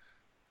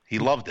 He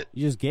loved it.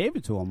 You just gave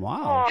it to him.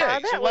 Wow. Aw, Yeah,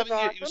 he's that was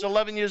 11 he was awesome.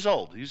 11 years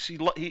old.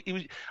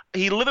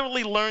 He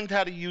literally learned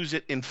how to use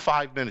it in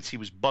 5 minutes. He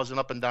was buzzing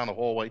up and down the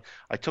hallway.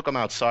 I took him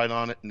outside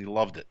on it, and he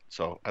loved it.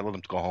 So I let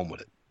him go home with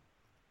it.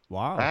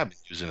 Wow. I have been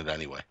using it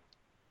anyway.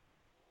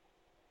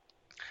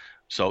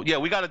 So yeah,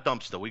 we got a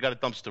dumpster. We got a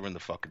dumpster in the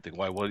fucking thing.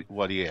 Why?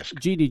 What do you ask?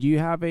 Jeannie, do you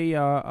have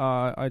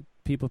a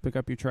people pick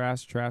up your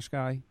trash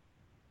guy?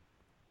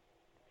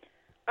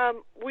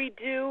 We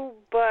do,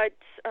 but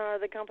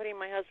the company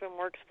my husband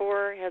works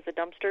for has a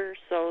dumpster,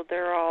 so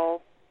they're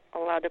all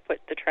allowed to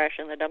put the trash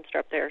in the dumpster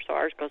up there, so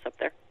ours goes up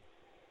there.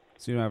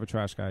 So you don't have a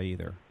trash guy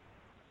either.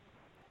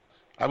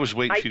 I was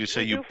waiting for you to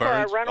say you for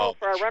our burned.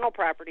 rental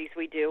properties.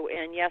 We do,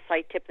 and yes,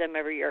 I tip them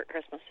every year at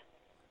Christmas.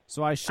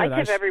 So I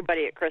tip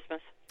everybody at Christmas.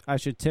 I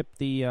should tip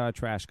the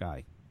trash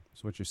guy.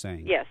 Is what you're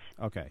saying? Yes.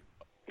 Okay.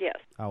 Yes.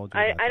 I will do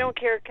that. I don't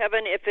care,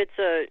 Kevin, if it's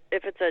a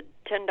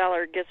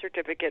 $10 gift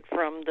certificate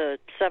from the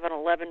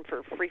 7-Eleven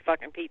for free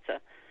fucking pizza.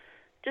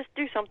 Just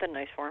do something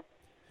nice for him.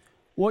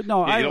 Well,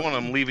 no, Yeah, you don't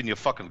want him leaving your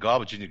fucking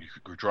garbage in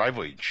your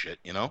driveway and shit,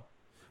 you know?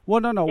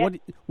 Well, no. Yeah.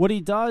 What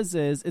he does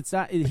is it's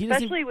not. He doesn't.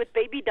 Especially with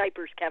baby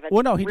diapers, Kevin.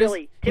 Well, no, he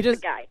really does. tip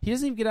the guy. He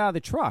doesn't even get out of the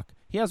truck.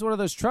 He has one of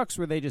those trucks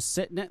where they just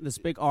sit in it, and this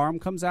big arm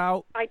comes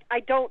out. I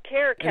don't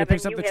care, Kevin. And he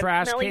picks up You the have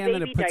trash smelly can and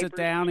baby it puts it diapers,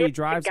 down and tip he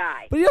drives. the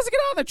guy. But he doesn't get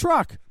out of the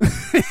truck.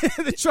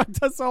 The truck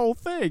does the whole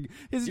thing.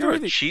 You're a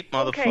cheap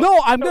motherfucker. Okay,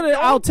 No, so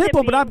I'll tip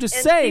him, but I'm just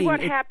and saying. See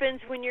what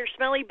happens when your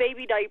smelly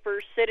baby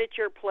diapers sit at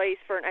your place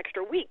for an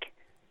extra week.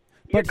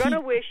 But You're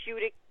gonna wish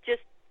you'd have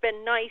just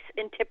been nice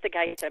and tip the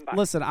guy $10.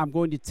 Listen, I'm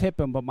going to tip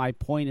him, but my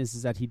point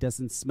is that he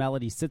doesn't smell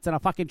it. He sits in a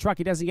fucking truck.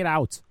 He doesn't get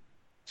out.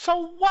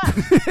 So what?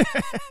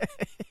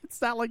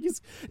 It's not like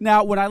he's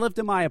now. When I lived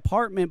in my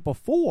apartment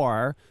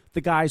before,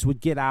 the guys would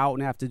get out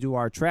and have to do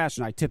our trash,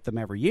 and I tipped them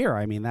every year.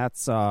 I mean,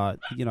 that's that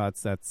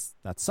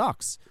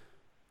sucks.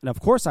 And of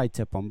course, I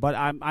tip them. But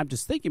I'm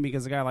just thinking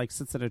because the guy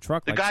sits in a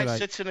truck. The guy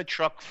sits in a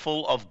truck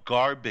full of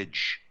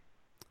garbage.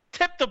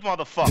 Tip the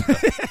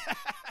motherfucker.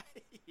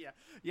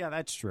 Yeah,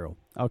 that's true.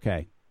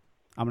 Okay,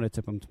 I'm gonna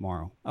tip him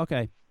tomorrow.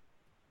 Okay,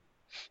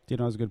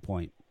 Dino's a good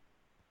point.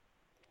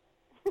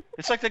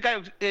 It's like the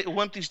guy who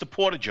empties the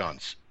porta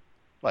johns.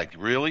 Like,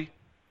 really?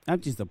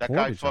 Empties the that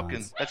porta guy fucking.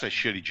 johns. That's a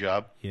shitty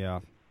job.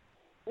 Yeah,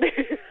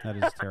 that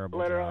is a terrible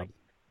Literally. job.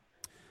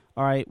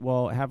 All right,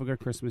 well, have a good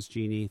Christmas,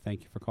 Jeannie.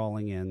 Thank you for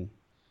calling in.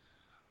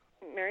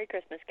 Merry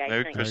Christmas, guys.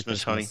 Merry Thanks.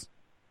 Christmas, honey.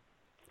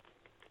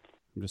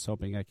 I'm just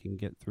hoping I can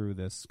get through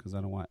this because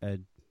I don't want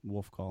Ed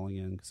Wolf calling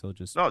in because he'll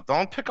just. No,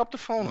 don't pick up the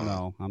phone.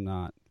 No, I'm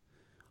not.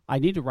 I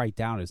need to write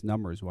down his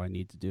number is what I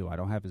need to do. I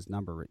don't have his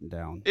number written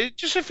down.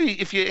 Just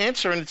if you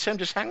answer and it's him,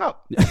 just hang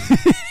up.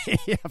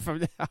 Yeah, from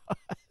now.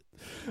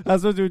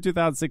 That's what I do in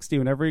 2016.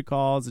 Whenever he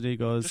calls and he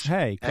goes, Just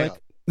 "Hey, hang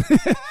click."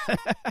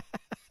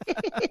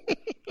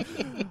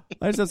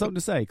 I just have something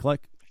to say.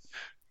 Click.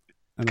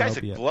 The And guy's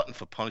that'll be a it. glutton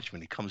for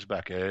punishment. He comes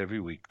back every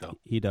week, though.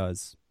 He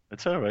does.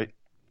 It's all right.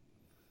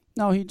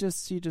 No, he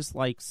just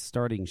likes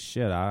starting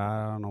shit.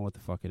 I don't know what the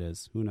fuck it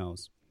is. Who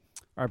knows?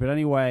 All right, but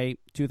anyway,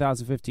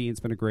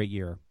 2015's been a great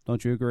year.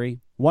 Don't you agree?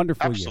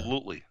 Wonderful year.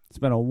 Absolutely. It's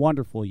been a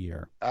wonderful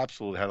year.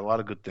 Absolutely. Had a lot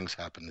of good things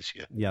happen this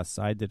year. Yes,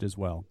 I did as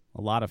well.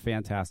 A lot of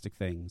fantastic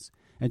things.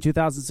 And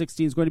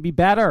 2016 is going to be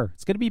better.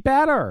 It's going to be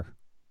better.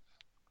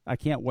 I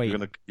can't wait.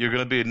 You're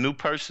gonna be a new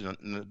person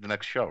in the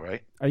next show,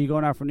 right? Are you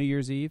going out for New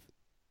Year's Eve?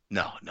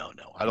 No.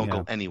 I don't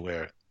go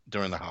anywhere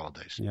during the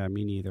holidays. Yeah,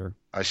 me neither.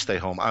 I stay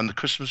home. On the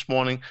Christmas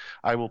morning,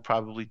 I will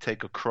probably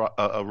take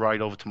a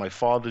ride over to my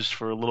father's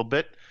for a little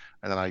bit,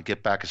 and then I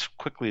get back as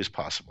quickly as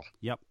possible.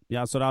 Yep. Yeah,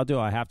 that's what I'll do.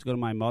 I have to go to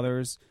my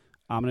mother's.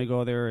 I'm going to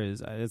go there.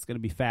 It's going to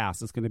be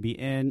fast. It's going to be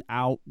in,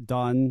 out,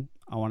 done.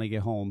 I want to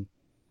get home.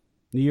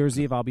 New Year's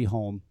Eve, I'll be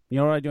home. You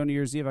know what I do on New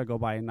Year's Eve? I go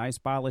buy a nice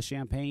bottle of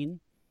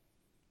champagne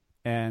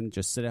and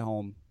just sit at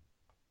home.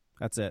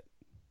 That's it.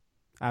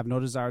 I have no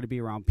desire to be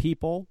around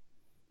people.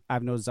 I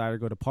have no desire to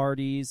go to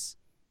parties.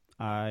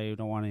 I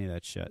don't want any of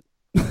that shit.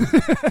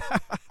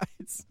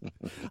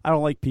 I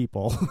don't like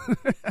people.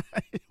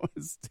 I want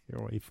to stay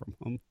away from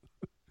them.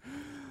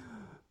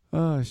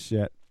 Oh,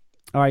 shit.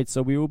 All right,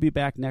 so we will be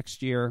back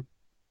next year.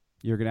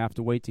 You're going to have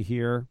to wait to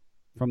hear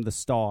from the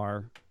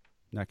star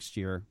next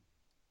year.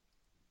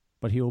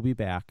 But he will be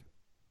back.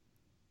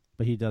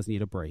 But he does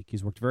need a break.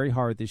 He's worked very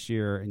hard this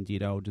year, and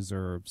Dito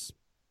deserves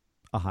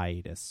a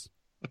hiatus.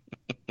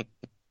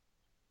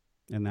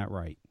 Isn't that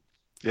right?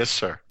 Yes,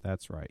 sir.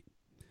 That's right.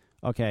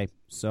 Okay,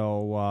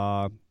 so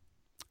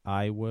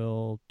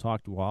I'll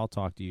talk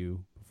to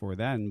you before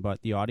then,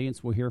 but the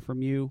audience will hear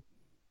from you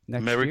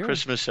next year. Merry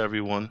Christmas,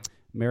 everyone.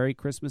 Merry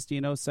Christmas,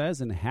 Dino says,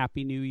 and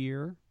Happy New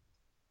Year.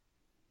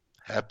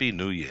 Happy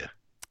New Year.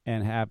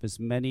 And have as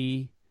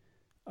many,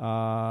 what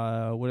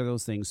are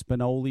those things,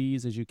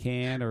 Spinolis as you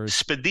can, or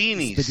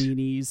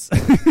Spadinis.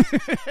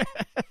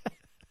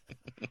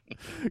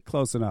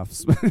 Close enough.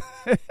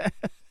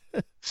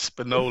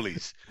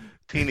 Spinolis.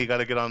 Teeny got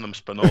to get on them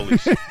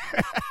Spinolis.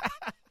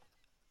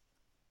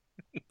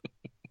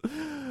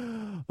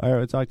 All right,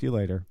 we'll talk to you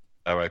later.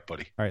 All right,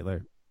 buddy. All right,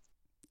 later.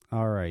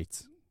 All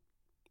right.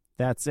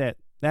 That's it.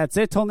 That's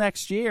it till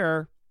next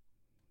year.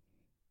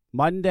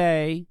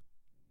 Monday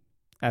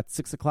at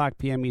 6 o'clock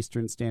p.m.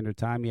 Eastern Standard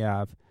Time, you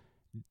have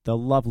the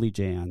lovely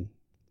Jan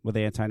with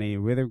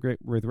Anti-Name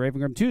with Raven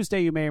Grim.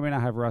 Tuesday, you may or may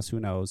not have Russ. Who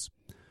knows?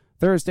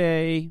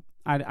 Thursday,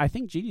 I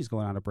think Jeannie's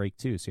going on a break,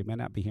 too, so you may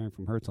not be hearing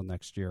from her till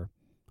next year.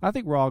 I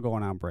think we're all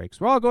going on breaks.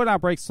 We're all going on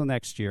breaks till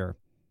next year.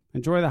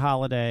 Enjoy the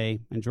holiday.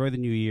 Enjoy the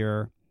new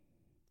year.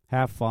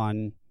 Have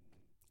fun.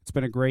 It's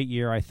been a great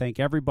year. I thank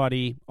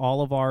everybody,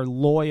 all of our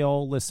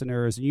loyal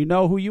listeners. And you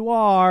know who you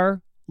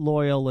are,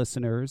 loyal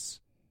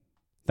listeners.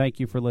 Thank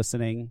you for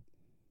listening.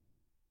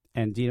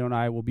 And Dino and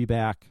I will be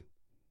back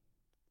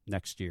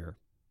next year.